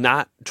art was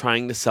not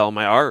trying to sell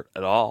my art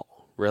at all.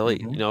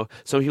 Really, you know,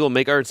 some people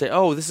make art and say,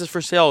 "Oh, this is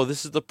for sale.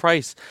 This is the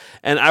price,"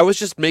 and I was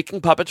just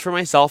making puppets for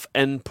myself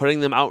and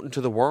putting them out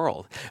into the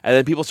world. And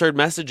then people started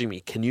messaging me,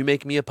 "Can you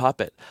make me a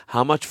puppet?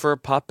 How much for a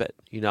puppet?"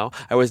 You know,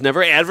 I was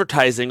never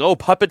advertising, "Oh,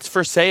 puppets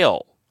for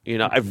sale." You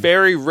know, I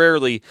very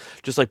rarely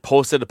just like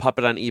posted a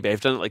puppet on eBay.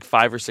 I've done it like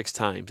 5 or 6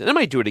 times, and I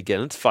might do it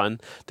again. It's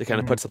fun to kind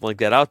of put something like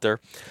that out there,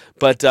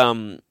 but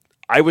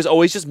I was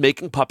always just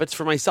making puppets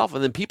for myself,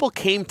 and then people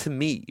came to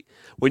me.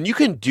 When you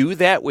can do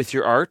that with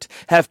your art,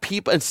 have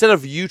people, instead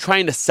of you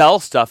trying to sell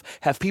stuff,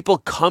 have people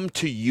come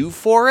to you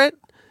for it.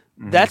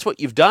 That's what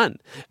you've done,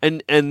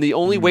 and the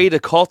only way to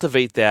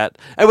cultivate that,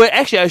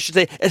 actually, I should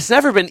say, it's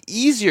never been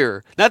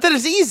easier. Not that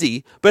it's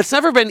easy, but it's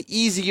never been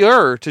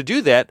easier to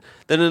do that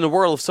than in the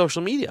world of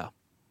social media.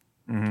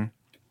 And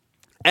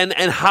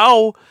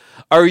how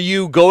are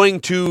you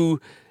going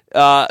to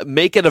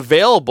make it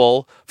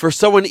available for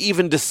someone to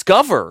even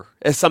discover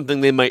as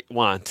something they might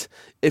want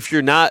if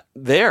you're not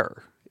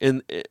there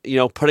in, you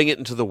know, putting it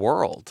into the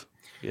world,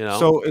 you know?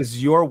 So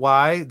is your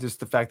why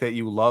just the fact that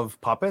you love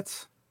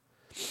puppets?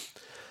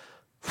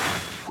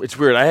 It's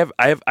weird. I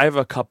have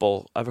a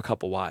couple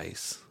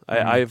whys.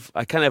 I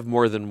kind of have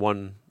more than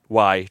one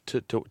why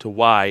to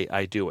why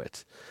I do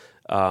it.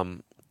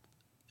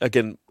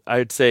 Again,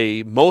 I'd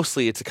say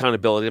mostly it's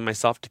accountability to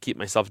myself to keep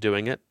myself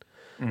doing it.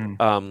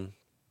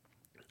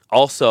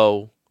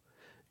 Also,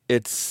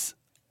 it's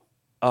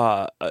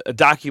a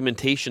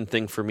documentation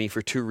thing for me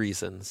for 2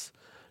 reasons.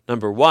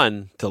 Number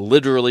one, to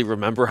literally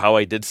remember how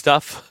I did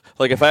stuff.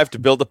 Like if I have to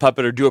build a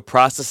puppet or do a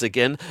process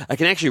again, I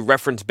can actually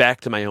reference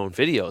back to my own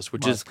videos,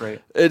 which is great.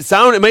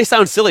 It may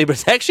sound silly, but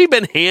it's actually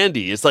been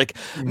handy. It's like,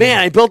 man,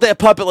 I built that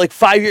puppet like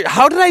 5 years.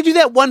 How did I do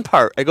that one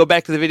part? I go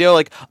back to the video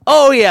like,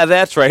 oh yeah,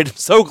 that's right. I'm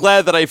so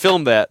glad that I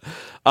filmed that.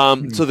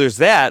 So there's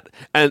that,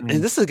 and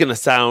this is going to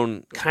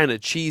sound kind of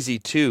cheesy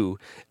too,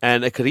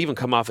 and it could even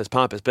come off as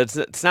pompous, but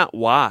it's not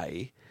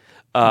why.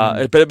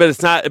 But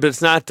it's not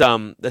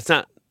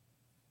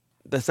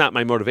that's not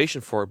my motivation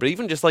for it. But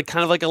even just like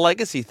kind of like a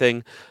legacy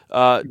thing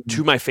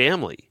to my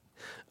family,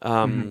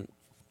 you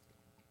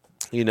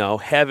know,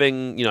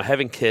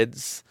 having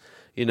kids,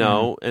 you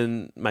know,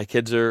 and my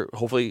kids are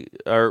hopefully,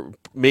 or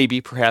maybe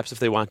perhaps if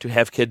they want to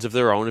have kids of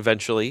their own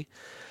eventually,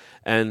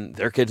 and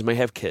their kids may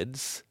have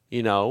kids,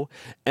 you know,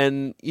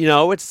 and you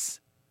know,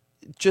 it's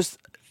just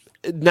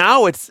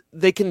now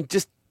they can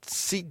just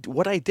see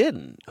what I did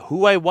and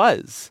who I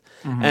was.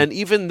 And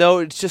even though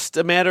it's just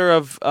a matter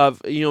of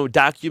you know,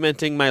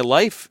 documenting my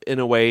life in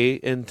a way,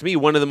 and to me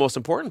one of the most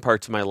important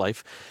parts of my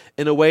life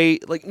in a way,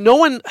 like no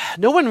one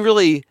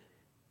really,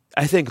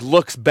 I think,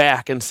 looks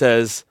back and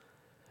says,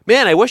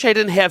 man, I wish I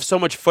didn't have so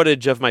much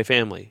footage of my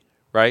family,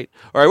 right?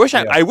 Or I wish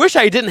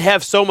I didn't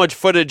have so much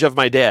footage of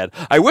my dad.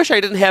 I wish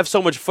I didn't have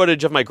so much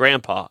footage of my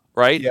grandpa,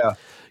 right? Yeah.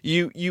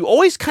 You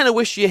always kind of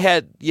wish you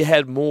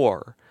had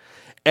more.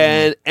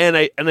 And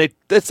I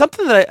that's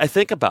something that I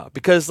think about,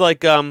 because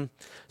like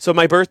so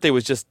my birthday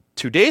was just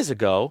 2 days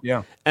ago.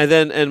 Yeah.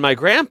 And my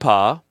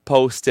grandpa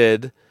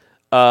posted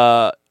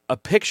a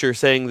picture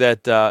saying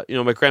that you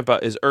know, my grandpa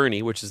is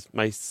Ernie, which is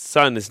my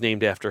son is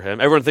named after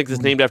him. Everyone thinks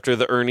it's named after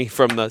the Ernie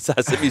from the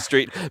Sesame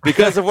Street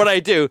because of what I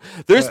do.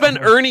 There's been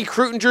Ernie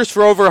Krutingers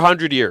for over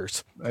 100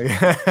 years.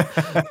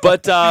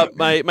 But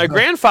my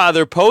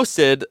grandfather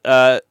posted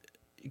that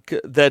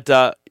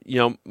you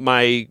know,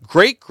 my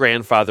great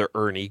grandfather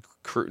Ernie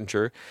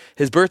Krutinger,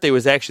 his birthday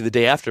was actually the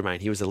day after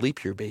mine. He was a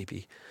leap year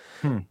baby.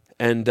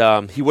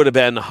 And he would have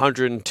been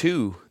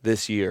 102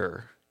 this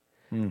year.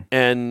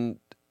 And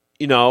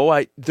you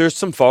know, there's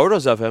some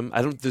photos of him.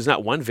 There's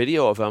not one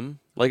video of him.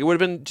 Like, it would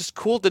have been just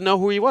cool to know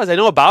who he was. I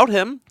know about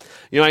him.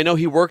 You know, I know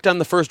he worked on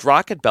the first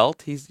rocket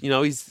belt. He's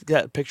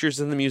got pictures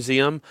in the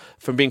museum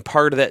from being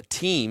part of that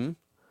team.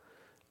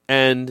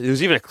 And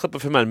there's even a clip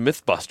of him on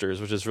Mythbusters,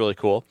 which is really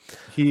cool.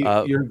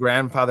 Your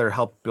grandfather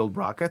helped build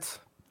rockets?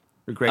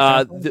 Your great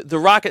the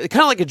rocket,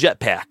 kind of like a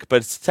jetpack, but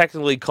it's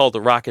technically called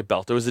a rocket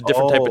belt. There was a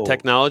different type of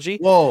technology.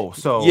 Whoa!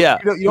 So yeah,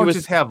 you don't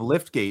just have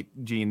liftgate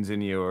genes in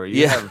you, or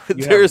you have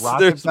there's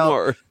rocket belt.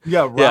 more. You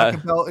got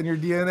rocket belt in your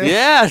DNA.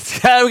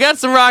 Yeah, we got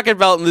some rocket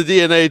belt in the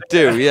DNA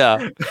too.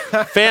 Yeah,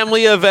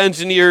 family of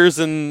engineers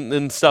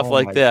and stuff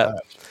like that.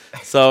 Gosh.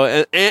 So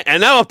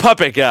and I'm a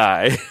puppet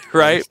guy,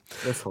 right?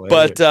 That's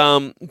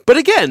hilarious. But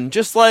again,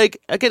 just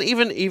like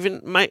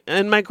even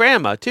my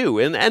grandma too,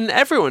 and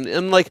everyone,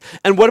 and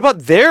what about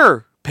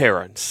their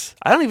parents?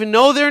 I don't even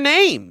know their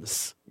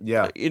names.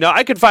 Yeah, you know,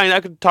 I could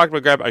talk to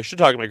my grandpa. I should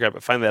talk to my grandpa,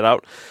 find that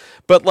out.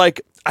 But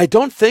like, I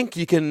don't think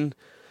you can.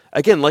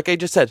 Again, like I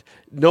just said,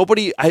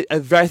 nobody. I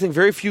think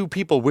very few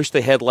people wish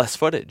they had less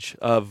footage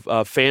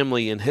of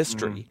family and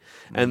history.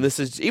 And this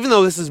is, even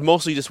though this is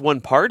mostly just one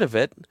part of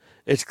it,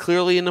 it's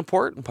clearly an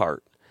important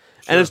part.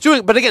 Sure. And it's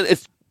doing. But again,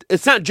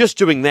 it's not just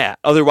doing that.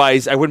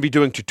 Otherwise, I wouldn't be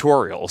doing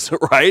tutorials,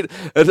 right?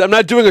 I'm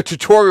not doing a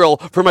tutorial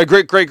for my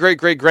great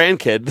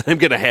grandkid that I'm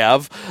going to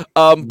have.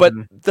 But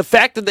the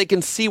fact that they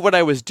can see what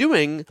I was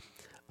doing,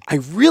 I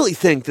really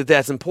think that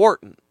that's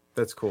important.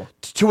 That's cool.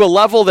 To a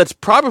level that's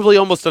probably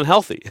almost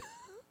unhealthy.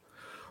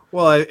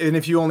 Well, and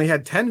if you only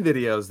had 10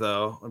 videos,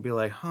 though, I'd be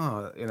like,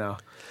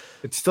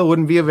 it still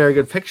wouldn't be a very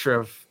good picture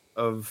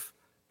of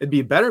it'd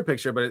be a better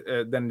picture, but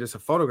than just a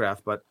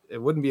photograph, but it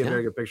wouldn't be a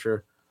very good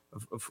picture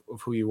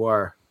of who you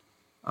are.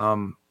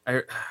 I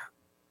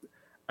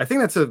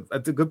think that's a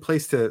good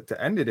place to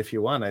end it if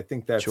you want. I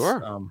think that's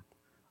kind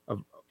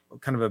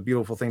of a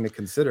beautiful thing to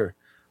consider.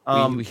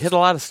 We hit a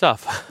lot of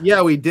stuff.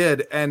 Yeah, we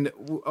did. And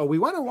we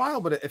went a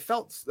while, but it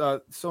felt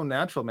so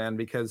natural, man,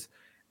 because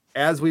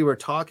as we were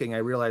talking, I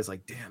realized,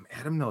 like, damn,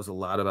 Adam knows a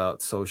lot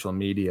about social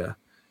media.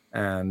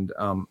 And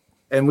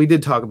we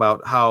did talk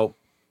about how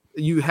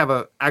you have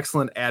an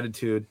excellent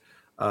attitude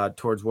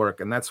towards work.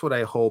 And that's what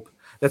I hope.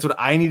 That's what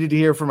I needed to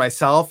hear for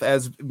myself,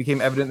 as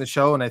became evident in the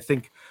show. And I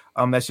think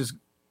that's just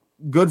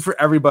good for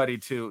everybody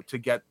to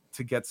get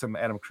some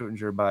Adam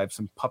Krutinger vibes,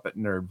 some puppet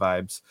nerd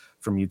vibes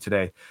from you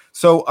today.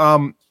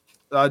 So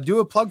do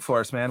a plug for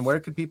us, man.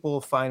 Where could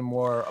people find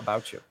more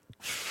about you?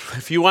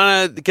 If you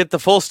want to get the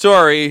full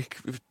story,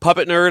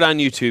 Puppet Nerd on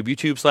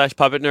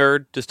YouTube/Puppet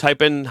Nerd. Just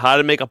type in how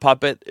to make a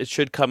puppet. It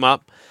should come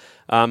up.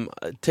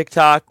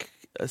 TikTok,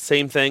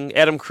 same thing.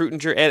 Adam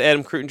Krutinger, at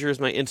Adam Krutinger is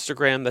my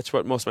Instagram. That's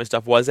what most of my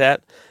stuff was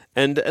at.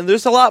 And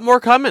there's a lot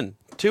more coming,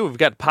 too. We've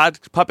got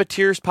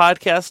Puppeteers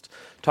podcast,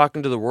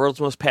 talking to the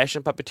world's most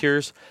passionate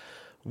puppeteers.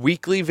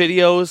 Weekly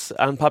videos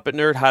on Puppet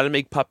Nerd, how to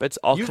make puppets,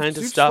 all kinds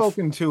of stuff. You've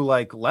spoken to,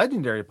 like,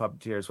 legendary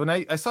puppeteers. When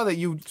I saw that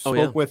you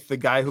spoke with the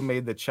guy who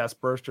made the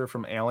chest burster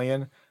from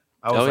Alien,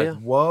 I was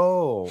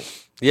whoa.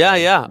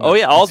 Yeah. Oh,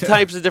 yeah. All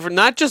types of different,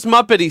 not just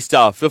Muppety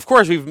stuff. Of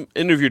course, we've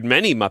interviewed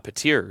many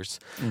Muppeteers.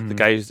 Mm-hmm. The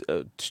guys,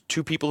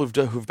 two people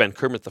who've been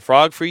Kermit the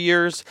Frog for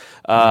years.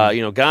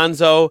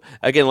 Gonzo.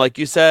 Again, like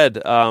you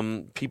said,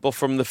 people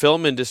from the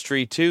film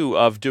industry, too,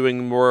 of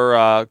doing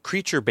more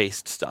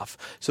creature-based stuff.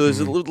 So there's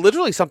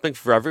literally something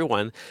for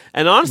everyone.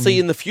 And honestly,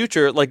 in the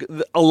future, like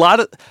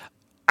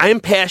I'm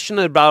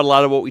passionate about a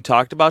lot of what we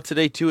talked about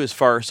today, too, as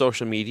far as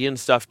social media and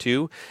stuff,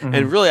 too. Mm-hmm.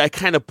 And really, I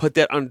kind of put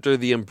that under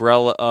the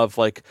umbrella of,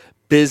 like,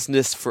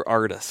 business for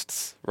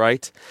artists,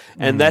 right?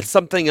 Mm-hmm. And that's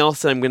something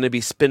else that I'm going to be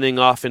spinning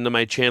off into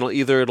my channel.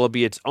 Either it'll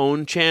be its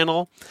own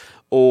channel,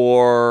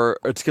 or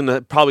it's going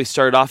to probably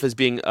start off as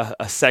being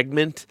a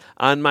segment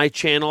on my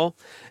channel.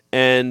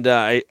 And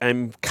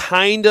I'm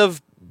kind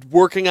of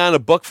working on a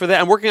book for that.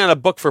 I'm working on a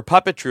book for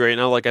puppetry right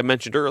now, like I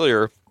mentioned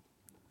earlier.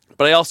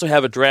 But I also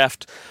have a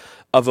draft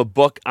of a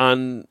book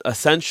on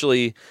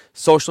essentially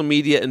social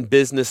media and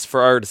business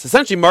for artists,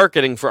 essentially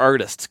marketing for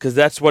artists, because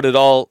that's what it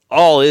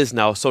all is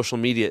now. Social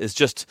media is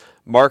just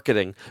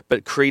marketing,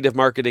 but creative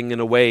marketing in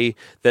a way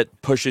that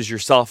pushes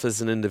yourself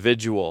as an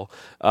individual.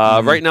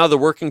 Right now, the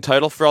working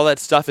title for all that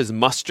stuff is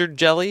Mustard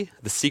Jelly,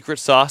 the secret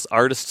sauce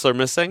artists are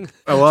missing.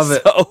 I love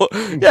it. So,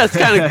 yeah, it's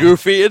kind of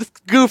goofy. It's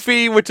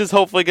goofy, which is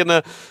hopefully going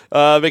to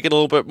make it a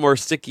little bit more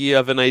sticky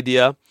of an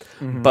idea.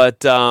 Mm-hmm. But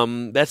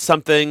that's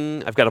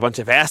something, I've got a bunch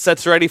of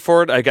assets ready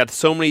for it. I got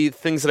so many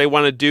things that I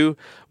want to do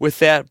with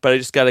that, but I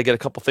just got to get a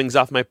couple things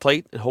off my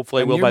plate, and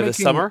hopefully I will by this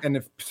summer. And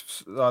if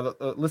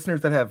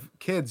listeners that have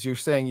kids, you're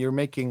saying you're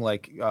making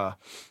like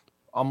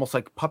almost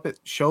like puppet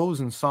shows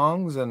and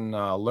songs and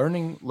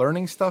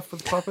learning stuff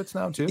with puppets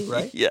now too,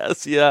 right?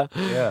 Yes, yeah.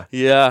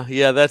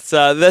 That's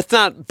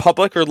not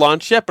public or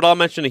launched yet, but I'll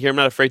mention it here. I'm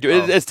not afraid to.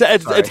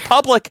 It's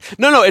public.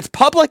 No, it's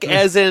public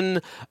as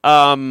in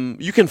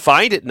you can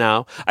find it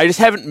now. I just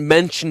haven't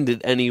mentioned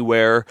it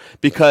anywhere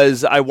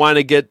because I want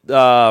to get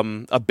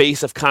a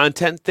base of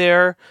content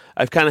there.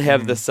 I've kind of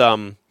have this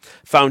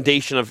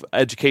foundation of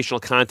educational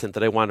content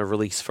that I want to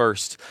release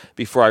first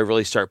before I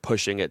really start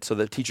pushing it so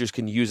that teachers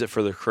can use it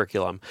for their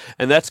curriculum.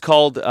 And that's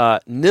called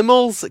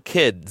Nimmalz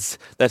Kids.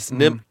 That's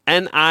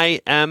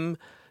Nimmalz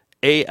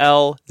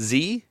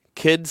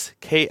Kids,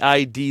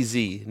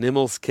 KIDZ,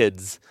 Nimmalz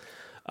Kids.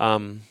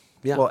 Yeah.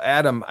 Well,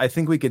 Adam, I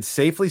think we could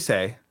safely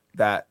say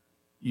that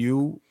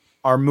you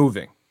are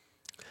moving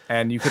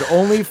and you could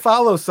only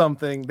follow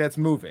something that's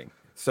moving.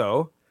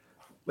 So,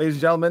 ladies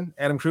and gentlemen,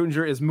 Adam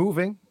Krutinger is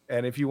moving.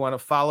 And if you want to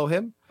follow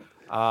him,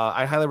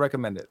 I highly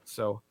recommend it.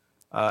 So,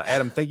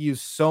 Adam, thank you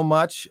so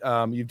much.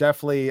 You've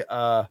definitely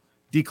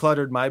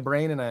decluttered my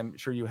brain, and I'm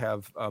sure you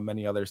have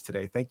many others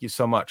today. Thank you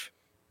so much.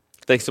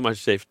 Thanks so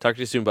much, Dave. Talk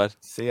to you soon, bud.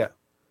 See ya.